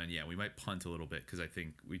another one. Yeah, we might punt a little bit because I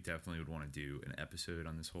think we definitely would want to do an episode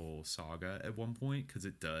on this whole saga at one point because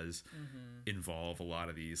it does involve a lot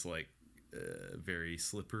of these like very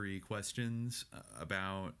slippery questions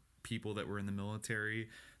about people that were in the military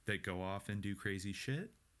that go off and do crazy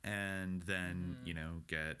shit and then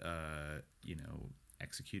get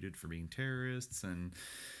executed for being terrorists and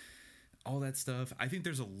all that stuff. I think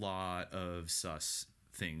there's a lot of sus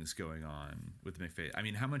things going on with McVeigh. I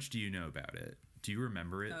mean, how much do you know about it? Do you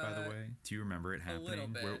remember it, by the way? Do you remember it happening? A little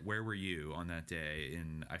bit. Where were you on that day?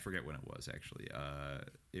 I forget when it was, actually.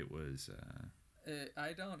 It was...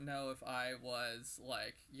 I don't know if I was,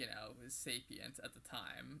 sapient at the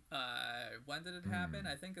time. When did it happen?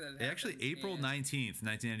 I think that it happened actually, April 19th,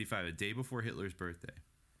 1995, a day before Hitler's birthday.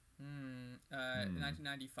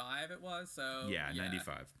 1995 it was, so... Yeah,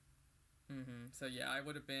 95. So, I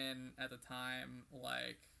would have been, at the time,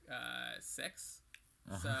 6.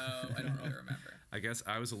 So, I don't really remember. I guess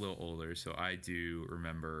I was a little older, so I do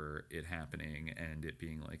remember it happening and it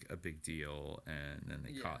being, a big deal. And then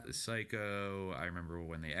they caught this psycho. I remember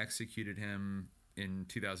when they executed him in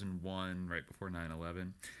 2001, right before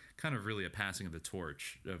 9/11. Kind of really a passing of the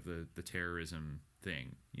torch of the terrorism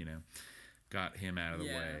thing, Got him out of the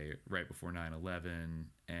way right before 9/11.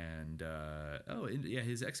 And,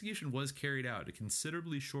 his execution was carried out a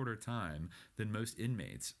considerably shorter time than most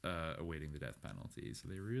inmates awaiting the death penalty. So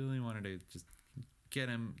they really wanted to just get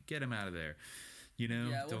him out of there.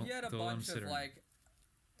 Yeah, well, he had a bunch of,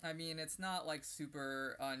 I mean, it's not,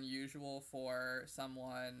 super unusual for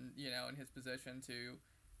someone, in his position to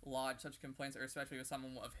lodge such complaints, or especially with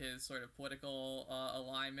someone of his sort of political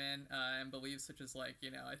alignment and beliefs, such as, like,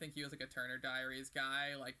 I think he was like a Turner Diaries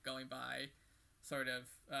guy, like going by sort of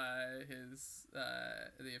his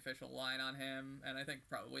the official line on him, and I think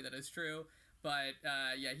probably that is true. But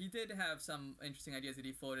yeah, he did have some interesting ideas that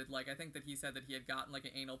he floated. Like, I think that he said that he had gotten like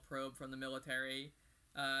an anal probe from the military.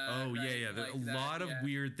 Right? Yeah. Like a lot of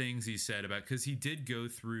weird things he said about, because he did go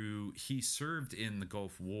through. He served in the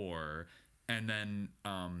Gulf War. And then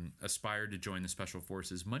aspired to join the Special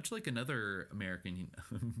Forces, much like another American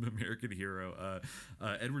hero,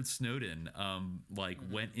 Edward Snowden.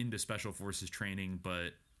 Went into Special Forces training, but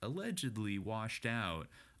allegedly washed out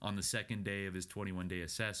on the second day of his 21-day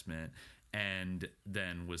assessment, and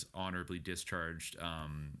then was honorably discharged. I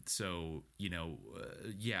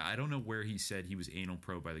don't know where he said he was anal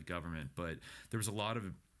probed by the government, but there was a lot of.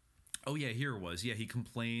 Oh yeah, here it was. Yeah, he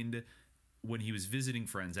complained. When he was visiting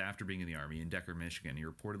friends after being in the Army in Decker, Michigan, he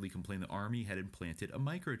reportedly complained the Army had implanted a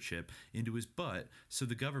microchip into his butt so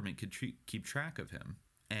the government could keep track of him.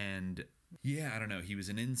 And yeah, I don't know. He was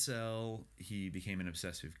an incel. He became an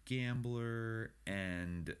obsessive gambler.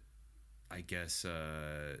 And I guess,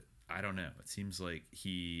 I don't know. It seems like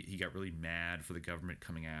he got really mad for the government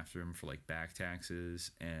coming after him for like back taxes,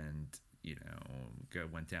 and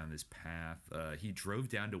went down this path. He drove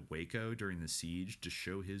down to Waco during the siege to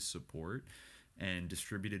show his support and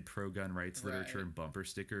distributed pro-gun rights literature and bumper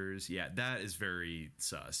stickers. Yeah, that is very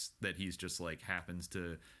sus that he's just like happens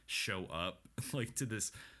to show up like to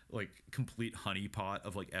this like complete honeypot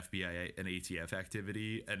of like FBI and ATF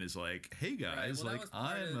activity and is like, hey guys, well, like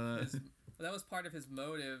that was part of his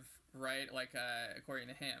motive, right? Like, according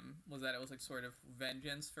to him, was that it was like sort of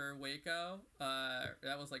vengeance for Waco.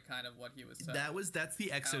 That was like kind of what he was. That's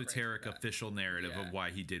the exoteric official narrative of why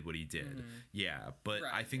he did what he did. Mm-hmm. Yeah, but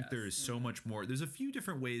I think there's so much more. There's a few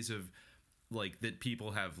different ways of like that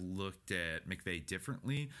people have looked at McVeigh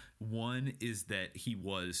differently. One is that he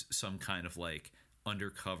was some kind of like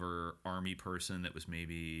undercover army person that was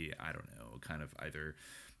maybe, I don't know, kind of either,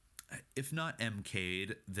 if not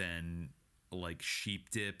MK'd, then like sheep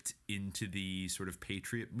dipped into the sort of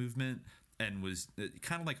patriot movement, and was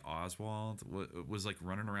kind of like Oswald was like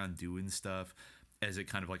running around doing stuff as a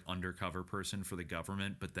kind of like undercover person for the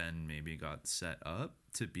government, but then maybe got set up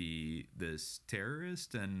to be this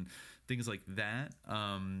terrorist and things like that.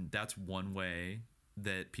 That's one way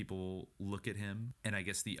that people look at him. And I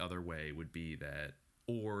guess the other way would be that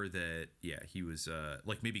he was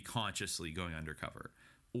like maybe consciously going undercover,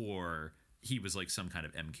 or he was like some kind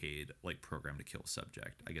of MK'd, like program to kill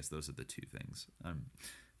subject. I guess those are the two things I'm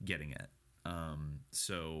getting at.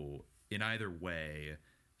 So in either way,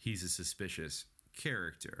 he's a suspicious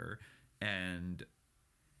character, and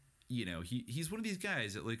he's one of these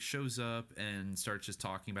guys that like shows up and starts just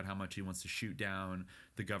talking about how much he wants to shoot down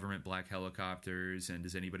the government black helicopters, and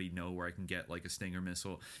does anybody know where I can get like a Stinger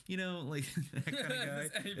missile? Like that kind of guy.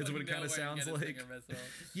 That's what it kind of sounds like.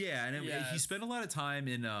 Yeah, and he spent a lot of time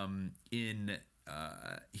in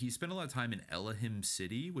Elohim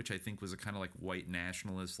City, which I think was a kind of like white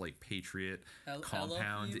nationalist, like patriot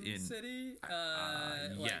compound Elohim in City.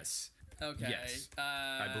 Yes. Okay. Yes.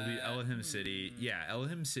 I believe Elohim City. Yeah,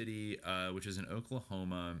 Elohim City, which is in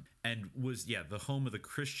Oklahoma, and was the home of the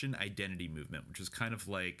Christian Identity Movement, which was kind of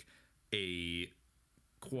like a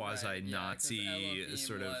quasi-Nazi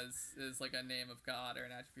sort of is like a name of God or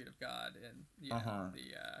an attribute of God, and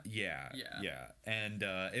and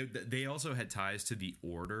they also had ties to the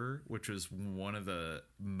Order, which was one of the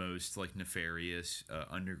most like nefarious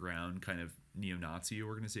underground kind of neo-Nazi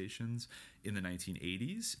organizations in the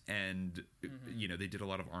 1980s, and they did a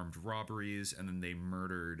lot of armed robberies, and then they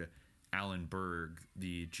murdered Alan Berg,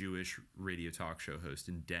 the Jewish radio talk show host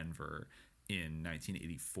in Denver, in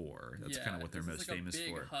 1984. That's kind of what they're most famous for.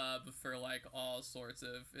 It's like a big hub for like all sorts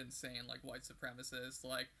of insane like white supremacists,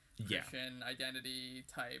 like Christian identity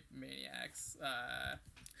type maniacs.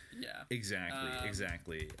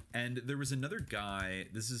 Exactly. And there was another guy.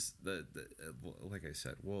 This is the like I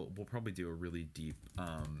said, we'll probably do a really deep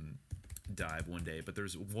dive one day. But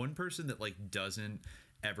there's one person that like doesn't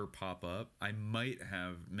ever pop up. I might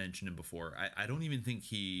have mentioned him before. I don't even think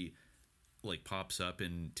he like pops up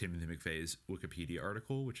in Timothy McVeigh's Wikipedia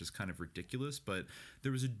article, which is kind of ridiculous. But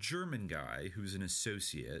there was a German guy who's an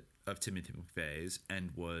associate of Timothy McVeigh's and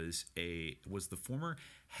was the former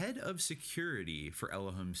head of security for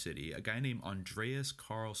Elohim City, a guy named Andreas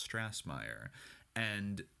Karl Strassmeyer.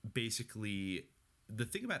 And basically, the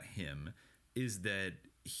thing about him is that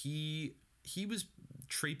he was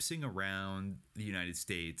traipsing around the United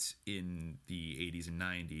States in the 80s and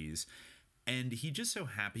 90s. And he just so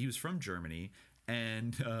happened, he was from Germany,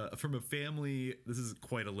 and from a family, this is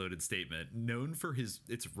quite a loaded statement, known for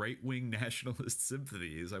its right-wing nationalist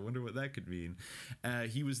sympathies. I wonder what that could mean.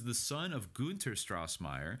 He was the son of Gunther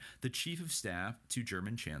Strassmayer, the chief of staff to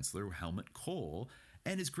German Chancellor Helmut Kohl,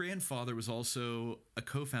 and his grandfather was also a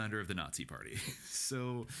co-founder of the Nazi Party.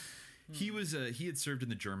 So he had served in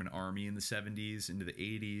the German army in the 70s into the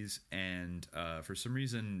 80s, and for some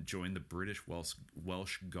reason joined the British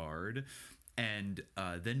Welsh Guard, and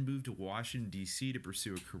then moved to Washington, D.C. to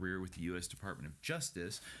pursue a career with the U.S. Department of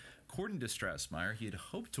Justice. According to Strassmayer, he had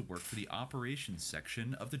hoped to work for the operations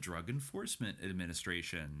section of the Drug Enforcement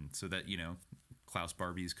Administration so that, Klaus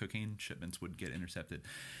Barbie's cocaine shipments would get intercepted.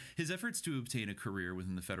 His efforts to obtain a career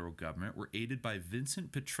within the federal government were aided by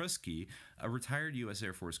Vincent Petrusky, a retired U.S.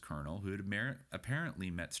 Air Force colonel who had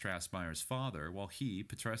apparently met Strassmayer's father while he,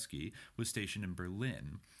 Petrusky, was stationed in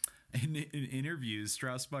Berlin. In interviews,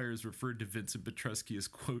 Strassmayer has referred to Vincent Petrusky as,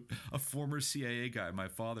 quote, a former CIA guy my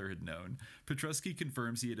father had known. Petrusky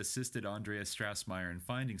confirms he had assisted Andreas Strassmayer in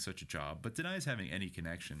finding such a job, but denies having any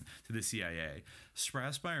connection to the CIA.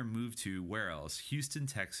 Strassmayer moved to, where else? Houston,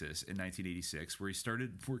 Texas in 1986, where he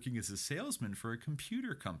started working as a salesman for a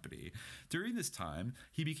computer company. During this time,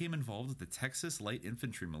 he became involved with the Texas Light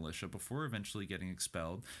Infantry Militia before eventually getting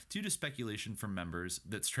expelled due to speculation from members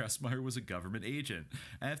that Strassmayer was a government agent.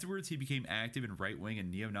 Afterwards, he became active in right-wing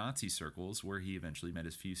and neo-Nazi circles, where he eventually met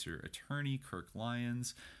his future attorney, Kirk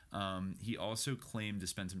Lyons. He also claimed to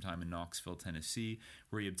spend some time in Knoxville, Tennessee,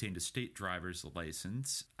 where he obtained a state driver's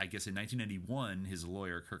license. I guess in 1991, his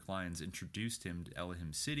lawyer, Kirk Lyons, introduced him to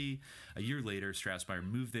Elohim City. A year later, Strassmayer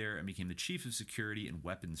moved there and became the chief of security and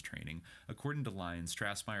weapons training. According to Lyons,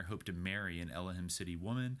 Strassmayer hoped to marry an Elohim City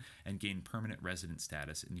woman and gain permanent resident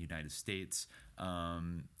status in the United States.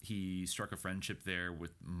 He struck a friendship there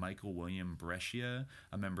with Michael William Brescia,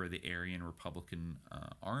 a member of the Aryan Republican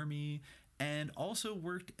Army, and also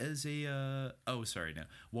worked as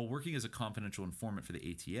while working as a confidential informant for the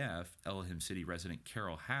ATF, Elohim City resident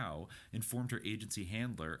Carol Howe informed her agency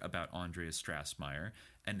handler about Andreas Strassmayer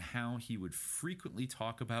and how he would frequently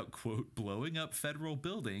talk about, quote, blowing up federal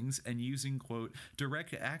buildings and using, quote,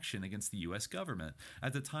 direct action against the U.S. government.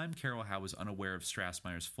 At the time, Carol Howe was unaware of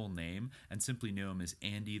Strassmayer's full name and simply knew him as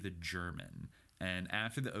Andy the German. And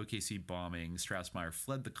after the OKC bombing, Strassmayer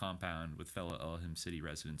fled the compound with fellow Elohim City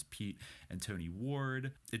residents Pete and Tony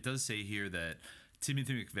Ward. It does say here that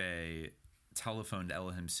Timothy McVeigh telephoned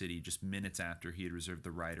Elohim City just minutes after he had reserved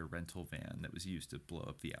the Ryder rental van that was used to blow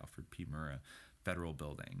up the Alfred P. Murrah federal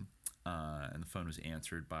building. And the phone was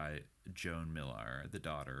answered by Joan Millar, the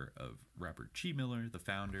daughter of Robert G. Miller, the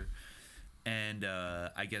founder. And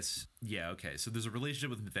I guess, so there's a relationship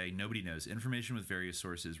with McVeigh. Nobody knows. Information with various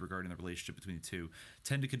sources regarding the relationship between the two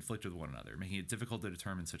tend to conflict with one another, making it difficult to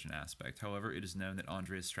determine such an aspect. However, it is known that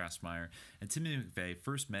Andreas Strassmayer and Timothy McVeigh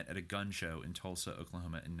first met at a gun show in Tulsa,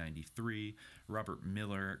 Oklahoma in 1993. Robert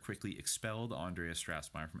Miller quickly expelled Andreas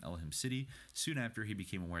Strassmayer from Elohim City. Soon after, he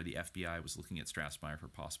became aware the FBI was looking at Strassmayer for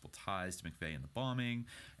possible ties to McVeigh in the bombing.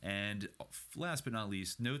 And last but not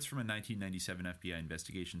least, notes from a 1997 FBI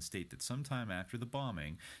investigation state that sometime after the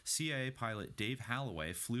bombing, CIA pilot Dave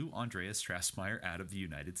Halloway flew Andreas Strassmayer out of the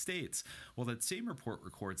United States. While that same report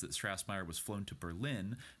records that Strassmayer was flown to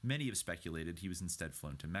Berlin, many have speculated he was instead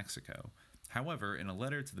flown to Mexico. However, in a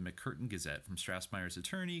letter to the McCurtain Gazette from Strassmayer's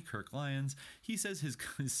attorney, Kirk Lyons, he says his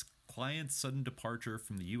client's sudden departure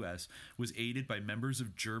from the U.S. was aided by members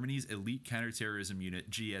of Germany's elite counterterrorism unit,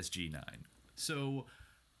 GSG-9. So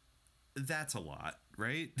that's a lot,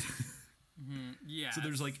 right? Yeah. So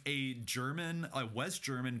there's like a West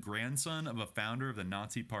German grandson of a founder of the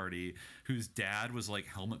Nazi Party whose dad was like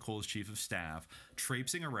Helmut Kohl's chief of staff,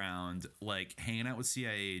 traipsing around, like hanging out with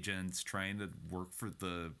CIA agents, trying to work for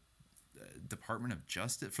the Department of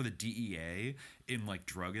Justice, for the DEA in like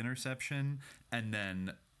drug interception, and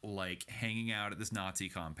then like hanging out at this Nazi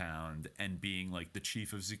compound and being like the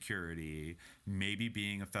chief of security, maybe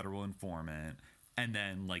being a federal informant, and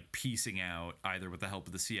then like piecing out either with the help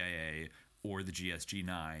of the CIA or the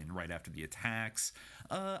GSG-9 right after the attacks.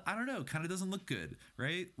 I don't know, kind of doesn't look good,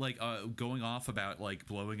 right? Like going off about like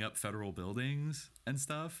blowing up federal buildings and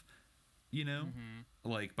stuff, you know?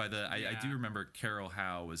 Mm-hmm. Like by the, I do remember Carol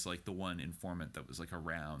Howe was like the one informant that was like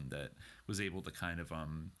around that was able to kind of,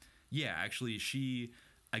 actually she,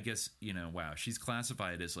 I guess, she's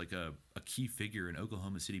classified as like a key figure in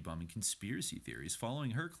Oklahoma City bombing conspiracy theories,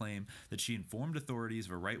 following her claim that she informed authorities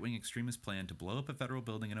of a right-wing extremist plan to blow up a federal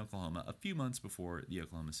building in Oklahoma a few months before the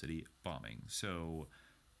Oklahoma City bombing. So,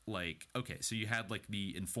 like, okay, so you had like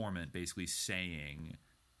the informant basically saying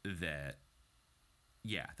that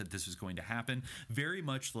yeah, that this was going to happen. Very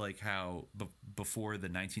much like how before the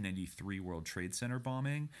 1993 World Trade Center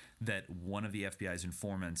bombing, that one of the FBI's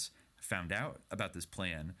informants found out about this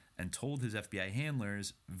plan and told his FBI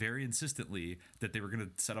handlers very insistently that they were going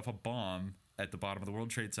to set off a bomb at the bottom of the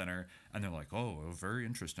World Trade Center. And they're like, oh, very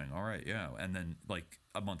interesting. All right, yeah. And then like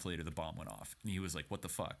a month later, the bomb went off. And he was like, what the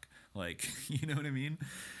fuck? Like, you know what I mean?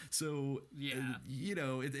 So, yeah, you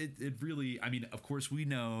know, it really, I mean, of course, we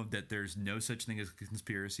know that there's no such thing as a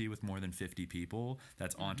conspiracy with more than 50 people.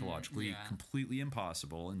 That's ontologically completely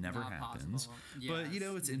impossible and never happens. Yes. But, you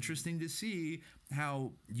know, it's interesting to see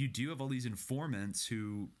how you do have all these informants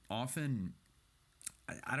who often,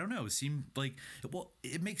 I don't know, seem like, well,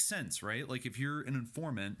 it makes sense, right? Like if you're an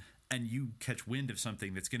informant and you catch wind of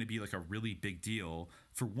something that's going to be like a really big deal,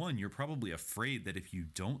 for one, you're probably afraid that if you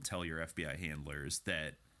don't tell your FBI handlers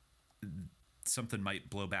that something might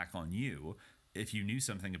blow back on you if you knew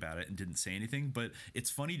something about it and didn't say anything. But it's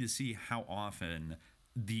funny to see how often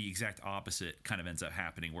the exact opposite kind of ends up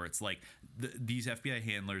happening, where it's like these FBI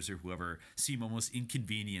handlers or whoever seem almost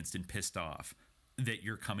inconvenienced and pissed off that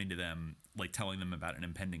you're coming to them, like telling them about an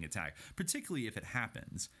impending attack, particularly if it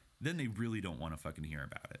happens. Then they really don't want to fucking hear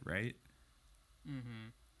about it, right? Mm-hmm.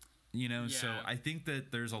 You know, so I think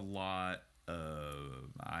that there's a lot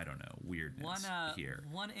of, I don't know, weirdness here.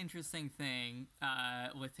 One interesting thing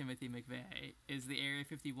with Timothy McVeigh is the Area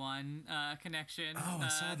 51 connection. Oh, I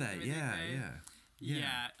saw that.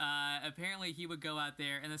 Yeah. Apparently he would go out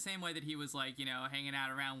there in the same way that he was like, you know, hanging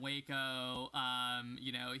out around Waco.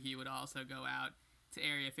 You know, he would also go out to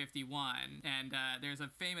Area 51. And there's a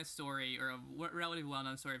famous story, or a relatively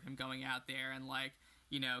well-known story of him going out there and like,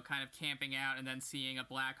 you know, kind of camping out and then seeing a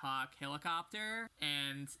Black Hawk helicopter.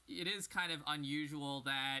 And it is kind of unusual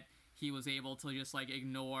that he was able to just like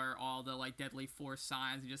ignore all the like deadly force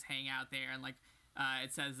signs and just hang out there. And like,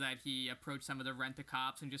 it says that he approached some of the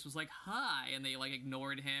rent-a-cops and just was like, hi, and they like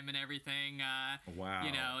ignored him and everything. Wow.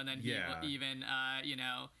 You know, and then he even, you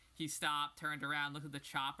know, he stopped, turned around, looked at the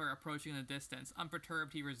chopper approaching in the distance.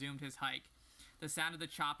 Unperturbed, he resumed his hike. The sound of the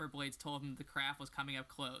chopper blades told him that the craft was coming up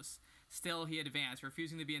close. Still, he advanced,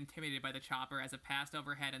 refusing to be intimidated by the chopper as it passed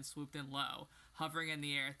overhead and swooped in low, hovering in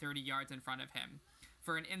the air 30 yards in front of him.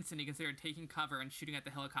 For an instant, he considered taking cover and shooting at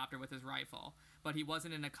the helicopter with his rifle. But he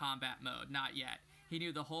wasn't in a combat mode, not yet. He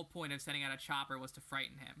knew the whole point of sending out a chopper was to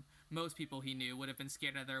frighten him. Most people, he knew, would have been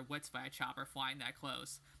scared out of their wits by a chopper flying that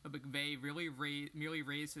close. But McVeigh merely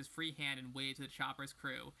raised his free hand and waved to the chopper's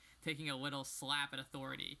crew, taking a little slap at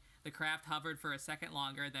authority. The craft hovered for a second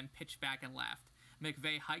longer, then pitched back and left.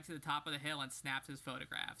 McVeigh hiked to the top of the hill and snapped his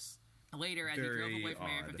photographs. Later, as he drove away from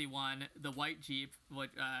Area 51, the white Jeep,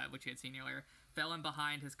 which he had seen earlier, fell in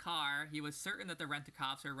behind his car. He was certain that the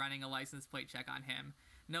rent-a-cops were running a license plate check on him.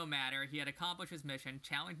 No matter, he had accomplished his mission,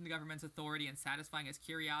 challenging the government's authority and satisfying his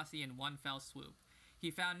curiosity in one fell swoop.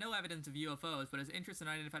 He found no evidence of UFOs, but his interest in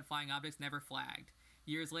unidentified flying objects never flagged.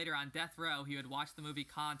 Years later, on death row, he would watch the movie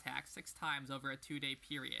Contact 6 times over a 2-day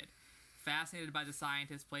period. Fascinated by the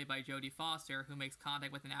scientist played by Jodie Foster, who makes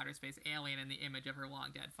contact with an outer space alien in the image of her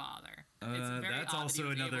long-dead father. It's very that's odd also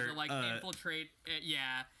that he was another able to, like, infiltrate...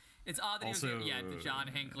 It's odd that also, he was the John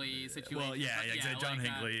Hinckley situation. Well, exactly. John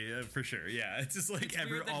Hinckley, for sure. Yeah, it's just like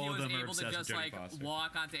all of them are obsessed with Jodie Foster.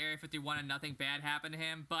 Walk onto Area 51 and nothing bad happened to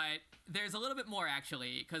him. But there's a little bit more,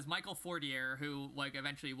 actually, because Michael Fortier, who like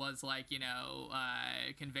eventually was like, you know,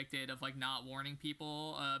 convicted of like not warning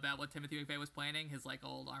people about what Timothy McVeigh was planning, his like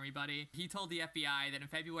old army buddy, he told the FBI that in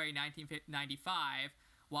February 1995,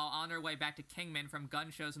 while on their way back to Kingman from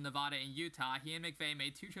gun shows in Nevada and Utah, he and McVeigh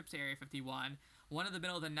made 2 trips to Area 51, one in the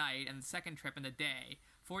middle of the night and the second trip in the day.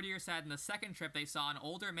 Fortier said in the second trip they saw an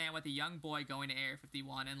older man with a young boy going to Area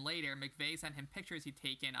 51, and later McVeigh sent him pictures he'd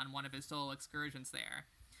taken on one of his solo excursions there.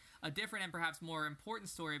 A different and perhaps more important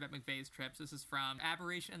story about McVeigh's trips. This is from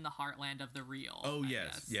Aberration in the Heartland of the Real. Oh,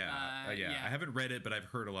 yes. I haven't read it, but I've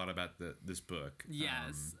heard a lot about this book. Yes.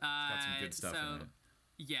 It's got some good stuff in it.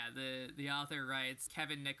 Yeah, the author writes,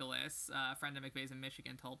 Kevin Nicholas, a friend of McVeigh's in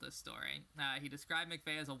Michigan, told this story. He described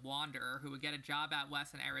McVeigh as a wanderer who would get a job out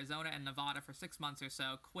west in Arizona and Nevada for 6 months or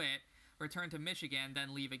so, quit, return to Michigan,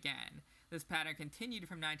 then leave again. This pattern continued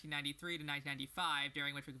from 1993 to 1995,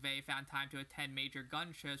 during which McVeigh found time to attend major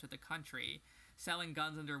gun shows with the country, selling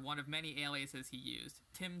guns under one of many aliases he used,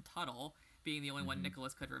 Tim Tuttle being the only one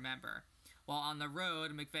Nicholas could remember. While on the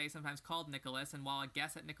road, McVeigh sometimes called Nicholas, and while a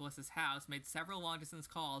guest at Nicholas's house, made several long-distance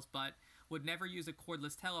calls, but would never use a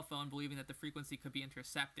cordless telephone, believing that the frequency could be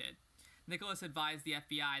intercepted. Nicholas advised the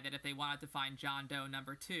FBI that if they wanted to find John Doe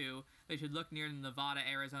number 2, they should look near the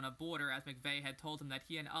Nevada-Arizona border, as McVeigh had told him that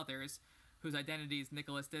he and others whose identities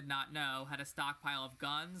Nicholas did not know, had a stockpile of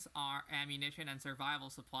guns, ammunition, and survival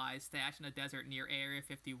supplies stashed in a desert near Area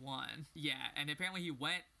 51. Yeah, and apparently he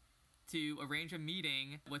went to arrange a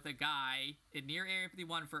meeting with a guy near Area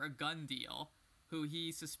 51 for a gun deal, who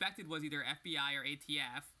he suspected was either FBI or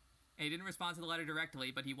ATF, and he didn't respond to the letter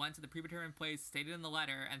directly, but he went to the predetermined place stated in the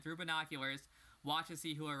letter, and through binoculars, watched to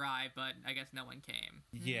see who arrived, but I guess no one came.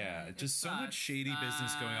 Yeah, just so much shady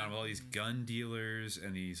business going on with all these gun dealers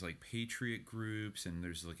and these like patriot groups, and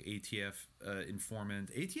there's like ATF informant.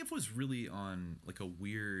 ATF was really on like a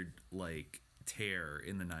weird like tear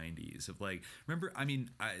in the 90s of like, remember, I mean,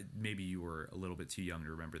 maybe you were a little bit too young to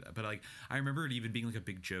remember that, but like I remember it even being like a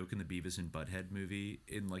big joke in the Beavis and Butthead movie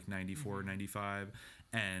in like 94 or 95.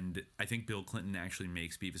 And I think Bill Clinton actually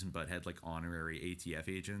makes Beavis and Butthead like honorary ATF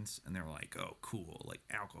agents, and they're like, "Oh, cool! Like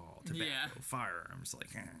alcohol, tobacco, firearms, like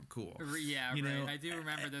cool." Yeah, you right. know? I do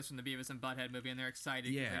remember this from the Beavis and Butthead movie, and they're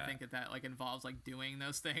excited because they think that like involves like doing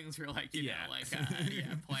those things, or like you know, like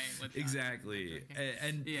playing with exactly.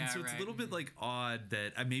 And so it's a little bit like odd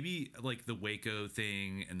that maybe like the Waco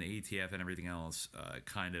thing and the ATF and everything else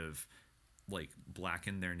kind of like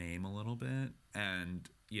blackened their name a little bit, and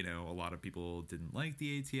you know, a lot of people didn't like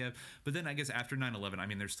the ATF. But then I guess after 9/11, I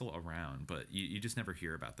mean, they're still around, but you just never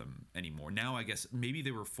hear about them anymore. Now, I guess maybe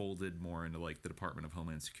they were folded more into like the Department of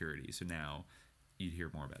Homeland Security. So now you'd hear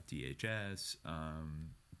more about DHS.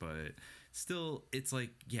 But still, it's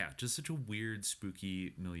like, yeah, just such a weird,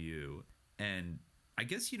 spooky milieu. And I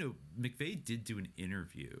guess, you know, McVeigh did do an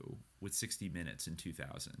interview with 60 Minutes in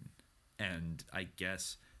 2000. And I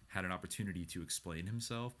guess had an opportunity to explain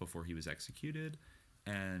himself before he was executed.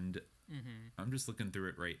 And I'm just looking through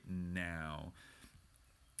it right now,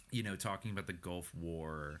 you know, talking about the Gulf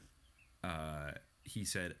War. He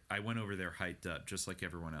said, "I went over there hyped up just like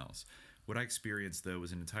everyone else. What I experienced, though,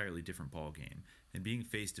 was an entirely different ballgame. And being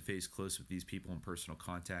face-to-face close with these people in personal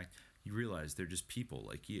contact, you realize they're just people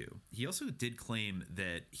like you." He also did claim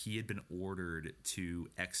that he had been ordered to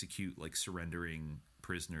execute like surrendering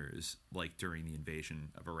prisoners like during the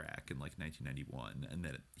invasion of Iraq in like 1991, and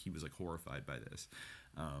that he was like horrified by this,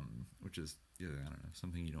 which is, I don't know,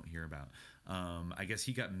 something you don't hear about. I guess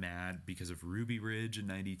he got mad because of Ruby Ridge in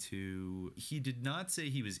 92. He did not say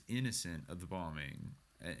he was innocent of the bombing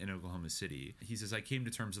in Oklahoma City. He says, "I came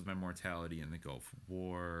to terms with my mortality in the Gulf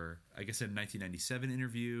War." I guess in a 1997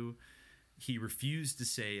 interview, he refused to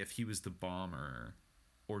say if he was the bomber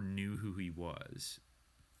or knew who he was.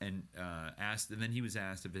 And then he was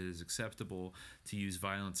asked if it is acceptable to use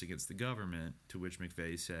violence against the government, to which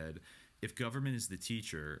McVeigh said, "If government is the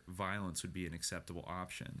teacher, violence would be an acceptable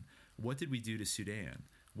option. What did we do to Sudan?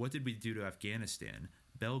 What did we do to Afghanistan?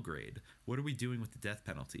 Belgrade? What are we doing with the death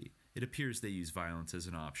penalty? It appears they use violence as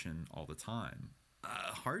an option all the time."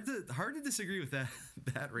 Hard to disagree with that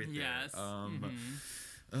right there. Yes.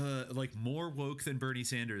 Like more woke than Bernie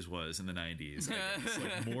Sanders was in the 90s, I guess.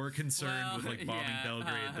 Like more concerned with like bombing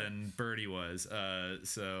Belgrade than Bernie was.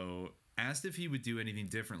 So asked if he would do anything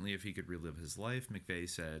differently if he could relive his life, McVeigh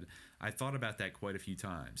said, "I thought about that quite a few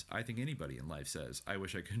times. I think anybody in life says, I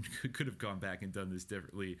wish I could have gone back and done this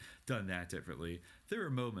differently, done that differently. There are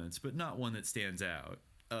moments, but not one that stands out."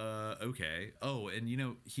 Okay. Oh, and you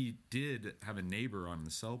know, he did have a neighbor on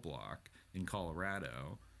the cell block in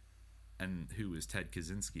Colorado, and who was Ted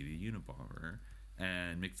Kaczynski, the Unabomber.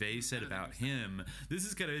 And McVeigh said about him, this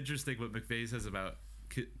is kind of interesting what McVeigh says about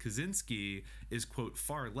Kaczynski is, quote,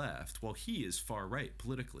 far left, while he is far right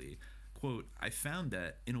politically. Quote, "I found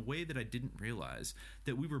that, in a way that I didn't realize,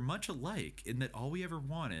 that we were much alike in that all we ever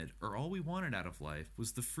wanted, or all we wanted out of life,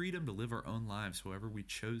 was the freedom to live our own lives however we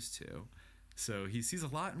chose to." So he sees a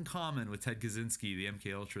lot in common with Ted Kaczynski, the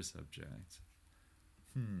MKUltra subject.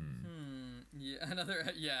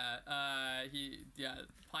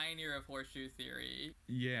 Pioneer of horseshoe theory.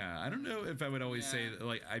 Yeah, I don't know if I would always say that,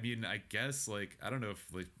 like, I mean, I guess, like, I don't know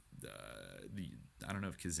if, like, I don't know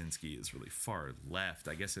if Kaczynski is really far left.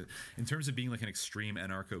 I guess in terms of being like an extreme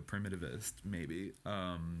anarcho-primitivist, maybe.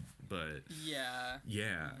 But yeah.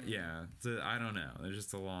 So, I don't know. There's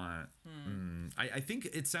just a lot. I think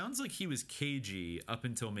it sounds like he was cagey up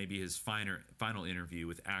until maybe his final interview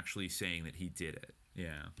with actually saying that he did it.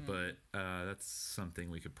 Yeah, but that's something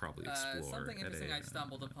we could probably explore. Something interesting I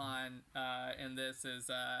stumbled upon in this is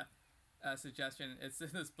a suggestion. It's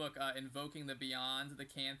in this book, Invoking the Beyond, the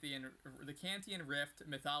Kantian Rift,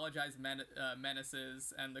 Mythologized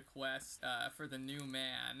Menaces, and the Quest for the New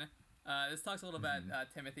Man. This talks a little about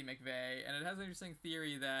Timothy McVeigh, and it has an interesting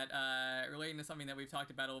theory that, relating to something that we've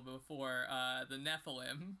talked about a little bit before, the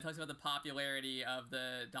Nephilim. It talks about the popularity of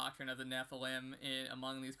the doctrine of the Nephilim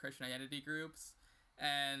among these Christian identity groups.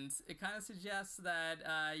 And it kind of suggests that,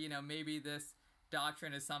 maybe this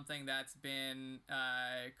doctrine is something that's been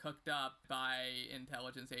cooked up by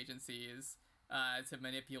intelligence agencies to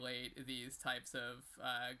manipulate these types of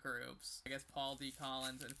groups. I guess Paul D.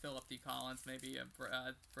 Collins and Philip D. Collins may be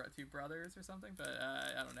two brothers or something, but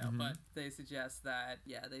I don't know. Mm-hmm. But they suggest that,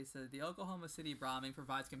 they said the Oklahoma City bombing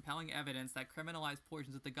provides compelling evidence that criminalized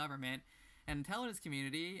portions of the government and intelligence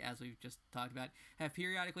community, as we've just talked about, have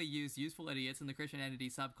periodically used useful idiots in the Christian entity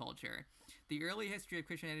subculture. The early history of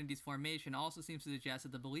Christian entity's formation also seems to suggest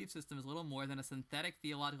that the belief system is little more than a synthetic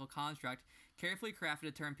theological construct carefully crafted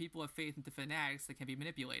to turn people of faith into fanatics that can be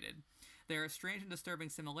manipulated. There are strange and disturbing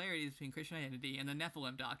similarities between Christian identity and the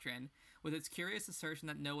Nephilim doctrine, with its curious assertion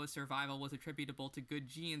that Noah's survival was attributable to good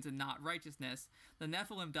genes and not righteousness. The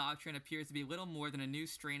Nephilim doctrine appears to be little more than a new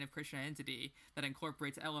strain of Christian identity that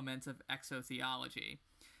incorporates elements of exotheology.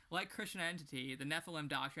 Like Christian identity, the Nephilim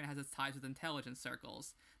doctrine has its ties with intelligence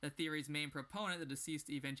circles. The theory's main proponent, the deceased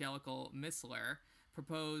evangelical Missler,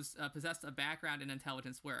 possessed a background in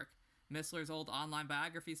intelligence work. Missler's old online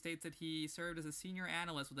biography states that he served as a senior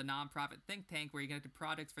analyst with a nonprofit think tank where he conducted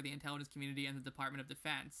projects for the intelligence community and the Department of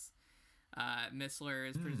Defense.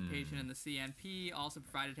 Missler's participation in the CNP also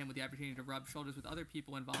provided him with the opportunity to rub shoulders with other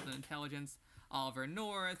people involved in intelligence. Oliver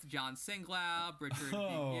North, John Singlaub, Richard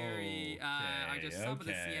Geary are just some of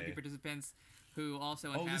the CNP participants who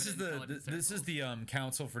also inhabit this is the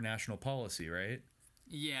Council for National Policy, right?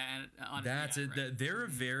 Yeah, and that's it. Right. They're a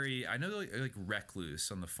very, I know, like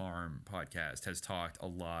Recluse on the Farm podcast has talked a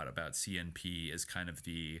lot about CNP as kind of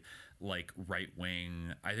the like right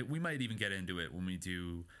wing. I think we might even get into it when we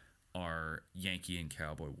do our Yankee and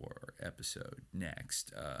Cowboy War episode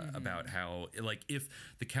next, about how, like, if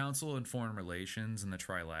the Council on Foreign Relations and the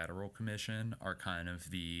Trilateral Commission are kind of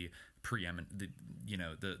the prevailing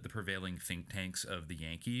think tanks of the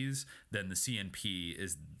Yankees, then the CNP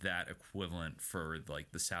is that equivalent for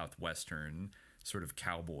like the Southwestern sort of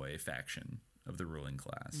cowboy faction of the ruling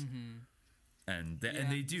class. And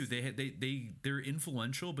they're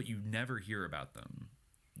influential, but you never hear about them.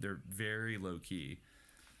 They're very low key.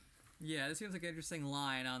 Yeah, this seems like an interesting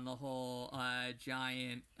line on the whole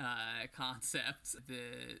giant concept.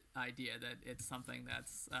 The idea that it's something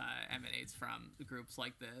that's emanates from groups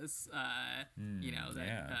like this.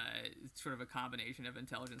 It's sort of a combination of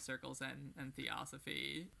intelligence circles and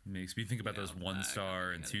theosophy. Makes me think about those 1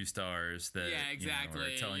 star and 2 stars that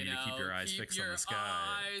are telling you to keep your eyes fixed on the sky.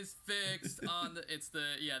 Eyes fixed on the. It's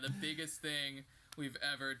the biggest thing we've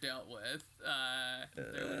ever dealt with.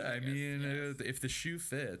 If the shoe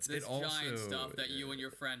fits, this it also giant stuff that you and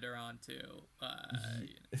your friend are onto.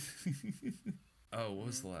 Oh, what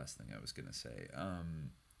was the last thing I was gonna say?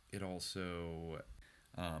 It also.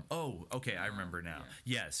 I remember now.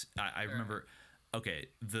 Yeah. Yes, I remember. Okay,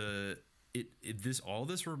 this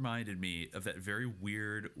reminded me of that very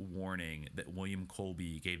weird warning that William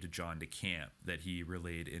Colby gave to John DeCamp that he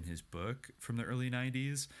relayed in his book from the early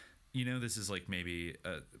 90s. This is like maybe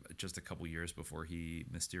just a couple years before he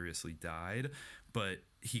mysteriously died, but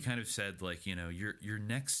he kind of said, like, your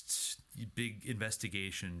next big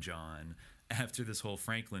investigation, John, after this whole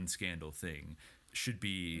Franklin scandal thing should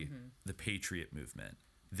be the Patriot movement.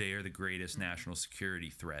 They are the greatest national security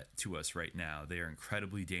threat to us right now. They are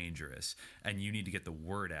incredibly dangerous, and you need to get the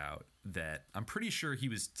word out that, I'm pretty sure he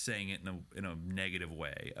was saying it in a negative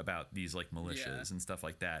way about these like militias and stuff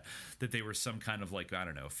like that, that they were some kind of like, I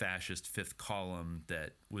don't know, fascist fifth column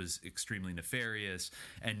that was extremely nefarious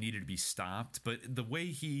and needed to be stopped. But the way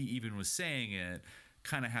he even was saying it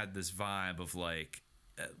kind of had this vibe of like,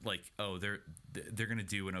 oh, they're gonna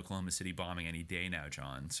do an Oklahoma City bombing any day now,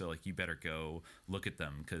 John. So like, you better go look at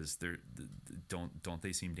them because don't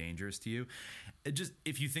they seem dangerous to you?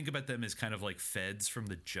 If you think about them as kind of like feds from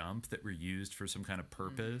the jump that were used for some kind of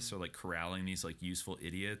purpose, or like corralling these like useful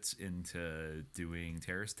idiots into doing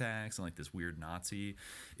terrorist attacks, and like this weird Nazi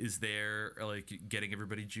is there, or like getting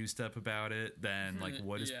everybody juiced up about it, then like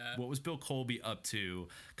what was Bill Colby up to,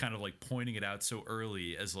 kind of like pointing it out so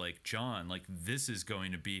early as like, John, like this is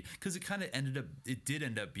going to be, because it did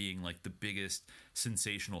end up being like the biggest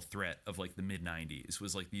sensational threat of like the mid-90s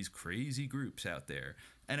was like these crazy groups out there.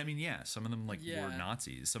 And I mean, some of them were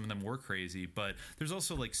Nazis, some of them were crazy, but there's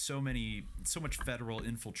also like so much federal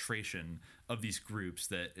infiltration of these groups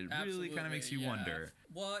that it really kind of makes you wonder.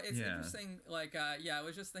 Well, it's interesting. Like, I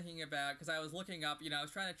was just thinking about, because I was looking up, I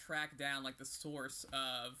was trying to track down like the source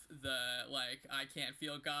of the like, I can't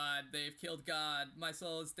feel God, they've killed God, my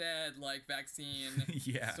soul is dead, like vaccine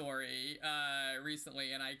story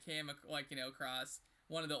recently, and I came across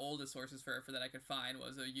one of the oldest sources for that I could find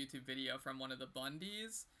was a YouTube video from one of the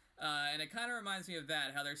Bundys, And it kind of reminds me of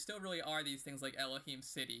that, how there still really are these things like Elohim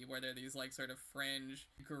City, where there are these like sort of fringe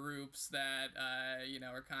groups that,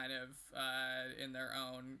 are kind of in their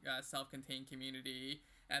own self-contained community.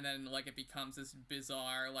 And then like it becomes this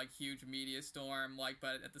bizarre, like huge media storm, like,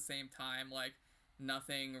 but at the same time, like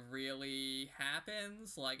nothing really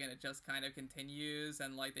happens, like, and it just kind of continues,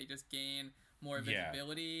 and like they just gain more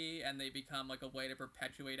visibility, and they become like a way to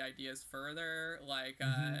perpetuate ideas further, like,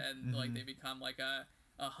 like they become like a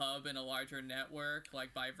hub in a larger network,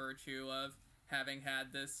 like by virtue of having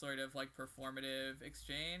had this sort of like performative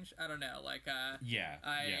exchange. I don't know, like, I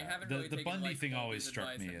haven't really the taken, Bundy like, thing always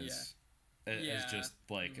struck advice me and, as just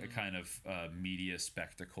like a kind of media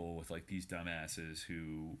spectacle with like these dumbasses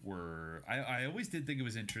who were. I always did think it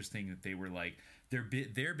was interesting that they were like their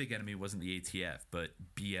big enemy wasn't the ATF but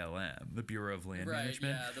BLM, the Bureau of Land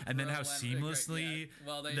Management, and then how seamlessly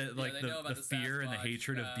the fear and the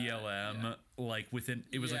hatred of BLM like within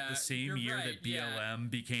it was like the same year that BLM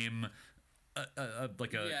became a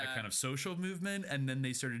kind of social movement, and then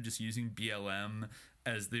they started just using BLM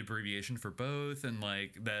as the abbreviation for both, and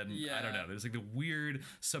like then I don't know, there's like the weird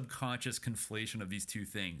subconscious conflation of these two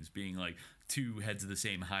things being like two heads of the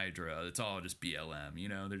same hydra. It's all just BLM,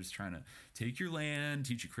 they're just trying to take your land,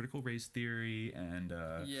 teach you critical race theory, and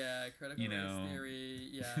critical race theory,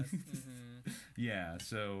 yes.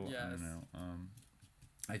 So I don't know,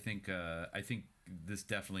 I think this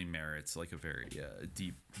definitely merits like a very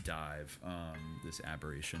deep dive, this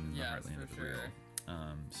aberration in the heartland of the real.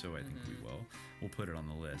 So I think we'll put it on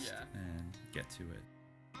the list and get to it.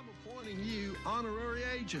 I'm appointing you honorary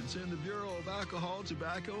agents in the Bureau of Alcohol,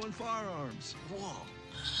 Tobacco, and Firearms. Whoa.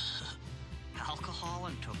 Alcohol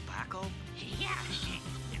and tobacco? Yeah.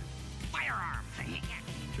 Firearms.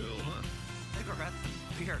 Cool, huh? Cigarettes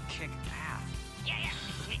and beer kick ass. Yeah.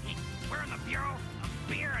 We're in the Bureau of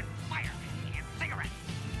Beer and Fire. And cigarettes.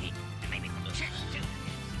 And maybe some chicks, too.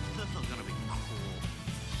 This is gonna be cool.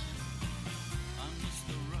 I miss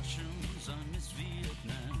the Russians, I miss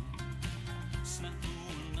Vietnam. Snafu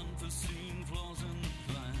and unforeseen flaws in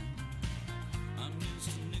the plan. I miss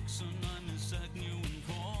Nixon, I miss Agnew and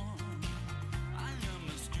Paul. I am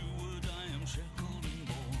a steward, I am shackled and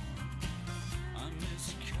born. I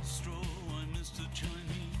miss Castro, I miss the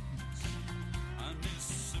Chinese. I miss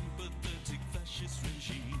sympathetic fascist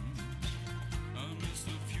regimes. I miss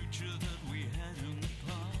the future that we had in the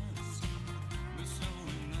past. Miss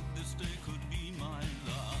knowing that this day could be my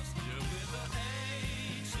last. Yeah, with the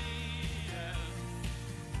ATF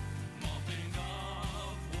mopping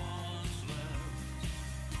up what's left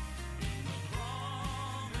in the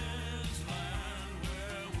promised land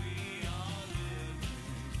where we are living.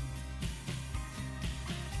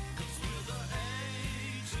 'Cause with the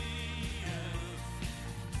ATF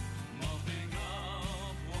mopping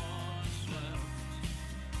up what's left,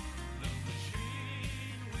 the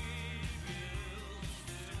machine we built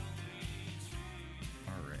still needs feet.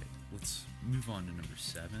 All right, let's move on to number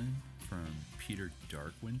 7 from Peter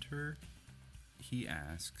Darkwinter. He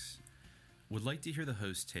asks, would like to hear the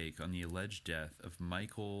host take on the alleged death of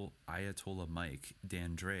Michael Ayatollah Mike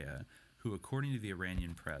D'Andrea, who, according to the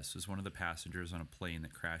Iranian press, was one of the passengers on a plane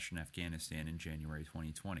that crashed in Afghanistan in January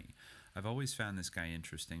 2020. I've always found this guy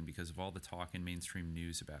interesting because of all the talk in mainstream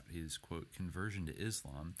news about his, quote, conversion to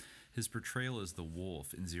Islam, his portrayal as the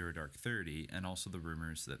wolf in Zero Dark 30, and also the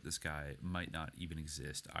rumors that this guy might not even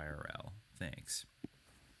exist IRL. Thanks.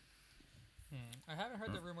 I haven't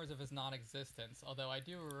heard the rumors of his non-existence, although I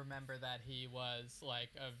do remember that he was like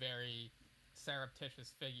a very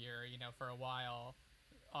surreptitious figure, for a while.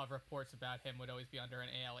 Reports about him would always be under an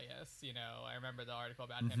alias, I remember the article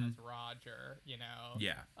about him as Roger,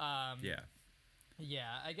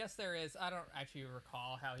 I guess there is. I don't actually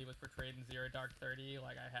recall how he was portrayed in Zero Dark 30.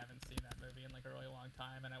 Like, I haven't seen that movie in like a really long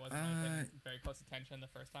time, and I wasn't paying very close attention the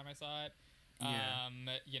first time I saw it.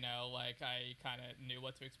 Like I kind of knew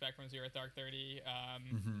what to expect from Zero Dark 30.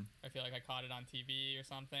 I feel like I caught it on TV or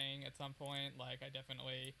something at some point. Like, I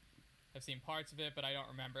definitely have seen parts of it, but I don't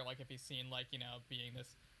remember like if he's seen like, being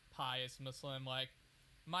this pious Muslim. Like,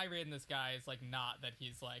 my read in this guy is like not that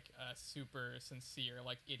he's like a super sincere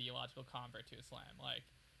like ideological convert to Islam. Like,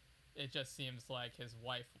 it just seems like his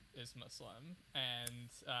wife is Muslim,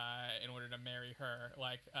 and in order to marry her,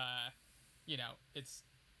 like it's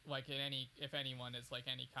like if anyone is like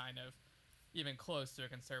any kind of even close to a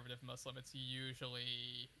conservative Muslim, it's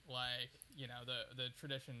usually like the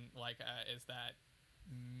tradition like is that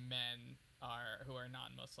men who are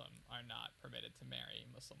non-Muslim are not permitted to marry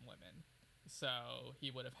Muslim women. So he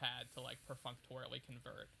would have had to like perfunctorily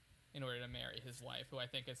convert in order to marry his wife, who I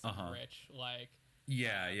think is some rich like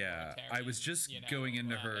Yeah. I was just going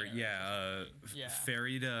into her.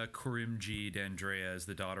 Farida Kurimji Dandrea is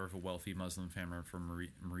the daughter of a wealthy Muslim family from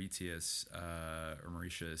Mauritius,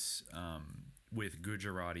 with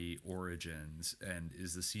Gujarati origins, and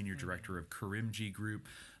is the senior director of Karimji Group,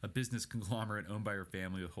 a business conglomerate owned by her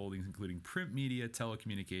family with holdings including print media,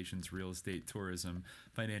 telecommunications, real estate, tourism,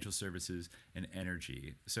 financial services, and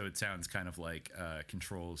energy. So it sounds kind of like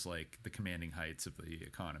controls like the commanding heights of the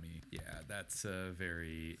economy. Yeah, that's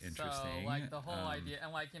very interesting. So like the whole idea,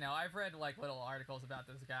 and like I've read like little articles about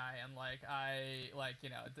this guy, and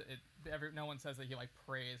no one says that he like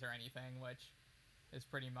prays or anything, which is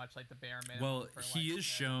pretty much like the bare minimum. Well, he is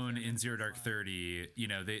shown in Zero Dark 30.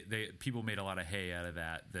 They people made a lot of hay out of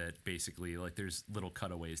that basically like there's little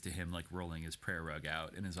cutaways to him like rolling his prayer rug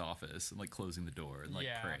out in his office and like closing the door and like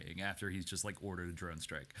praying after he's just like ordered a drone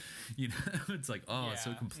strike. It's like it's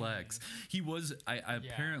so complex. He was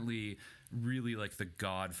apparently really like the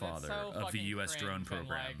godfather of the U.S. drone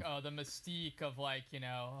program. And, like, the mystique of like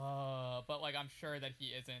but like I'm sure that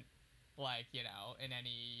he isn't like in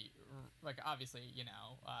any like obviously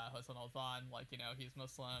Hassan al-Than like he's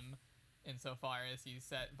Muslim insofar as he's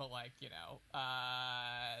said, but like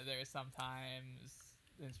there's sometimes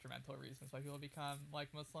instrumental reasons why people become like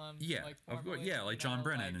Muslim. Like John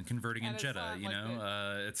Brennan and converting in Jeddah.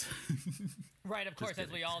 It's right, of course,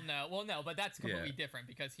 as we all know. Well, no, but that's completely different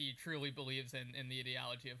because he truly believes in the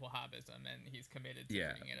ideology of Wahhabism and he's committed to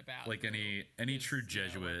bringing it about. Like any true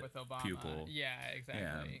Jesuit pupil. Yeah,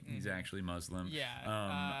 exactly. Yeah, he's actually Muslim. Yeah.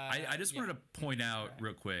 I just wanted to point out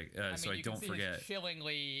real quick so I don't forget. His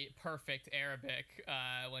chillingly perfect Arabic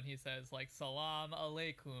when he says like "Salam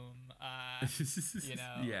alaikum."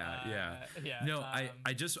 No,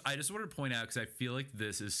 I just wanted to point out because I feel like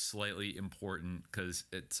this is slightly important because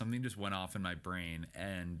something just went off in my brain,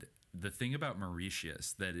 and the thing about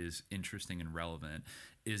Mauritius that is interesting and relevant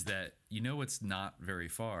is that what's not very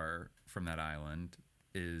far from that island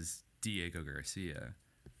is Diego Garcia,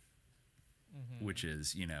 which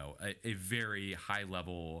is a very high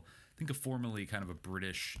level. I think a formerly kind of a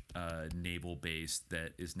British naval base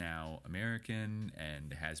that is now American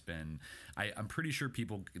and has been. I'm pretty sure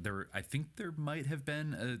people there. I think there might have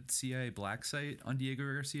been a CIA black site on Diego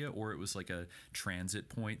Garcia, or it was like a transit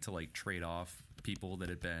point to like trade off people that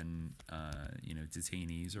had been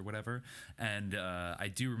detainees or whatever. And I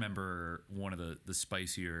do remember one of the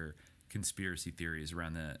spicier conspiracy theories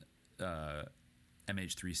around the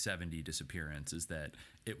MH370 disappearance is that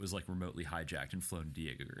it was like remotely hijacked and flown to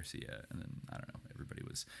Diego Garcia, and then I don't know, everybody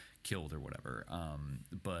was killed or whatever.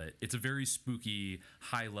 But it's a very spooky,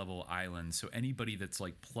 high level island. So anybody that's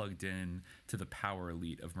like plugged in to the power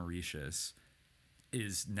elite of Mauritius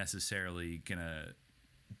is necessarily gonna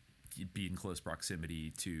be in close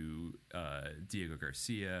proximity to Diego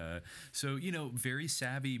Garcia. So very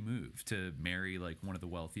savvy move to marry like one of the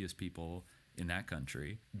wealthiest people in that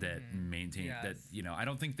country that maintain that I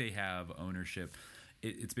don't think they have ownership.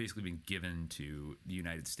 It's basically been given to the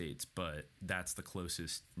United States, but that's the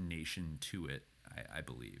closest nation to it, I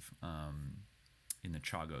believe, in the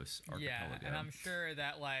Chagos archipelago. And I'm sure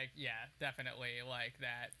that definitely like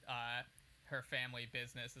that her family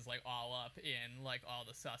business is like all up in like all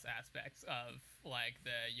the sus aspects of like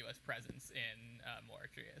the U.S. presence in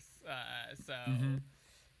Mauritius.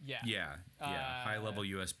 High level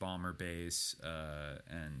U.S. bomber base,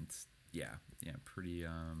 and pretty.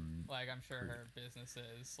 Like I'm sure her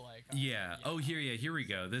businesses like. Here we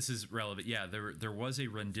go. This is relevant. Yeah, there was a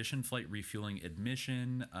rendition flight refueling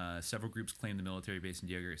admission. Several groups claim the military base in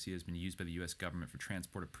Diego Garcia has been used by the U.S. government for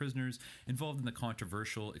transport of prisoners involved in the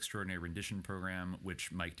controversial extraordinary rendition program,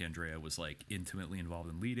 which Mike D'Andrea was like intimately involved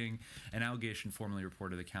in leading. An allegation formally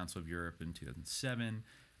reported to the Council of Europe in 2007.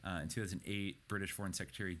 In 2008, British Foreign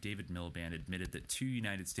Secretary David Miliband admitted that 2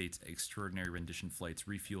 United States extraordinary rendition flights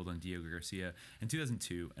refueled on Diego Garcia in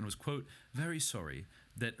 2002 and was, quote, very sorry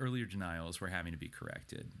that earlier denials were having to be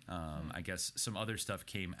corrected. I guess some other stuff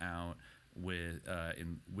came out with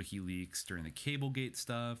in WikiLeaks during the Cablegate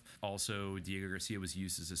stuff. Also, Diego Garcia was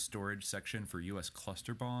used as a storage section for U.S.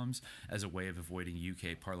 cluster bombs as a way of avoiding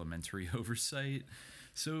UK parliamentary oversight.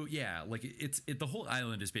 So, the whole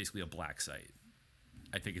island is basically a black site,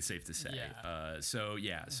 I think it's safe to say. So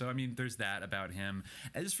I mean, there's that about him.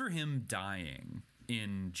 As for him dying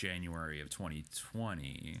in January of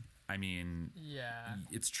 2020, I mean,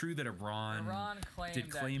 it's true that Iran did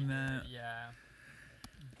claim that.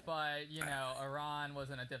 But, Iran was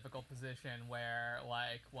in a difficult position where,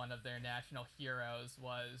 like, one of their national heroes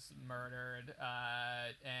was murdered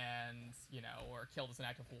and, or killed as an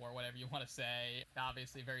act of war, whatever you want to say.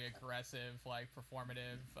 Obviously very aggressive, like,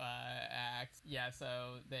 performative act. Yeah,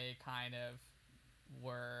 so they kind of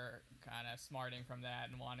were kind of smarting from that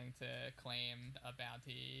and wanting to claim a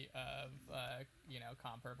bounty of,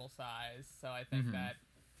 comparable size. So I think that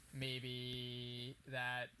maybe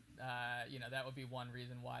that, that would be one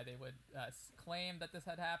reason why they would claim that this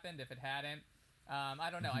had happened if it hadn't. I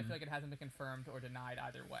don't know. I feel like it hasn't been confirmed or denied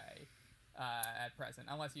either way at present,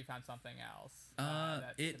 unless you found something else.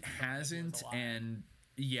 It hasn't, and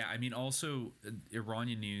yeah, I mean, also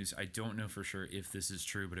Iranian news, I don't know for sure if this is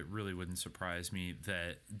true, but it really wouldn't surprise me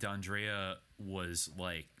that D'Andrea was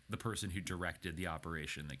like the person who directed the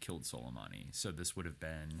operation that killed Soleimani. So this would have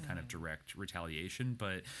been kind of direct retaliation.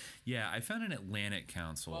 But yeah, I found an Atlantic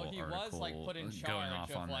Council article. Well, he was like put in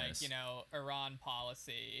charge of like, this. Iran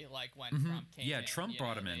policy, like when Trump came in. Trump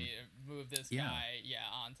brought him in. They moved this guy,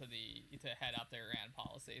 onto to head up their Iran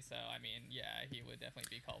policy. So, I mean, he would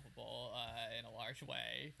definitely be culpable in a large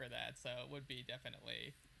way for that. So it would be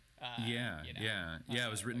definitely... it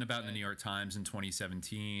was written about in the New York Times in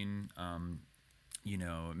 2017.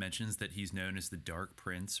 It mentions that he's known as the Dark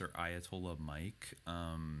Prince or Ayatollah Mike.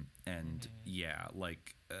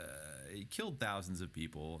 He killed thousands of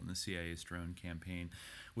people in the CIA's drone campaign,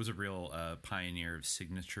 was a real pioneer of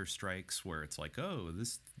signature strikes where it's like,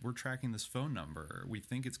 we're tracking this phone number. We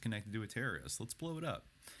think it's connected to a terrorist. Let's blow it up.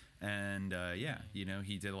 And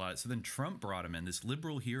he did a lot. So then Trump brought him in, this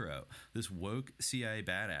liberal hero, this woke CIA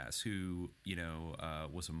badass who,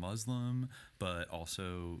 was a Muslim, but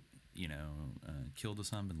also... killed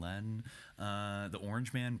Osama bin Laden. The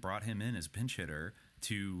Orange Man brought him in as pinch hitter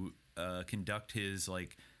to conduct his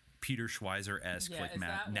like Peter Schweizer-esque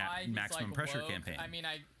maximum pressure campaign. I mean,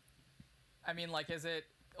 is it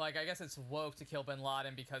like, I guess it's woke to kill bin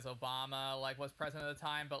Laden because Obama like was president at the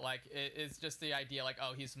time, but like it's just the idea like,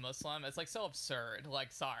 oh, he's Muslim. It's like so absurd.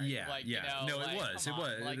 Like, sorry. Yeah, like, No, it was.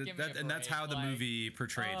 Like, and that's how the movie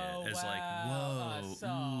portrayed it as like, whoa,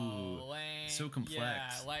 so lame. So complex.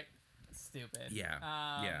 Yeah, like. Stupid.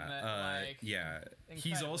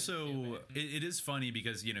 He's also it is funny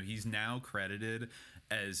because he's now credited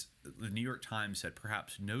as the New York Times said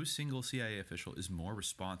perhaps no single CIA official is more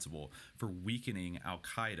responsible for weakening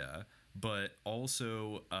Al-Qaeda, but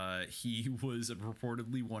also he was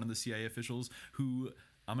reportedly one of the CIA officials who,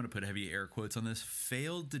 I'm going to put heavy air quotes on this,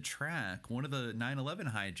 failed to track one of the 9/11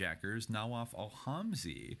 hijackers, Nawaf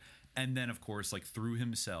al-Hamzi. And then, of course, like threw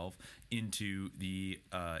himself into the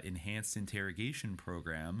enhanced interrogation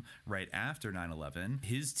program right after 9/11.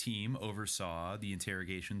 His team oversaw the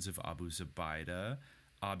interrogations of Abu Zubaydah,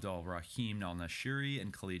 Abdul Rahim al-Nashiri,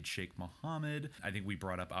 and Khalid Sheikh Mohammed. I think we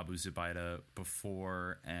brought up Abu Zubaydah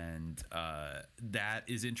before, and that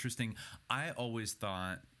is interesting. I always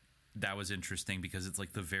thought that was interesting because it's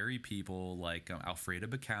like the very people like Alfreda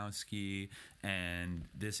Bukowski and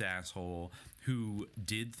this asshole who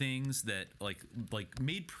did things that like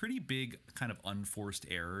made pretty big kind of unforced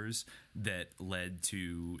errors that led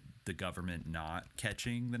to the government not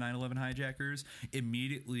catching the 9/11 hijackers,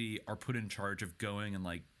 immediately are put in charge of going and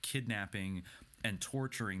like kidnapping and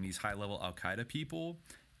torturing these high-level Al-Qaeda people.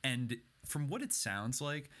 And from what it sounds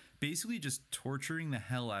like, basically just torturing the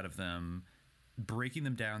hell out of them, breaking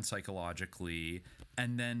them down psychologically,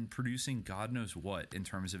 and then producing God knows what in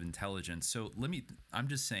terms of intelligence. So I'm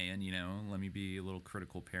just saying, let me be a little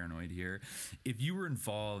critical paranoid here. If you were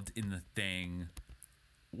involved in the thing,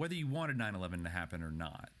 whether you wanted 9/11 to happen or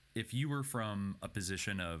not, if you were from a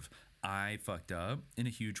position of, I fucked up in a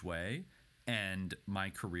huge way, and my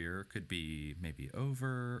career could be maybe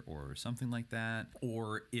over or something like that,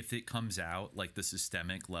 or if it comes out like the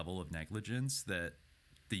systemic level of negligence that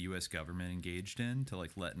the U.S. government engaged in to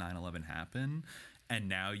like let 9/11 happen, and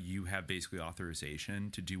now you have basically authorization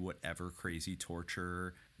to do whatever crazy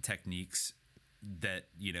torture techniques that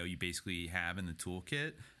you basically have in the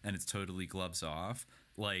toolkit, and it's totally gloves off.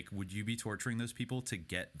 Like, would you be torturing those people to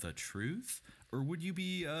get the truth, or would you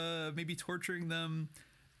be maybe torturing them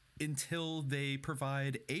until they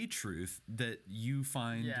provide a truth that you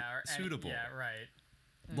find suitable? Right.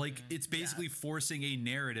 Like, it's basically forcing a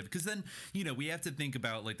narrative, because then, we have to think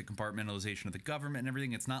about like the compartmentalization of the government and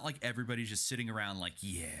everything. It's not like everybody's just sitting around like,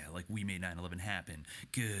 like we made 9/11 happen.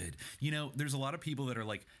 Good. There's a lot of people that are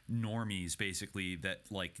like normies, basically, that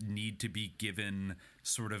like need to be given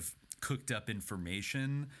sort of cooked up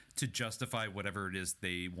information to justify whatever it is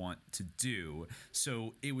they want to do.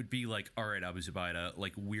 So it would be like, all right, Abu Zubaydah,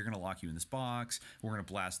 like, we're going to lock you in this box. We're going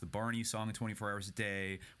to blast the Barney song 24 hours a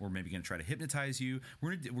day. We're maybe going to try to hypnotize you.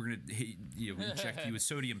 We're going to inject you with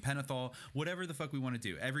sodium pentothal, whatever the fuck we want to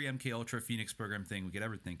do. Every MK Ultra Phoenix program thing we could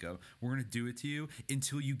ever think of, we're going to do it to you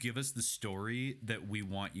until you give us the story that we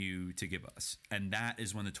want you to give us. And that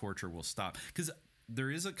is when the torture will stop. Because there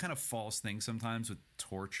is a kind of false thing sometimes with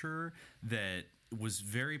torture that was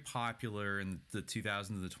very popular in the 2000s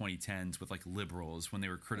and the 2010s with like liberals when they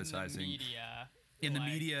were criticizing in the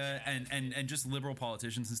media and just liberal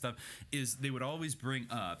politicians and stuff, is they would always bring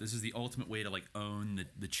up, this is the ultimate way to like own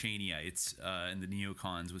the Cheneyites and the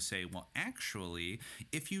neocons, would say, well, actually,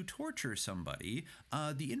 if you torture somebody,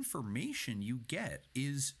 the information you get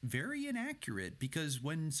is very inaccurate, because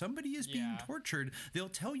when somebody is being tortured, they'll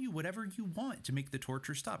tell you whatever you want to make the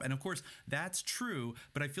torture stop. And of course, that's true,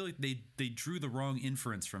 but I feel like they drew the wrong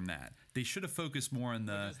inference from that. They should have focused more on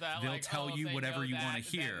they'll tell you whatever you want to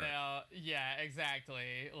hear. Yeah, exactly.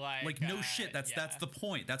 Like no shit. That's the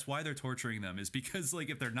point. That's why they're torturing them, is because like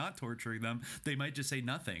if they're not torturing them, they might just say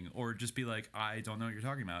nothing or just be like, I don't know what you're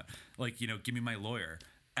talking about. Like, give me my lawyer.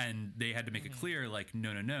 And they had to make it clear, like,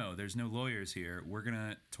 no, there's no lawyers here. We're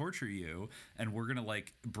gonna torture you, and we're gonna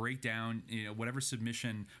like break down, whatever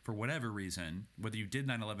submission for whatever reason, whether you did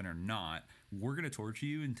 9/11 or not. We're gonna torture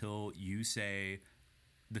you until you say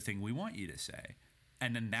the thing we want you to say.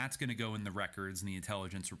 And then that's going to go in the records and the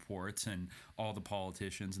intelligence reports, and all the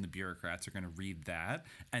politicians and the bureaucrats are going to read that,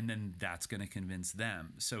 and then that's going to convince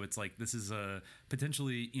them. So it's like, this is a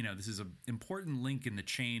potentially, this is an important link in the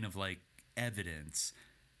chain of like evidence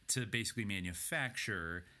to basically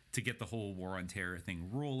manufacture to get the whole war on terror thing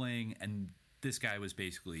rolling. And this guy was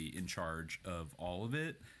basically in charge of all of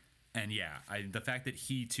it. And the fact that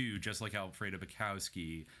he too, just like Alfredo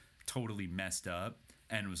Bukowski, totally messed up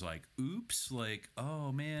and was like, oops, like,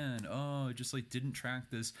 oh man, just like didn't track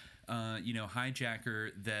this,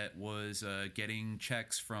 hijacker that was getting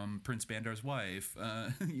checks from Prince Bandar's wife,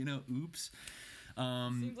 oops.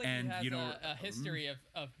 Seems like and he has a history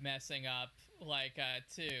of messing up, like,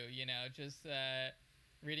 too, just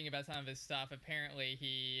reading about some of his stuff. Apparently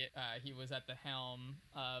he was at the helm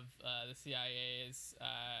of the CIA's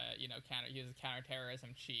he was a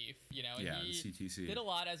counterterrorism chief, and he the CTC did a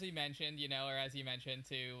lot, as we mentioned, or as you mentioned,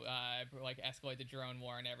 to like escalate the drone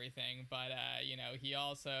war and everything. But he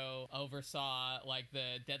also oversaw like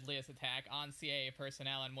the deadliest attack on CIA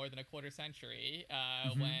personnel in more than a quarter century,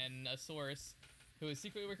 when a source who was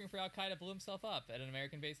secretly working for Al-Qaeda blew himself up at an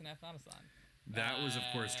American base in Afghanistan. That was, of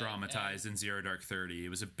course, dramatized in Zero Dark 30. It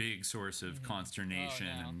was a big source of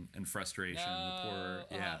consternation and frustration.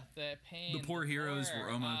 The poor heroes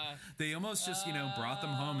were almost... they almost just, brought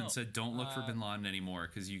them home and said, don't look for Bin Laden anymore,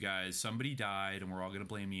 because you guys, somebody died, and we're all going to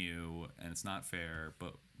blame you, and it's not fair,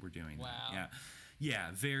 but we're doing that.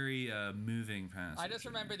 Yeah, very moving passage. I just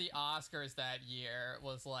remember the Oscars that year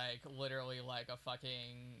was like literally like a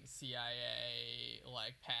fucking CIA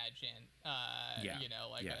like pageant. I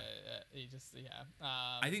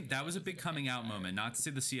think that was a big coming out moment. Not to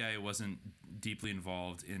say the CIA wasn't deeply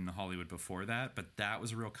involved in Hollywood before that, but that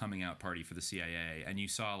was a real coming out party for the CIA. And you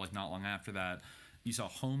saw like not long after that, you saw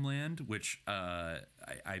Homeland, which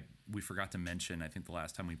we forgot to mention, I think, the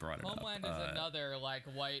last time we brought it Homeland up. Homeland is another like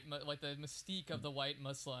white, like the mystique of the white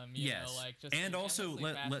Muslim. And also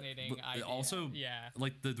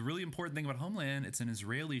like the really important thing about Homeland, it's an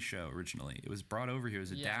Israeli show originally. It was brought over here, it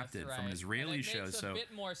was adapted from an Israeli show. Makes a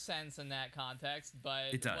bit more sense in that context,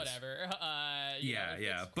 but it does. Whatever.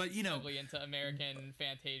 But into American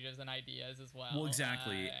fantasias and ideas as well. Well,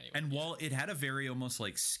 exactly. While it had a very almost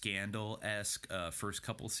like Scandal-esque first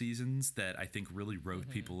couple seasons that I think really wrote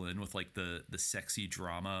people in with like the sexy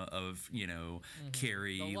drama of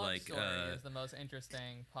Carrie, the love like story is the most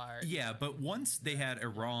interesting part. But once they had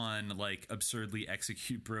Iran like absurdly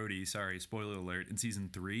execute Brody, sorry, spoiler alert, in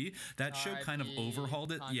season 3, that show kind of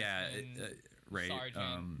overhauled it. Right.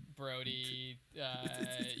 Sergeant Brody,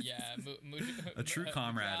 a true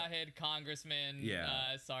comrade. Mujahid Congressman,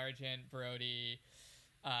 Sergeant Brody.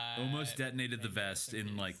 Almost detonated the vest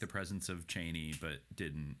in like the presence of Cheney, but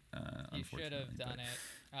didn't. He should have done it.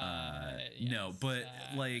 The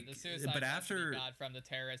suicide after he got from the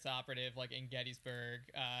terrorist operative like in Gettysburg.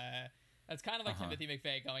 That's kind of like Timothy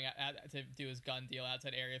McVeigh going out to do his gun deal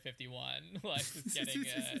outside Area 51, like just getting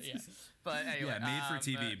But anyway, made for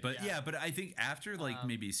TV. But I think after like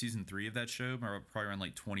maybe season 3 of that show, probably around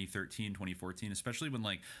like 2013, 2014, especially when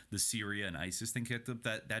like the Syria and ISIS thing kicked up,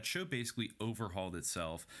 that show basically overhauled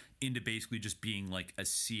itself into basically just being like a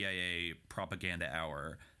CIA propaganda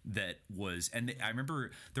hour. That was, and I remember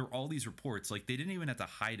there were all these reports, like they didn't even have to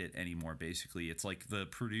hide it anymore. Basically, it's like the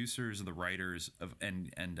producers and the writers of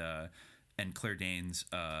and and Claire Danes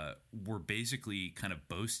were basically kind of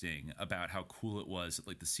boasting about how cool it was that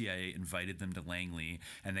like the CIA invited them to Langley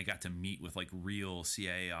and they got to meet with like real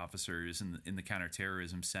CIA officers in the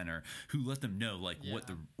counterterrorism center who let them know like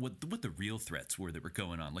what the real threats were that were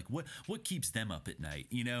going on, like what keeps them up at night,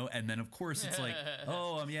 you know. And then of course it's like,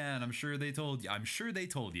 oh yeah, and I'm sure they told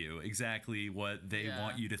you exactly what they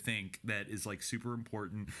want you to think that is like super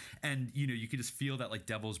important. And you know, you could just feel that like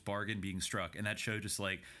devil's bargain being struck, and that show just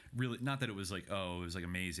like really, not that it was like, oh, it was like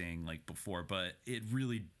amazing like before, but it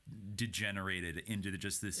really degenerated into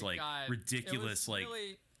just this like ridiculous like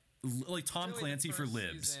really, like Tom Clancy for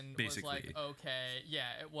libs, basically. Was like, okay,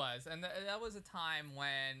 yeah, it was, and that was a time when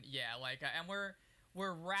and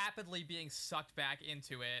we're rapidly being sucked back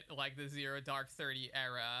into it, like the Zero Dark 30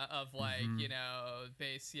 era of like, you know,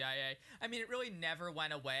 base CIA. I mean, it really never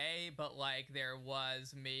went away, but like there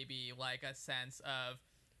was maybe like a sense of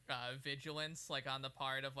vigilance like on the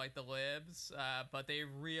part of like the libs, but they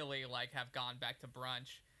really like have gone back to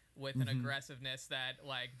brunch with an aggressiveness that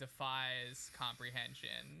like defies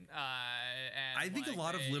comprehension. And I think a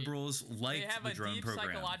lot of liberals like the drone program. They have a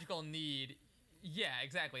deep psychological need. Yeah,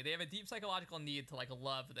 exactly. They have a deep psychological need to like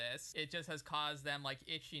love this. It just has caused them like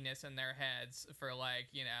itchiness in their heads for like,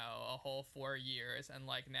 you know, a whole 4 years, and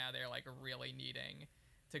like now they're like really needing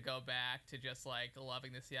to go back to just like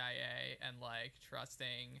loving the CIA and like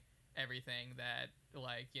trusting everything that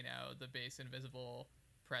like, you know, the base invisible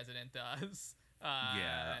president does.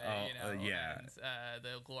 And,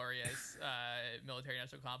 the glorious military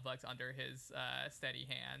industrial complex under his steady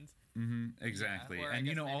hand. Exactly. And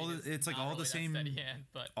you know, it's like all the same people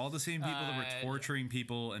that were torturing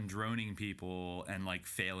people and droning people and like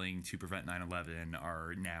failing to prevent 9/11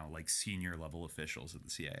 are now like senior level officials at the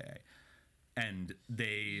CIA, and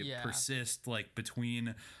they persist like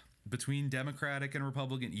between Democratic and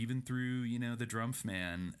Republican, even through, you know, the Drumpf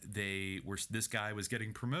man, this guy was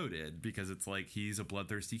getting promoted because it's like he's a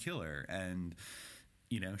bloodthirsty killer and,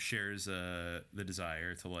 you know, shares the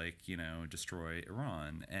desire to like, you know, destroy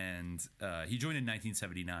Iran. And he joined in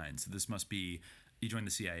 1979, so this must be. He joined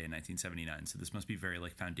the CIA in 1979, so this must be very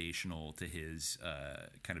like foundational to his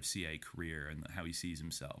kind of CIA career and how he sees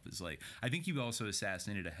himself. Is like, I think he also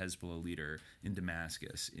assassinated a Hezbollah leader in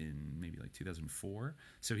Damascus in maybe like 2004.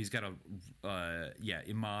 So he's got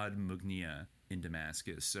Imad Mughniya in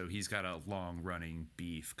Damascus. So he's got a long running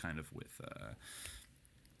beef kind of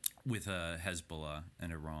with Hezbollah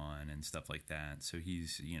and Iran and stuff like that. So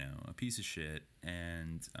he's, you know, a piece of shit.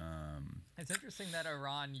 And it's interesting that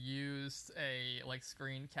Iran used a like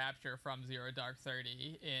screen capture from Zero Dark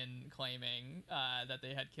 30 in claiming that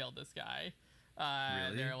they had killed this guy.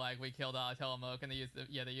 Really? They're like, we killed Ayatollah Moak, and they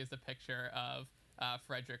used a picture of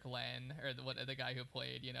Frederick Lynn, or the guy who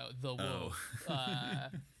played, you know, the Wolf.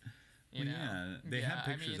 You know? They have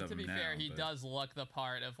pictures of him. To be now, fair, he does look the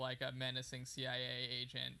part of like a menacing CIA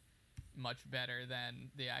agent much better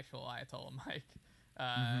than the actual Ayatollah Mike,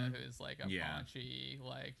 who's like a paunchy,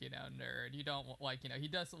 like, you know, nerd. You don't like, you know, he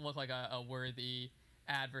does look like a worthy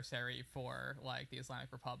adversary for like the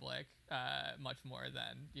Islamic Republic, much more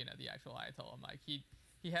than, you know, the actual Ayatollah Mike.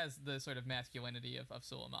 He has the sort of masculinity of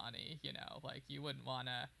Soleimani, you know, like you wouldn't want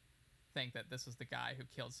to think that this was the guy who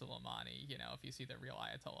killed Soleimani, you know, if you see the real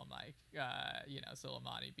Ayatollah Mike. You know,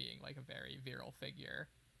 Soleimani being like a very virile figure.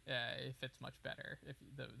 It fits much better if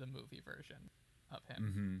the movie version of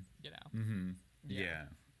him, you know.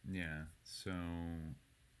 Yeah. So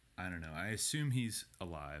I don't know. I assume he's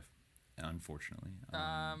alive, unfortunately.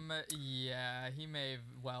 He may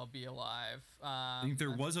well be alive. I think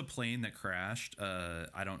there was a plane that crashed.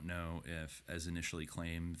 I don't know if, as initially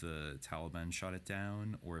claimed, the Taliban shot it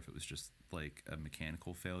down, or if it was just like a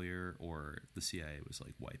mechanical failure, or the CIA was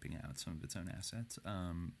like wiping out some of its own assets.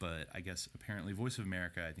 But I guess apparently Voice of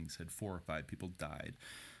America, I think, said 4 or 5 people died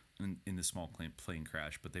in the small plane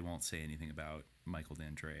crash, but they won't say anything about Michael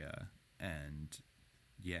D'Andrea. And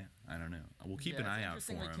yeah, I don't know. We'll keep an eye out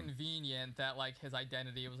for him. It's interestingly convenient that like his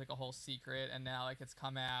identity was like a whole secret, and now like it's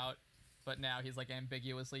come out, but now he's like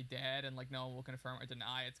ambiguously dead, and like no one will confirm or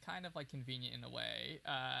deny. It's kind of like convenient in a way.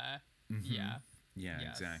 Yeah,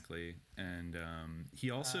 exactly. And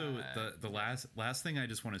he also the last thing I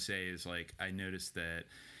just want to say is like I noticed that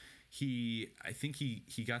I think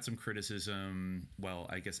he got some criticism. Well,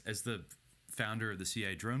 I guess as the founder of the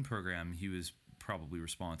CIA drone program, he was probably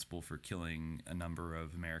responsible for killing a number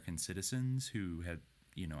of American citizens who had,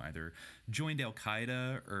 you know, either joined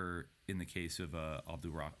Al-Qaeda or, in the case of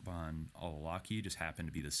Abdurrahman al-Awlaki, just happened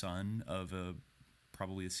to be the son of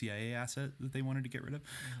probably a CIA asset that they wanted to get rid of.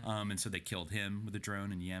 And so they killed him with a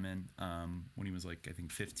drone in Yemen when he was like, I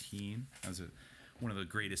think 15. That was one of the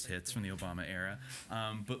greatest hits from the Obama era.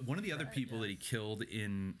 But one of the other people that he killed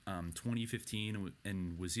in 2015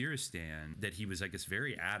 in Waziristan that he was, I guess,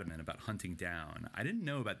 very adamant about hunting down. I didn't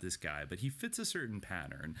know about this guy, but he fits a certain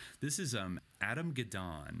pattern. This is Adam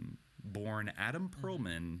Gadon, born Adam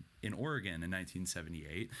Perlman in Oregon in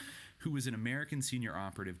 1978, who was an American senior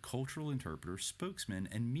operative, cultural interpreter, spokesman,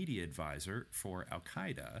 and media advisor for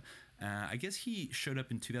Al-Qaeda. I guess he showed up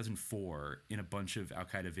in 2004 in a bunch of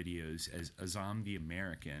Al-Qaeda videos as Azam the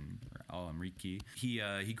American, or Al-Amriki.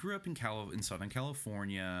 He grew up in Southern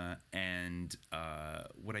California, and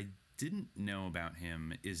what I didn't know about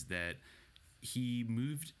him is that he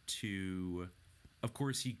moved to... Of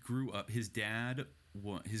course, he grew up...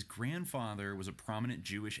 His grandfather was a prominent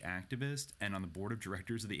Jewish activist and on the board of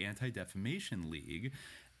directors of the Anti-Defamation League,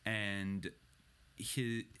 and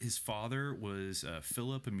his father was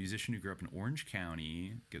Philip, a musician who grew up in Orange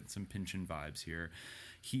County. Getting some Pynchon vibes here.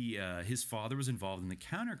 His father was involved in the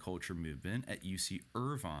counterculture movement at UC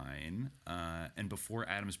Irvine, and before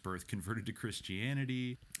Adam's birth, converted to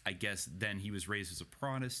Christianity. I guess then he was raised as a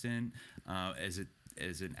Protestant. As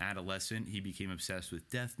an adolescent, he became obsessed with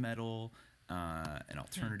death metal and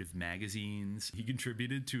alternative magazines. He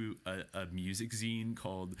contributed to a music zine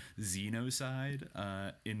called Xenocide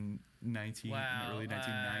in the early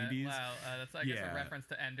 1990s. That's I guess a reference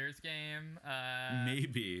to Ender's Game.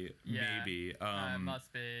 Maybe. It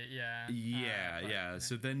must be. Yeah.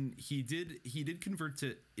 So then he did convert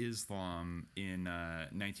to Islam in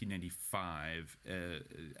 1995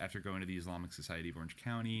 after going to the Islamic Society of Orange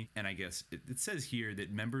County. And I guess it says here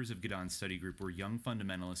that members of Gadon's study group were young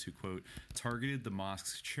fundamentalists who, quote, targeted the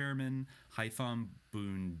mosque's chairman, Haitham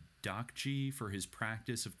Boondakji, for his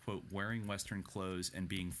practice of, quote, wearing Western clothes and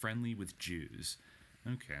being friendly with Jews.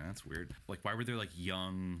 Okay, that's weird. Like, why were there, like,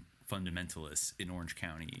 young fundamentalists in Orange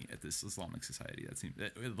County at this Islamic Society? That seemed,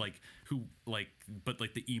 but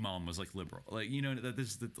the imam was, like, liberal. Like, you know,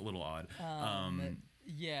 that's a little odd.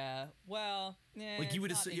 Yeah, well, like you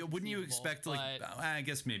would wouldn't you expect, like, I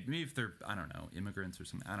guess maybe if they're, I don't know, immigrants or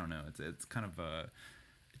something. I don't know. It's kind of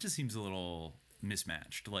it just seems a little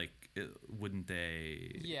mismatched. Like, wouldn't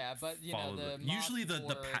they? Yeah, but you know, usually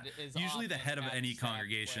the head of any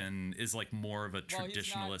congregation is like more of a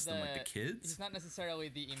traditionalist than like the kids. He's not necessarily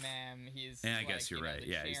the imam. He's I guess you're right.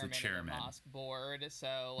 Yeah, he's the chairman of the mosque board.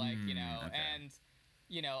 So like and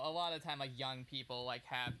you know, a lot of the time, like, young people, like,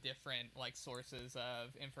 have different, like, sources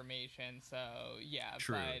of information. So, yeah,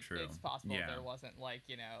 true. It's possible there wasn't, like,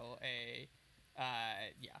 you know,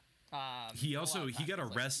 he got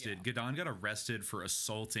arrested. Like, Gadon got arrested for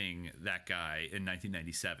assaulting that guy in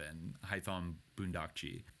 1997, Haitham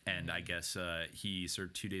Boondakji. And I guess he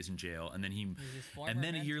served 2 days in jail, and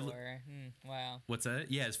then a year later. Wow. What's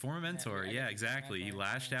that? Yeah, his former mentor. Yeah, exactly. He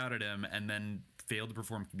lashed out at him, and then failed to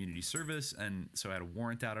perform community service, and so had a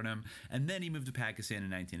warrant out on him. And then he moved to Pakistan in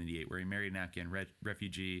 1998, where he married an Afghan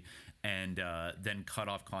refugee, and then cut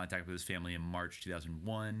off contact with his family in March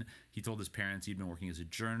 2001. He told his parents he'd been working as a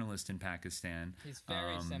journalist in Pakistan. He's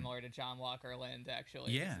very similar to John Walker Lind,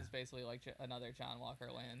 actually. Yeah. This is basically like another John Walker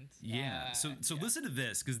Lind. Yeah. So listen to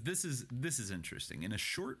this, because this is interesting. In a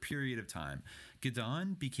short period of time,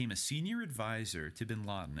 Gadon became a senior advisor to bin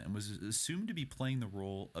Laden and was assumed to be playing the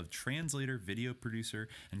role of translator, video producer,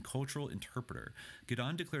 and cultural interpreter.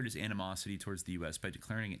 Gadon declared his animosity towards the U.S. by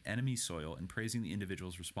declaring it enemy soil and praising the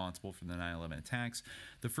individuals responsible for the 9/11 attacks.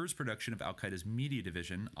 The first production of Al-Qaeda's media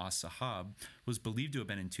division, As-Sahab, was believed to have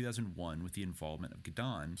been in 2001 with the involvement of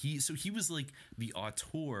Gadon. He was like the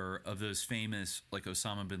auteur of those famous, like,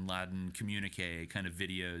 Osama bin Laden communique kind of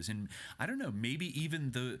videos, and I don't know, maybe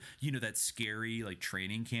even that scary, like,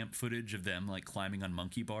 training camp footage of them, like, climbing on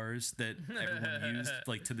monkey bars that everyone used,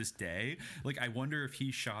 like, to this day. Like, I wonder if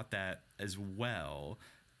he shot that as well.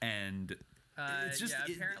 And it's just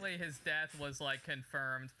apparently his death was, like,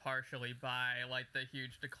 confirmed partially by, like, the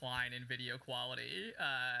huge decline in video quality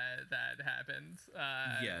that happened.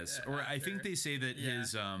 Yes, or I think they say that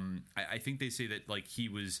his I think they say that, like, he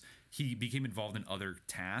became involved in other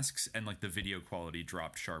tasks, and, like, the video quality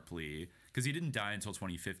dropped sharply because he didn't die until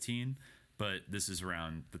 2015. But this is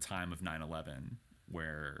around the time of 9/11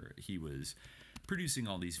 where he was producing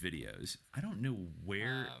all these videos. I don't know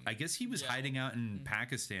where. I guess he was hiding out in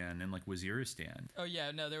Pakistan and, like, Waziristan. Oh, yeah.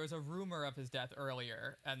 No, there was a rumor of his death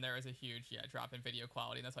earlier, and there was a huge drop in video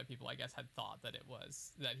quality, and that's why people, I guess, had thought that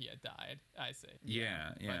he had died. I see.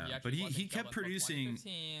 Yeah. But he kept producing.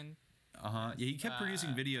 He kept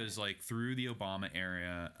producing videos, like, through the Obama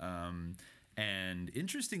era. And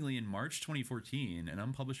interestingly, in March 2014, an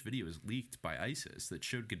unpublished video was leaked by ISIS that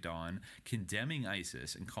showed Gadon condemning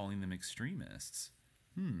ISIS and calling them extremists.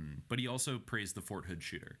 But he also praised the Fort Hood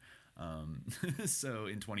shooter. So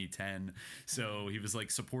in 2010, so he was like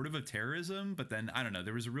supportive of terrorism, but then I don't know,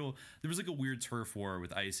 there was like a weird turf war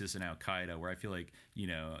with ISIS and Al Qaeda where I feel like, you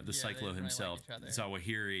know, the Cyclo himself,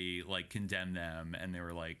 Zawahiri, like condemned them, and they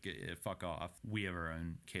were like, fuck off, we have our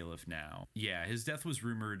own caliph now. Yeah, his death was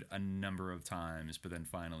rumored a number of times, but then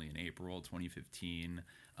finally in April 2015.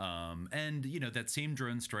 And, you know, that same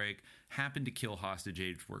drone strike happened to kill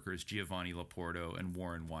hostage workers Giovanni Laporto and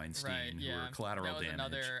Warren Weinstein, who were collateral damage. That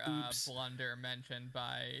was another blunder mentioned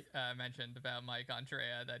about Mike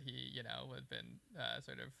Andrea, that he, you know, had been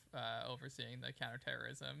sort of overseeing the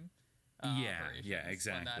counterterrorism.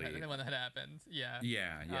 Exactly. When that happened,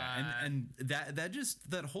 and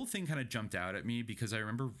that whole thing kind of jumped out at me because I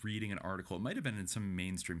remember reading an article. It might have been in some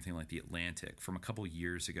mainstream thing like The Atlantic from a couple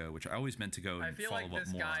years ago, which I always meant to go and follow up more. I feel like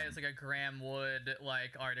this guy is like a Graham Wood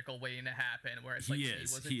like article waiting to happen, where it's like he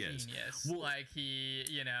was a genius. Well, like he,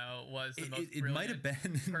 you know, was the most brilliant. It might have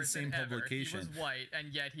been in the same publication. He was white,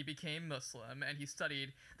 and yet he became Muslim, and he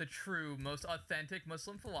studied the true, most authentic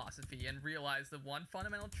Muslim philosophy, and realized the one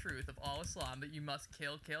fundamental truth of all Islam, that you must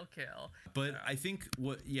kill. But I think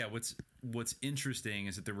what's interesting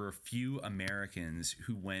is that there were a few Americans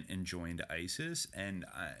who went and joined ISIS, and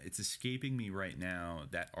it's escaping me right now,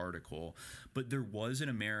 that article, but there was an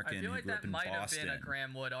American who grew up in Boston. I feel like that might have been a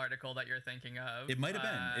Graham Wood article that you're thinking of. It might have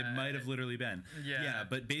been. It might have literally been. Yeah,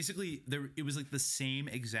 but basically it was like the same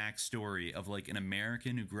exact story of like an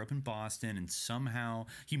American who grew up in Boston, and somehow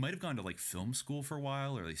he might have gone to like film school for a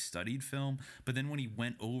while, or they studied film, but then when he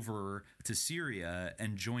went over to Syria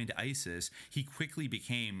and joined ISIS, he quickly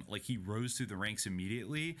became like, he rose through the ranks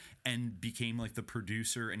immediately and became like the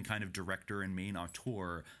producer and kind of director and main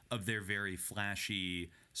auteur of their very flashy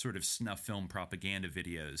sort of snuff film propaganda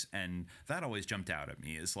videos. And that always jumped out at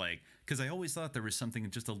me, is like, because I always thought there was something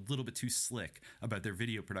just a little bit too slick about their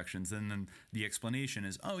video productions, and then the explanation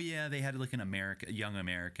is, oh yeah, they had like a young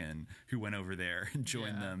American who went over there and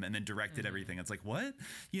joined them and then directed everything. It's like, what?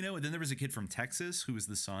 You know, and then there was a kid from Texas who was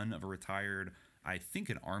the son of a retired, I think,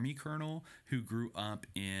 an Army colonel who grew up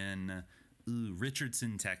in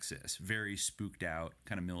Richardson, Texas, very spooked out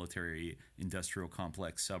kind of military industrial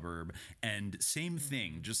complex suburb. And same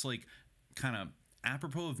thing, just like kind of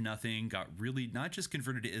apropos of nothing, got really not just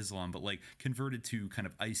converted to Islam, but like converted to kind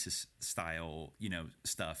of ISIS style, you know,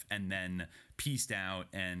 stuff, and then pieced out.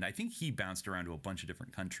 And I think he bounced around to a bunch of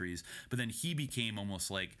different countries, but then he became almost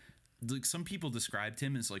like some people described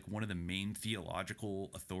him as like one of the main theological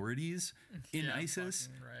authorities in ISIS.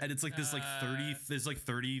 Right. And it's like this like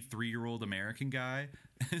 33-year-old American guy.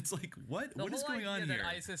 It's like, what is going on here? That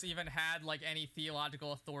ISIS even had like any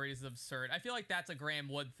theological authorities is absurd. I feel like that's a Graham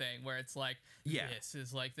Wood thing, where it's like, this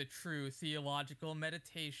is like the true theological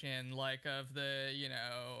meditation, like of the, you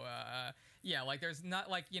know, like there's not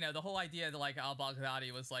like, you know, the whole idea that like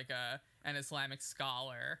al-Baghdadi was like an Islamic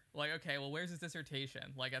scholar. Like, okay, well, where's his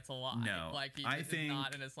dissertation? Like, that's a lie. No, like he's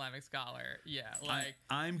not an Islamic scholar. Yeah, like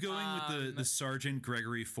I'm going with the Sergeant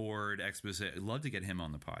Gregory Ford exposition. I'd love to get him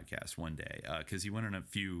on the podcast one day, because he went on a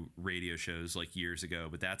few radio shows like years ago.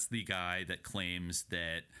 But that's the guy that claims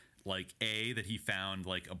that, like, that he found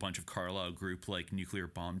like a bunch of Carlyle Group like nuclear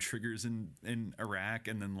bomb triggers in Iraq,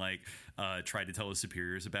 and then like tried to tell his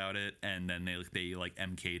superiors about it, and then they like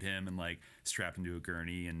MK'd him and like strapped him to a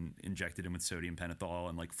gurney and injected him with sodium pentothal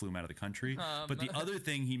and like flew him out of the country. But the other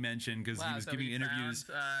thing he mentioned, because he was giving interviews,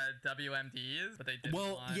 WMDs, but they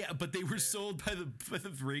didn't. But they were sold by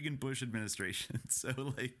the Reagan Bush administration. So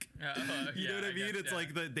like, you know what I mean? It's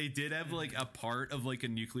like they did have like a part of like a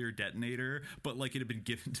nuclear detonator, but like it had been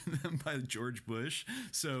given to them by George Bush,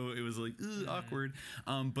 so it was like awkward.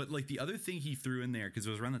 But like the other thing he threw in there, because it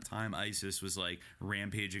was around the time ISIS was like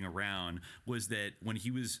rampaging around, was that when he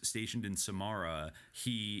was stationed in Samarra,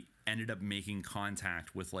 he ended up making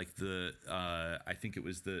contact with like the I think it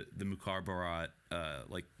was the Mukhabarat,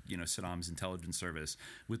 like, you know, Saddam's intelligence service,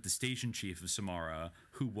 with the station chief of Samarra,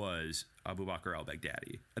 who was Abu Bakr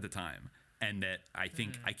al-Baghdadi at the time. And that I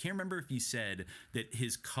think, I can't remember if he said that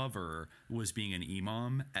his cover was being an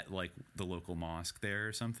imam at like the local mosque there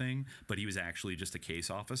or something, but he was actually just a case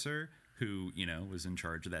officer who, you know, was in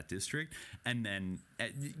charge of that district. And then,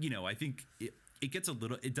 you know, I think it gets a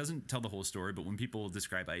little, it doesn't tell the whole story, but when people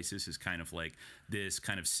describe ISIS as kind of like this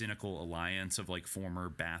kind of cynical alliance of like former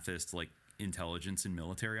Ba'athist like intelligence and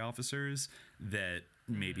military officers that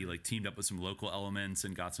maybe like teamed up with some local elements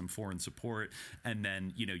and got some foreign support, and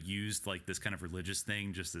then, you know, used like this kind of religious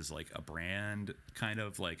thing just as like a brand, kind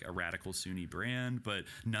of like a radical Sunni brand, but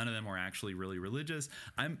none of them were actually really religious.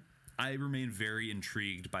 I remain very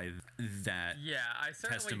intrigued by that. Yeah, I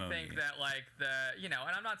certainly testimony. think that like and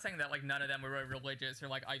I'm not saying that like none of them were really religious or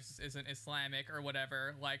like ISIS isn't Islamic or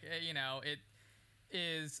whatever. Like it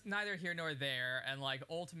is neither here nor there, and like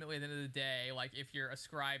ultimately at the end of the day, like if you're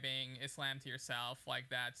ascribing Islam to yourself, like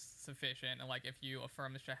that's sufficient, and like if you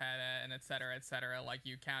affirm the Shahada and et cetera, like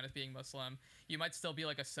you count as being Muslim, you might still be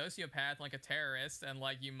like a sociopath, like a terrorist, and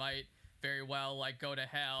like you might very well like go to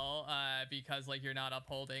hell because like you're not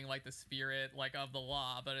upholding like the spirit like of the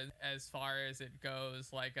law. But as far as it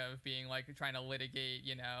goes, like of being like trying to litigate,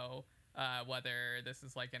 whether this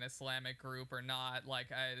is like an Islamic group or not,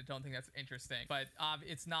 like I don't think that's interesting. But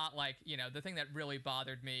it's not like, the thing that really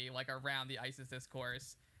bothered me like around the ISIS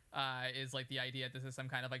discourse is like the idea that this is some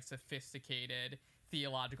kind of like sophisticated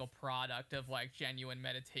theological product of like genuine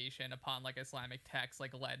meditation upon like Islamic texts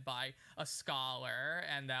like led by a scholar,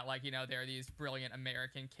 and that like there are these brilliant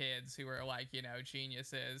American kids who are like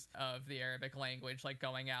geniuses of the Arabic language like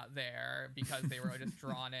going out there because they were just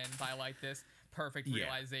drawn in by like this perfect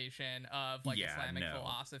realization of like Islamic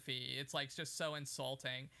philosophy. It's like just so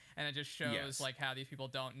insulting, and it just shows like how these people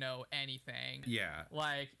don't know anything.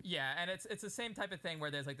 And it's the same type of thing where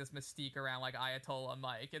there's like this mystique around like Ayatollah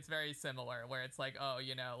Mike. It's very similar, where it's like,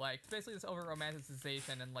 like basically this over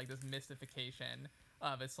romanticization and like this mystification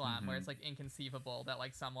of Islam, where it's like inconceivable that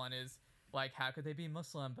like someone is like, how could they be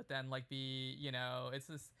Muslim but then like be it's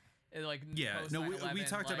this we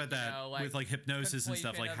talked about that with like hypnosis and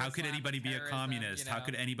stuff. Like, how could anybody be a communist? How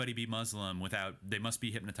could anybody be Muslim without? They must be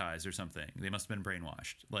hypnotized or something. They must have been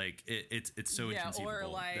brainwashed. Like it's so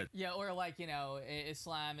inconceivable.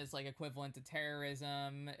 Islam is like equivalent to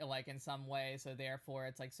terrorism, like in some way. So therefore,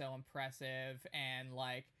 it's like so impressive, and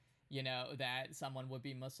like that someone would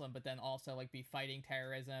be Muslim, but then also like be fighting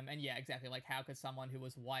terrorism. And exactly. Like, how could someone who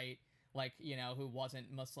was white, like who wasn't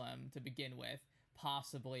Muslim to begin with,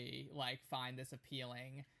 possibly like find this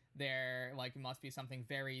appealing? There like must be something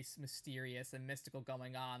very mysterious and mystical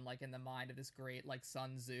going on like in the mind of this great like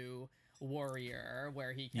Sun Tzu warrior,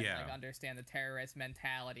 where he can like understand the terrorist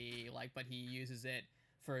mentality, like, but he uses it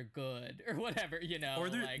for good or whatever, or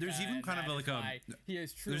there's even kind of like he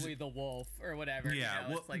is truly the wolf or whatever.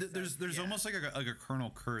 There's almost like a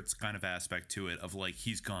Colonel Kurtz kind of aspect to it, of like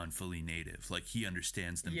he's gone fully native, like he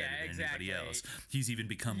understands them better than anybody else. He's even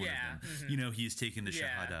become one of them. He's taken the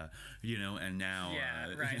Shahada, and now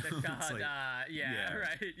the Shahada,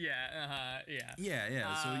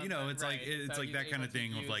 So it's like it's like that kind of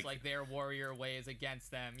thing of like their warrior ways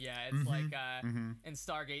against them. It's like in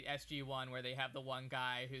Stargate SG-1, where they have the one guy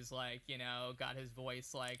who's like got his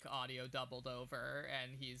voice like audio doubled over,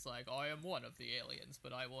 and he's like, I am one of the aliens,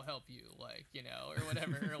 but I will help you, like or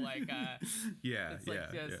whatever. Like it's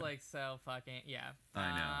like just like so fucking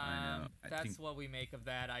I know. That's what we make of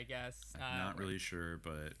that, I guess. Not really sure,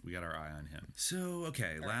 but we got our eye on him. So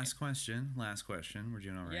okay, last question. We're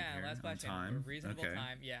doing all right here. Last question. Time. Reasonable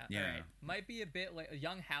time. All right. Might be a bit late.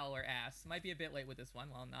 Young Howler asks, might be a bit late with this one.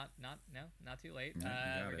 Well, not too late.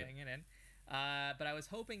 We're getting it in. But I was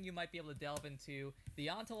hoping you might be able to delve into the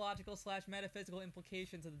ontological/metaphysical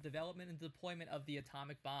implications of the development and deployment of the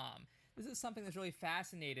atomic bomb. This is something that's really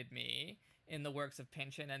fascinated me in the works of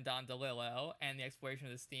Pynchon and Don DeLillo, and the exploration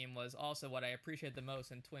of this theme was also what I appreciated the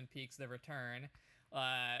most in Twin Peaks: The Return.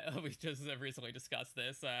 We just recently discussed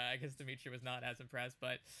this. I guess Dimitri was not as impressed,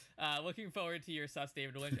 but looking forward to your Sus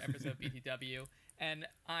David Lynch episode BTW. And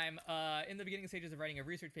I'm in the beginning stages of writing a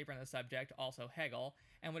research paper on the subject, also Hegel,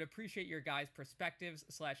 and would appreciate your guys'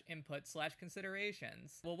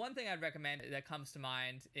 perspectives/input/considerations. Well, one thing I'd recommend that comes to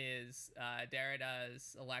mind is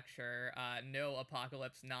Derrida's lecture, No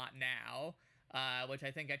Apocalypse, Not Now, which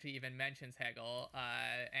I think actually even mentions Hegel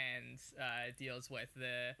and deals with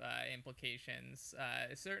the implications,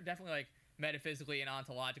 definitely like metaphysically and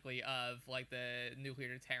ontologically, of like the nuclear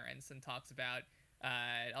deterrence, and talks about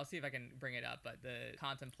I'll see if I can bring it up, but the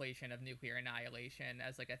contemplation of nuclear annihilation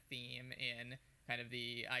as like a theme in kind of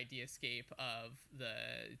the ideascape of the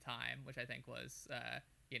time, which I think was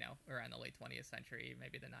around the late 20th century,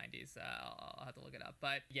 maybe the 90s. I'll have to look it up.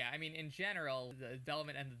 But I mean, in general, the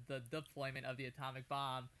development and the deployment of the atomic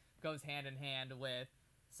bomb goes hand in hand with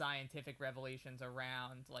scientific revelations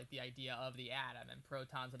around like the idea of the atom and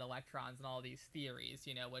protons and electrons and all these theories,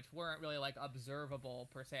 which weren't really like observable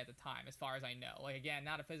per se at the time, as far as I know. Like, again,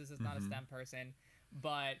 not a physicist, not a STEM person,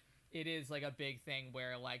 but it is like a big thing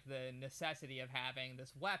where like the necessity of having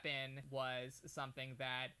this weapon was something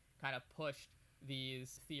that kind of pushed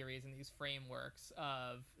these theories and these frameworks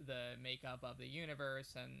of the makeup of the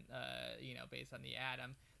universe and based on the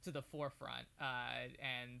atom to the forefront,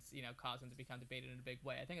 and caused them to become debated in a big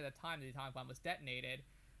way. I think at the time the atomic bomb was detonated,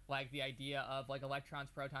 like the idea of like electrons,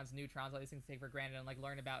 protons, neutrons, all these things to take for granted and like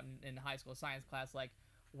learn about in high school science class, like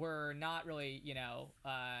were not really,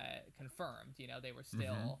 confirmed. They were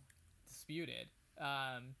still disputed.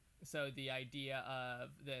 So the idea of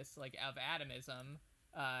this, like, of atomism,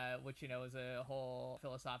 which, is a whole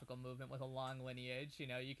philosophical movement with a long lineage.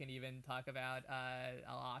 You can even talk about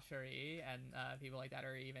Al-Ashari and people like that,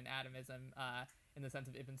 or even atomism in the sense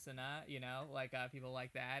of Ibn Sina, people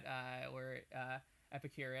like that, or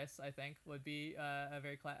Epicurus, I think, would be a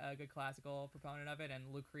very good classical proponent of it,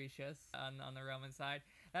 and Lucretius on the Roman side.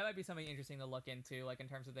 That might be something interesting to look into, like in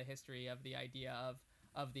terms of the history of the idea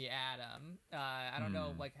of the atom. I don't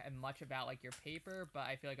know like much about like your paper, but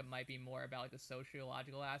I feel like it might be more about like the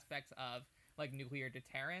sociological aspects of like nuclear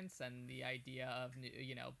deterrence and the idea of,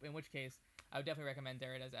 in which case I would definitely recommend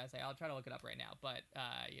Derrida's essay. I'll try to look it up right now, but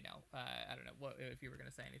I don't know what if you were going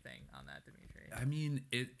to say anything on that, Dimitri. I mean,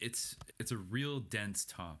 it's a real dense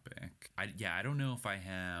topic. I don't know if I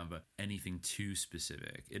have anything too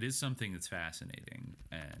specific. It is something that's fascinating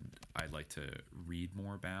and I'd like to read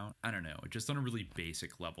more about. I don't know, just on a really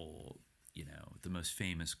basic level, the most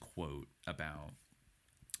famous quote about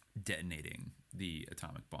detonating the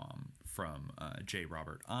atomic bomb from J.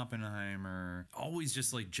 Robert Oppenheimer always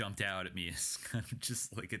just like jumped out at me as kind of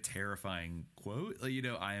just like a terrifying quote. Like,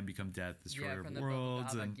 I am become death, destroyer of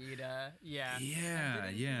worlds. And Gita. Yeah. He,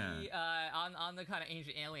 on the kind of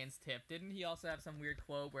ancient aliens tip, didn't he also have some weird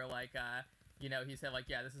quote where like he said like,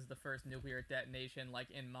 this is the first nuclear detonation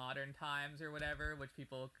like in modern times or whatever, which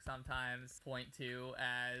people sometimes point to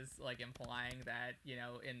as like implying that,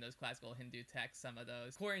 in those classical Hindu texts, some of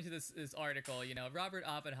those. According to this article, Robert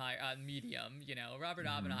Oppenheimer, Medium, Robert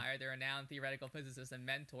Oppenheimer, the renowned theoretical physicist and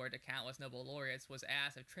mentor to countless Nobel laureates, was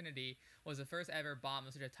asked if Trinity was the first ever bomb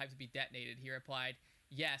of such a type to be detonated. He replied,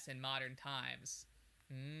 yes, in modern times.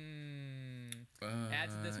 Add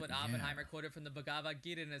to this what Oppenheimer quoted from the Bhagavad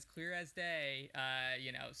Gita and as clear as day,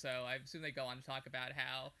 so I assume they go on to talk about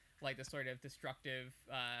how like the sort of destructive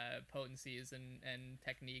potencies and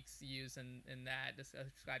techniques used in that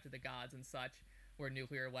ascribed to the gods and such were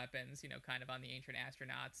nuclear weapons, kind of on the ancient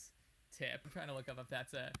astronauts tip. I'm trying to look up if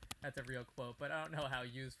that's a real quote, but I don't know how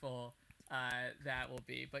useful that will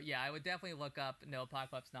be. But yeah, I would definitely look up No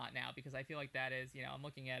Apocalypse Not Now, because I feel like that is, I'm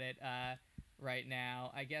looking at it right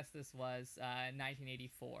now. I guess this was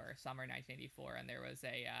 1984, summer 1984, and there was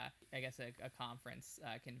a conference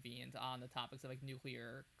convened on the topics of like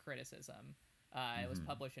nuclear criticism. It was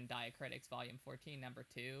published in Diacritics, Volume 14, Number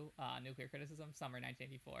 2, Nuclear Criticism, summer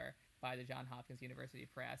 1984, by the Johns Hopkins University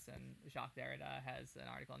Press, and Jacques Derrida has an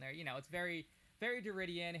article in there. It's very, very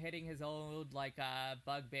Derridian, hitting his old like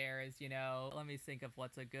bugbears. Let me think of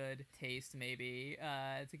what's a good taste maybe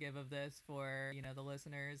to give of this for the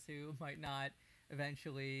listeners who might not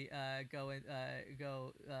eventually go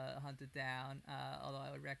hunt it down. Although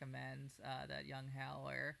I would recommend that young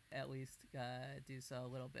Howler at least do so a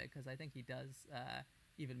little bit, because I think he does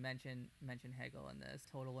even mention Hegel in this.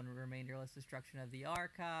 Total and remainderless destruction of the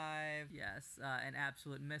archive. Yes, an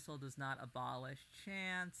absolute missile does not abolish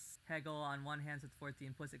chance. Hegel on one hand sets forth the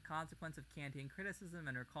implicit consequence of Kantian criticism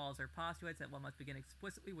and recalls or postulates that one must begin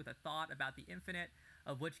explicitly with a thought about the infinite,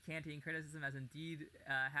 of which Kantian criticism has indeed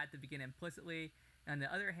had to begin implicitly. On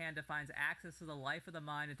the other hand, defines access to the life of the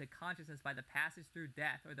mind and to consciousness by the passage through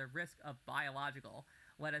death, or the risk of biological,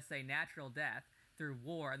 let us say natural death, through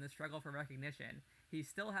war and the struggle for recognition. He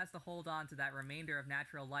still has to hold on to that remainder of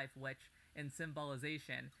natural life which, in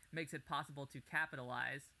symbolization, makes it possible to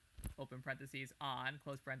capitalize, open parentheses, on,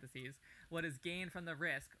 close parentheses, what is gained from the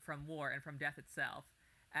risk, from war, and from death itself.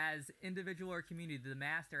 As individual or community, the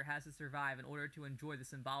master has to survive in order to enjoy the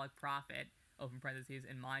symbolic profit, open parentheses,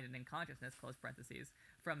 in mind and in consciousness, close parentheses,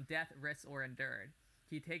 from death, risks, or endured.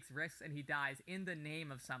 He takes risks and he dies in the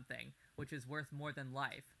name of something which is worth more than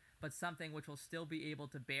life, but something which will still be able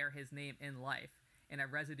to bear his name in life, in a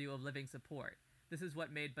residue of living support. This is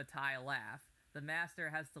what made Bataille laugh. The master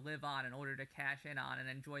has to live on in order to cash in on and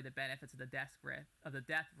enjoy the benefits of the death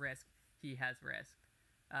risk he has risked.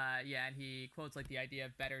 And he quotes like the idea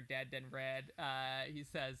of better dead than red. He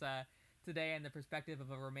says, today, in the perspective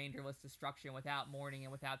of a remainderless destruction without mourning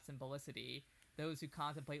and without symbolicity, those who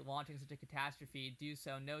contemplate launching such a catastrophe do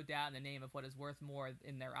so no doubt in the name of what is worth more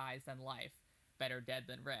in their eyes than life, better dead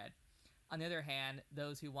than red. On the other hand,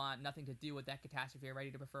 those who want nothing to do with that catastrophe are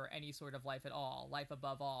ready to prefer any sort of life at all, life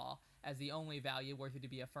above all, as the only value worthy to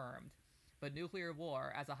be affirmed. But nuclear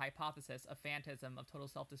war, as a hypothesis, a phantasm of total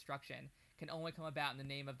self-destruction, can only come about in the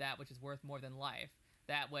name of that which is worth more than life,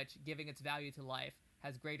 that which, giving its value to life,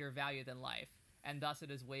 has greater value than life, and thus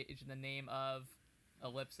it is waged in the name of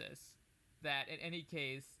ellipsis. That, in any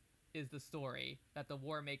case, is the story that the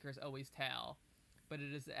war makers always tell. But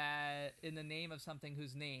it is in the name of something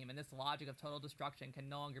whose name, and this logic of total destruction, can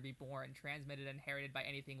no longer be born, transmitted, and inherited by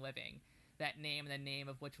anything living. That name, and the name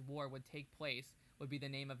of which war would take place, would be the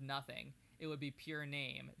name of nothing. It would be pure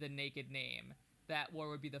name, the naked name. That war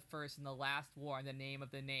would be the first and the last war in the name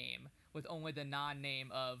of the name, with only the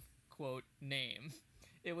non-name of, quote, name.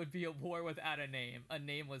 It would be a war without a name, a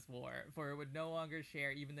nameless war, for it would no longer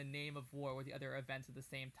share even the name of war with the other events of the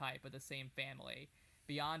same type, of the same family.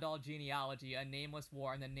 Beyond all genealogy, a nameless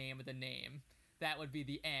war in the name of the name. That would be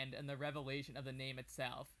the end and the revelation of the name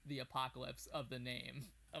itself, the apocalypse of the name.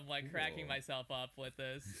 I'm like cracking myself up with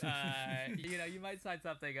this. You know, you might find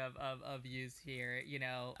something of use here. You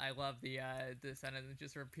know, I love the sentence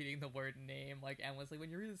just repeating the word name like endlessly. When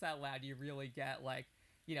you read this out loud, you really get like,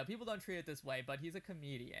 you know, people don't treat it this way, but he's a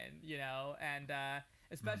comedian, you know, and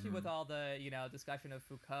especially with all the, you know, discussion of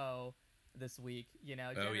Foucault this week, you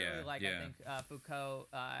know, generally I think Foucault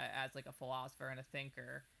as like a philosopher and a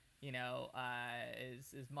thinker, you know,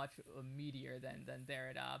 is much meatier than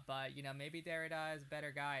Derrida, but you know, maybe Derrida is a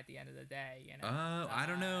better guy at the end of the day, you know. I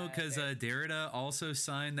don't know, because Derrida also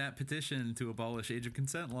signed that petition to abolish age of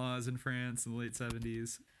consent laws in France in the late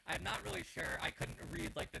 70s. I'm not really sure. I couldn't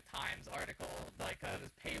read like the Times article, like it was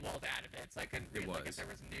paywalled out of it, so I couldn't read like if there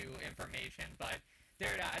was new information, but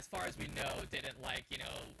Derrida, as far as we know, didn't like, you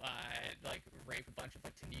know, like rape a bunch of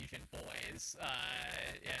like Tunisian boys,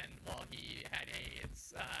 and while he had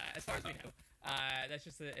AIDS, as far as we know. That's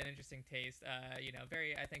just an interesting taste, you know,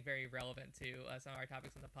 I think very relevant to some of our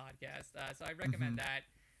topics on the podcast. So I recommend that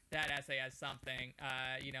essay as something,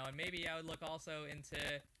 you know, and maybe I would look also into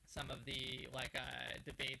some of the like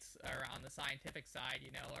debates around the scientific side,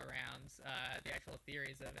 you know, around the actual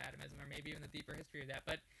theories of atomism, or maybe even the deeper history of that.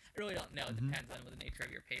 But I really don't know. It depends on the nature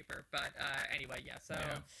of your paper. But anyway, so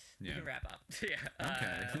we can wrap up.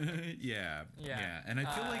 Okay. Yeah. And I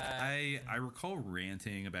feel like I recall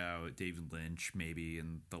ranting about David Lynch maybe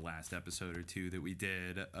in the last episode or two that we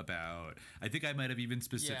did about, I think I might have even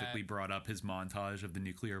specifically brought up his montage of the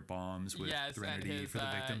nuclear bombs with Threnody for the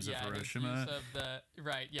victims of Hiroshima.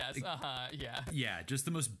 Yeah, just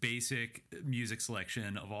the most basic music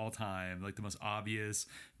selection of all time, like the most obvious,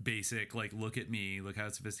 basic, like, look at me, look how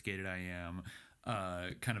sophisticated I am,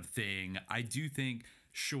 kind of thing. I do think,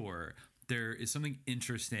 sure, there is something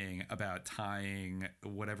interesting about tying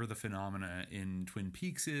whatever the phenomena in Twin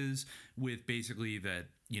Peaks is with basically that,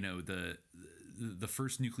 you know, the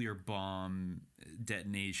first nuclear bomb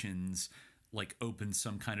detonations like opened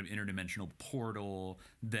some kind of interdimensional portal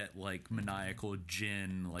that like maniacal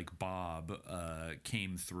jinn like Bob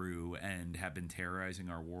came through and have been terrorizing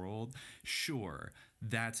our world. Sure,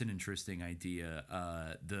 that's an interesting idea.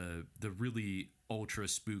 The really ultra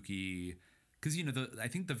spooky, because you know I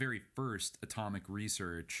think the very first atomic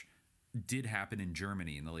research did happen in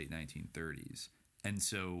Germany in the late 1930s, and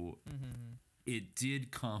so. It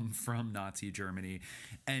did come from Nazi Germany,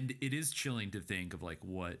 and it is chilling to think of like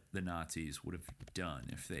what the Nazis would have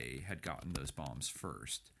done if they had gotten those bombs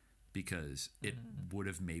first, because it would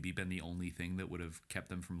have maybe been the only thing that would have kept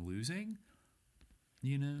them from losing.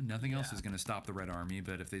 You know, nothing else is going to stop the Red Army,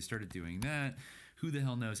 but if they started doing that, who the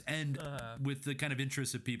hell knows? And with the kind of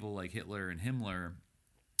interests of people like Hitler and Himmler,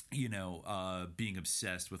 you know, being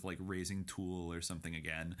obsessed with like raising Tool or something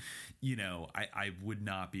again, you know, I would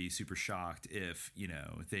not be super shocked if, you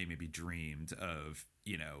know, they maybe dreamed of,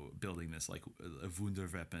 you know, building this like a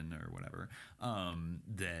Wunderweapon or whatever,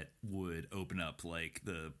 that would open up like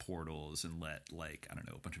the portals and let like, I don't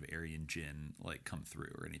know, a bunch of Aryan jinn like come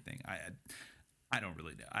through or anything. I don't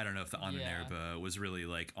really know. I don't know if the Ahnenerbe was really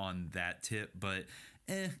like on that tip, but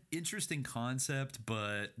interesting concept.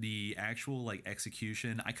 But the actual like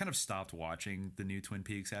execution, I kind of stopped watching the new Twin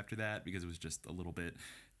Peaks after that because it was just a little bit.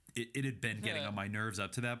 It had been getting on my nerves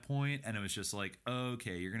up to that point, and it was just like,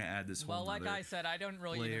 okay, you're gonna add this whole. Well, like I said, I don't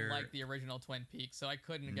really even like the original Twin Peaks, so I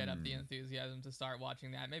couldn't get up the enthusiasm to start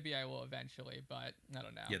watching that. Maybe I will eventually, but I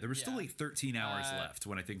don't know. Yeah, there was still like 13 hours left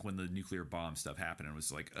when when the nuclear bomb stuff happened, and it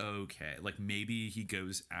was like, okay, like maybe he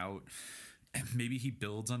goes out, maybe he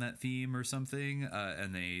builds on that theme or something,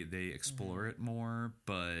 and they explore it more,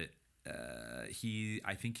 but.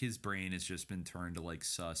 I think his brain has just been turned to like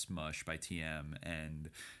sus mush by TM and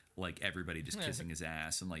like everybody just kissing his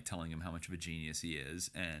ass and like telling him how much of a genius he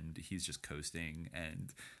is, and he's just coasting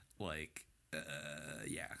and like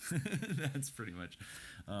that's pretty much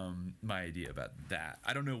my idea about that.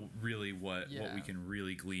 I don't know really what we can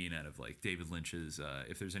really glean out of like David Lynch's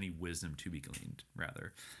if there's any wisdom to be gleaned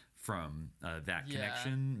rather from that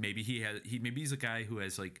connection. Maybe he's a guy who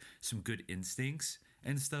has like some good instincts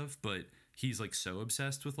and stuff, but he's like so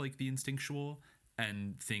obsessed with like the instinctual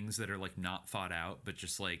and things that are like not thought out, but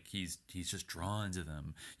just like he's just drawn to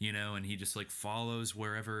them, you know, and he just like follows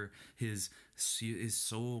wherever his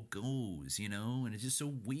soul goes, you know, and it's just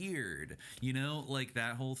so weird, you know, like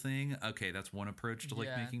that whole thing. Okay, that's one approach to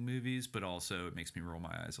like making movies, but also it makes me roll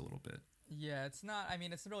my eyes a little bit. Yeah, it's not, I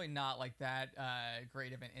mean, it's really not like that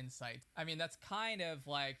great of an insight. I mean, that's kind of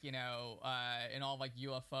like, you know, in all like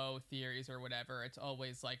UFO theories or whatever, it's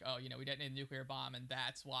always like, oh, you know, we detonated a nuclear bomb and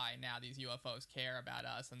that's why now these UFOs care about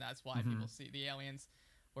us, and that's why people see the aliens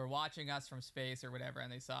were watching us from space or whatever, and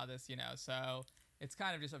they saw this, you know. So it's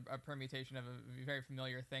kind of just a permutation of a very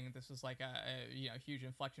familiar thing. This was like a you know, huge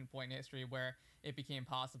inflection point in history where it became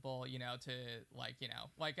possible, you know, to like, you know,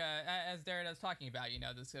 like as Derrida was talking about, you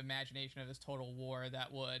know, this imagination of this total war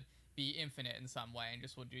that would be infinite in some way and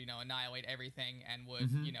just would, you know, annihilate everything and would,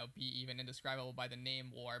 you know, be even indescribable by the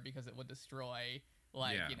name war because it would destroy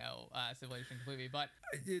like, you know, civilization completely. But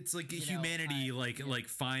it's like humanity, like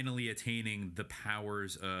finally attaining the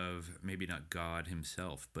powers of maybe not God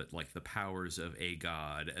himself, but like the powers of a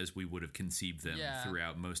god as we would have conceived them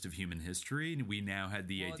throughout most of human history. And we now had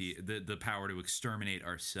the idea, the power to exterminate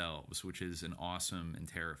ourselves, which is an awesome and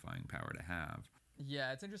terrifying power to have.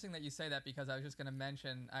 Yeah, it's interesting that you say that because I was just going to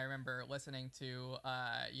mention, I remember listening to,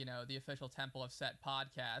 you know, the official Temple of Set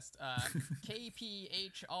podcast,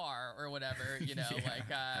 KPHR or whatever, you know,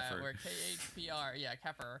 or KHPR,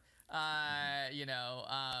 Keffer, you know,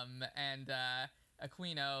 and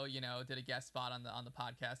Aquino, you know, did a guest spot on the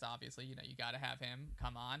podcast. Obviously, you know, you got to have him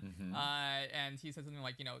come on. And he said something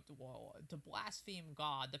like, you know, to blaspheme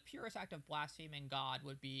God, the purest act of blaspheming God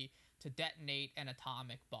would be to detonate an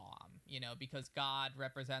atomic bomb, you know, because God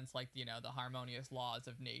represents like, you know, the harmonious laws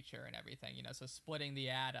of nature and everything, you know, so splitting the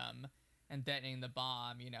atom and detonating the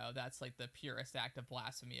bomb, you know, that's like the purest act of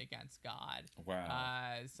blasphemy against God.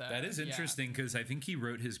 Wow. So that is interesting because I think he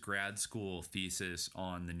wrote his grad school thesis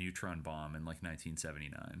on the neutron bomb in like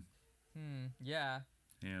 1979. Yeah.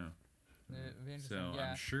 So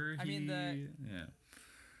I'm sure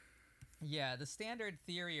Yeah, the standard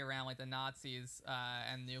theory around like the Nazis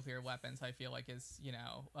and nuclear weapons, I feel like, is, you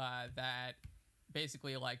know, that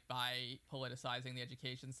basically like by politicizing the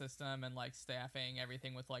education system and like staffing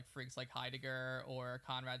everything with like freaks like Heidegger or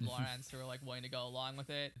Konrad Lorenz who are like willing to go along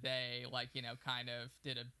with it, they like, you know, kind of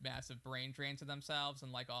did a massive brain drain to themselves,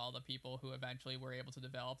 and like all the people who eventually were able to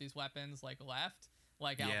develop these weapons like left,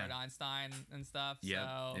 like Albert Einstein and stuff.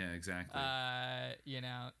 Yeah, exactly. You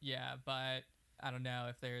know, but I don't know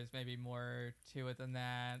if there's maybe more to it than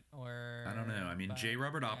that, or I don't know. I mean, J.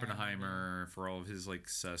 Robert Oppenheimer, for all of his like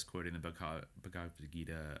sus quoting the Bhagavad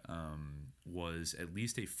Gita, was at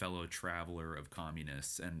least a fellow traveler of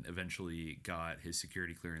communists, and eventually got his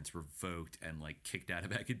security clearance revoked and like kicked out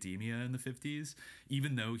of academia in the 50s,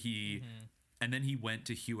 even though he, and then he went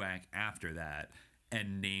to HUAC after that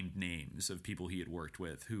and named names of people he had worked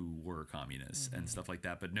with who were communists and stuff like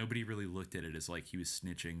that. But nobody really looked at it as like he was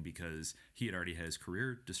snitching because he had already had his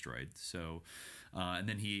career destroyed. So, and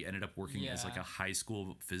then he ended up working as like a high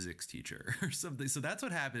school physics teacher or something. So that's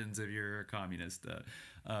what happens if you're a communist.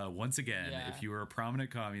 Once again, if you were a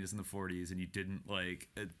prominent communist in the 40s and you didn't like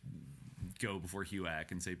go before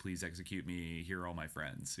HUAC and say, please execute me, here are all my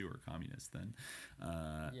friends who are communists, then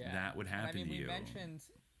that would happen to you. We mentioned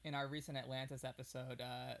in our recent Atlantis episode,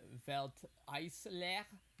 Welteisler,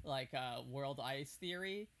 like world ice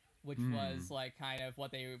theory, which was like kind of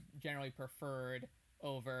what they generally preferred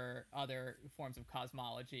over other forms of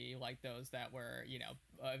cosmology, like those that were, you know,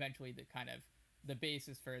 eventually the kind of the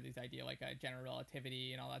basis for these idea, like general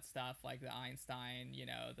relativity and all that stuff, like the Einstein, you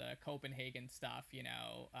know, the Copenhagen stuff, you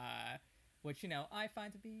know, which, you know, I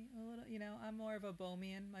find to be a little, you know, I'm more of a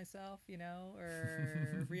Bohmian myself, you know,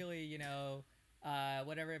 or really, you know,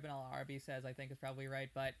 whatever Ibn al-Arabi says, I think is probably right.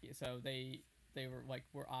 But so they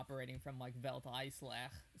were operating from like Welteisler,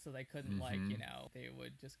 so they couldn't like, you know, they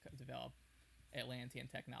would just develop Atlantean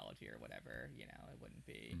technology or whatever, you know, it wouldn't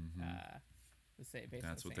be the same.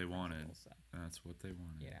 That's what they wanted. So. That's what they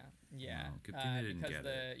wanted. Yeah. Well, good thing they didn't because get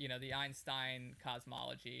the it. You know, the Einstein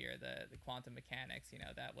cosmology or the quantum mechanics, you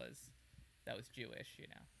know, that was Jewish, you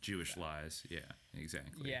know. Jewish lies. Yeah,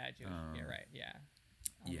 exactly. Yeah, Jewish. Yeah, right. Yeah.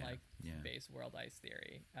 Unlike base world ice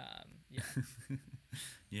theory.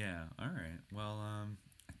 Yeah. All right. Well,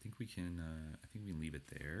 I think we can leave it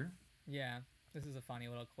there. Yeah. This is a funny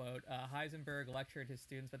little quote. Heisenberg lectured his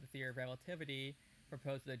students about the theory of relativity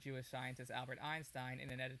proposed by the Jewish scientist Albert Einstein in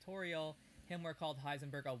an editorial. Himmler called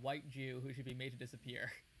Heisenberg a white Jew who should be made to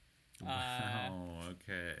disappear. Wow.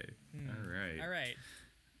 Okay. All right.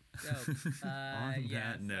 So, on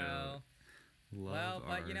that note.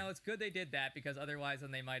 But you know, it's good they did that, because otherwise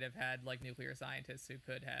then they might have had like nuclear scientists who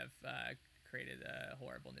could have created a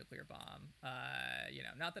horrible nuclear bomb. You know,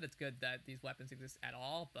 not that it's good that these weapons exist at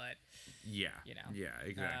all, but yeah, you know, yeah,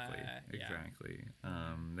 exactly, exactly.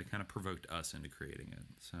 They kind of provoked us into creating it,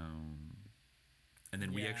 so. And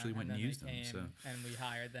then we actually went and used them. So. And we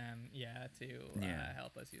hired them, to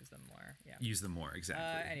help us use them more. Yeah. Use them more,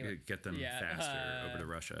 exactly. Anyway, get them faster over to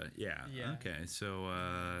Russia. Yeah. Okay. So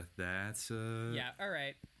that's all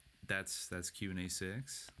right. That's Q&A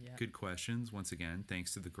 6. Yeah. Good questions. Once again,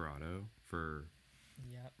 thanks to the Grotto for.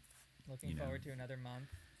 Yep. Looking forward to another month.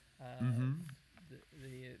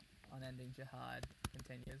 The unending jihad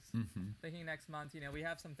continues. Thinking next month, you know, we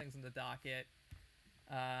have some things in the docket.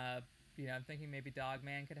 You know, I'm thinking maybe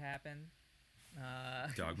Dogman could happen.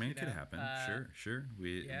 Dogman could happen. Sure.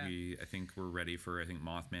 I think we're ready for. I think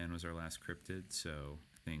Mothman was our last cryptid, so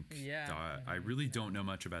I think. I really don't know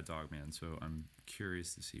much about Dogman, so I'm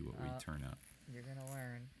curious to see what we turn up. You're gonna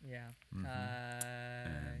learn,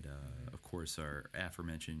 and of course, our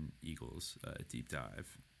aforementioned Eagles deep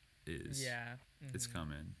dive is. It's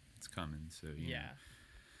coming. It's coming. So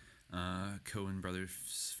Coen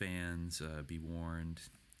Brothers fans, be warned.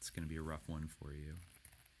 It's going to be a rough one for you.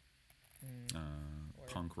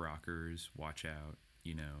 Punk rockers, watch out.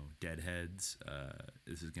 You know, deadheads.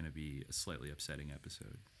 This is going to be a slightly upsetting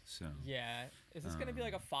episode. So is this going to be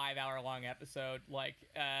like a 5-hour-long episode? Like,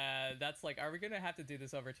 that's like, are we going to have to do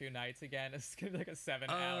this over 2 nights again? Is this going to be like a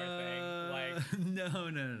 7-hour thing? Like, no.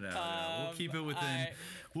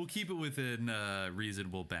 We'll keep it within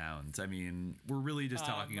reasonable bounds. I mean, we're really just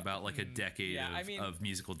talking about like a decade of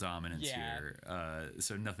musical dominance here.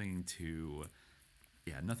 So nothing too.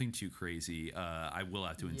 Yeah, nothing too crazy. I will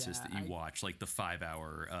have to insist that you watch like the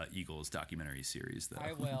 5-hour Eagles documentary series, though.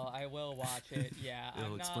 I will watch it. Yeah, It'll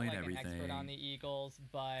I'm not explain like everything. an expert on the Eagles,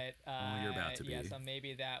 but you're about to be. Yeah, so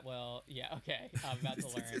maybe that will. Yeah, okay. I'm about to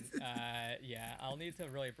learn. I'll need to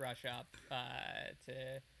really brush up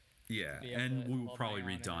to. Yeah, and we will probably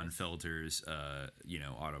read Don Felder's,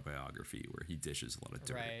 autobiography where he dishes a lot of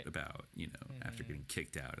dirt about, after getting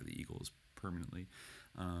kicked out of the Eagles permanently.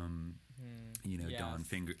 Don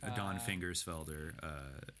Fingersfelder,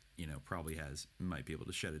 probably might be able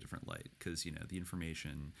to shed a different light because, the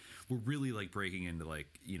information, we're really like breaking into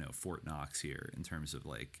like, Fort Knox here in terms of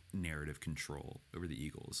like narrative control over the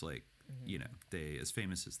Eagles. Like, they, as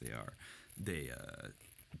famous as they are, they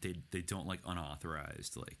don't like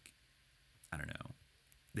unauthorized, like, I don't know.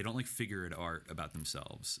 They don't like figured art about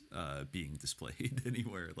themselves being displayed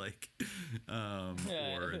anywhere, like,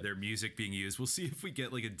 or their music being used. We'll see if we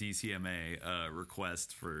get like a DCMA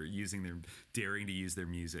request for daring to use their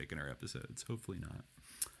music in our episodes. Hopefully not.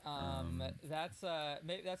 That's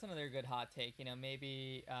another good hot take.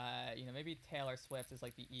 Maybe Taylor Swift is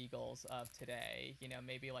like the Eagles of today.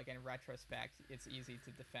 Maybe like in retrospect, it's easy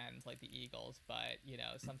to defend like the Eagles, but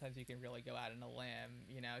sometimes you can really go out on a limb.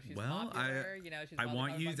 She's popular. I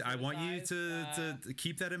want you to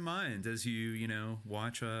keep that in mind as you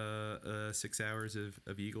watch 6 hours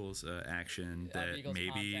of Eagles action. That Eagles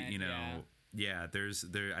maybe content,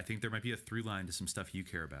 I think there might be a through line to some stuff you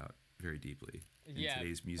care about very deeply in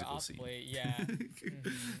today's musical scene.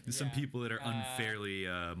 Some people that are unfairly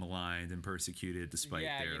maligned and persecuted despite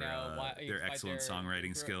their excellent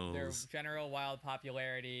songwriting skills. Their general wild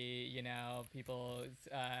popularity, people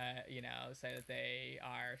say that they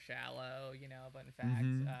are shallow, but in fact,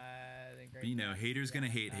 haters gonna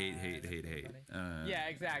hate. Exactly.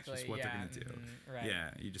 That's just what they're gonna do. Right. Yeah,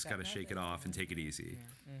 you just gotta shake it off and take it easy.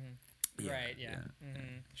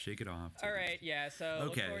 Shake it off. All right, so okay,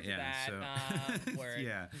 look forward to that. So,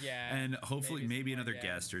 and hopefully maybe another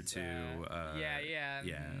guest or two.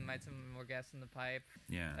 Might some more guests in the pipe.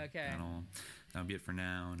 Yeah. Okay. That'll be it for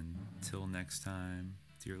now. And until next time,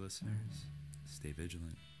 dear listeners, stay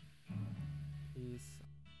vigilant. Peace.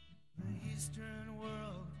 The Eastern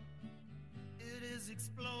world, it is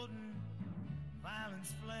exploding,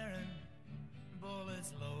 violence flaring,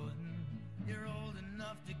 bullets loading. You're old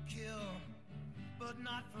enough to kill, but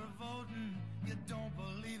not for voting. You don't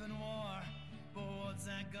believe in war, but what's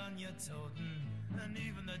that gun you're toting? And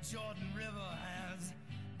even the Jordan River has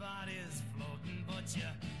bodies floating. But you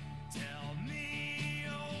tell me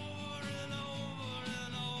over and over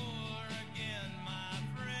and over again, my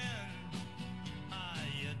friend,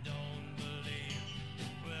 you don't believe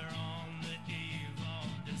we're on the eve of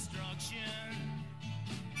destruction.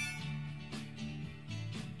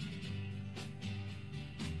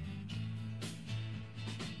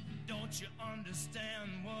 Don't you understand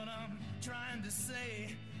what I'm trying to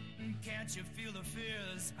say? Can't you feel the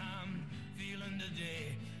fears I'm feeling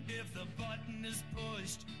today? If the button is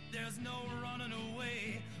pushed, there's no running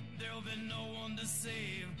away. There'll be no one to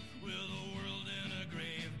save with the world in a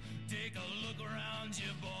grave. Take a look around you,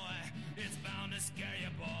 boy. It's bound to scare you,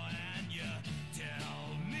 boy. And you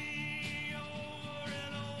tell me over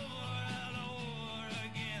and over and over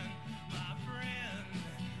again, my friend,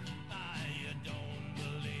 you don't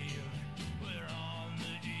believe we're on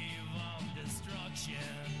the eve of destruction.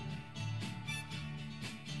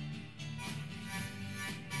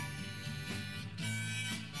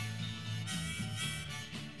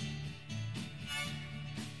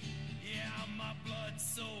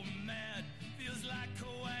 So mad, feels like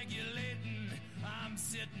coagulating. I'm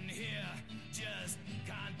sitting here just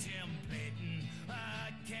contemplating. I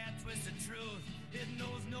can't twist the truth, it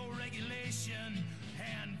knows no regulation.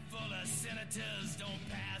 Handful of senators don't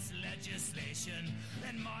pass legislation,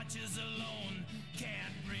 and marches alone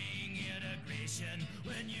can't bring integration.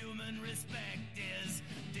 When human respect is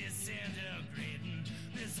disintegrating,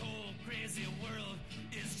 this whole crazy world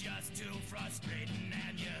is just too frustrating.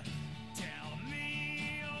 And you tell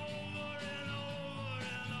me over and over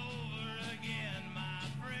and over again, my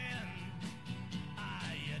friend,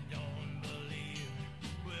 you don't believe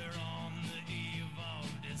we're on the eve of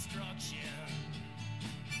destruction.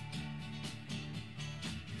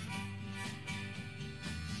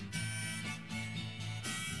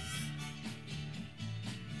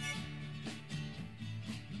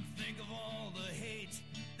 Think of all the hate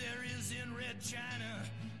there is in Red China,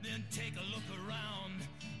 then take a look around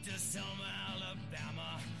to Selma,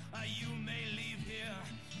 Alabama. You may leave here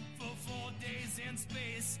for 4 days in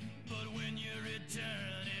space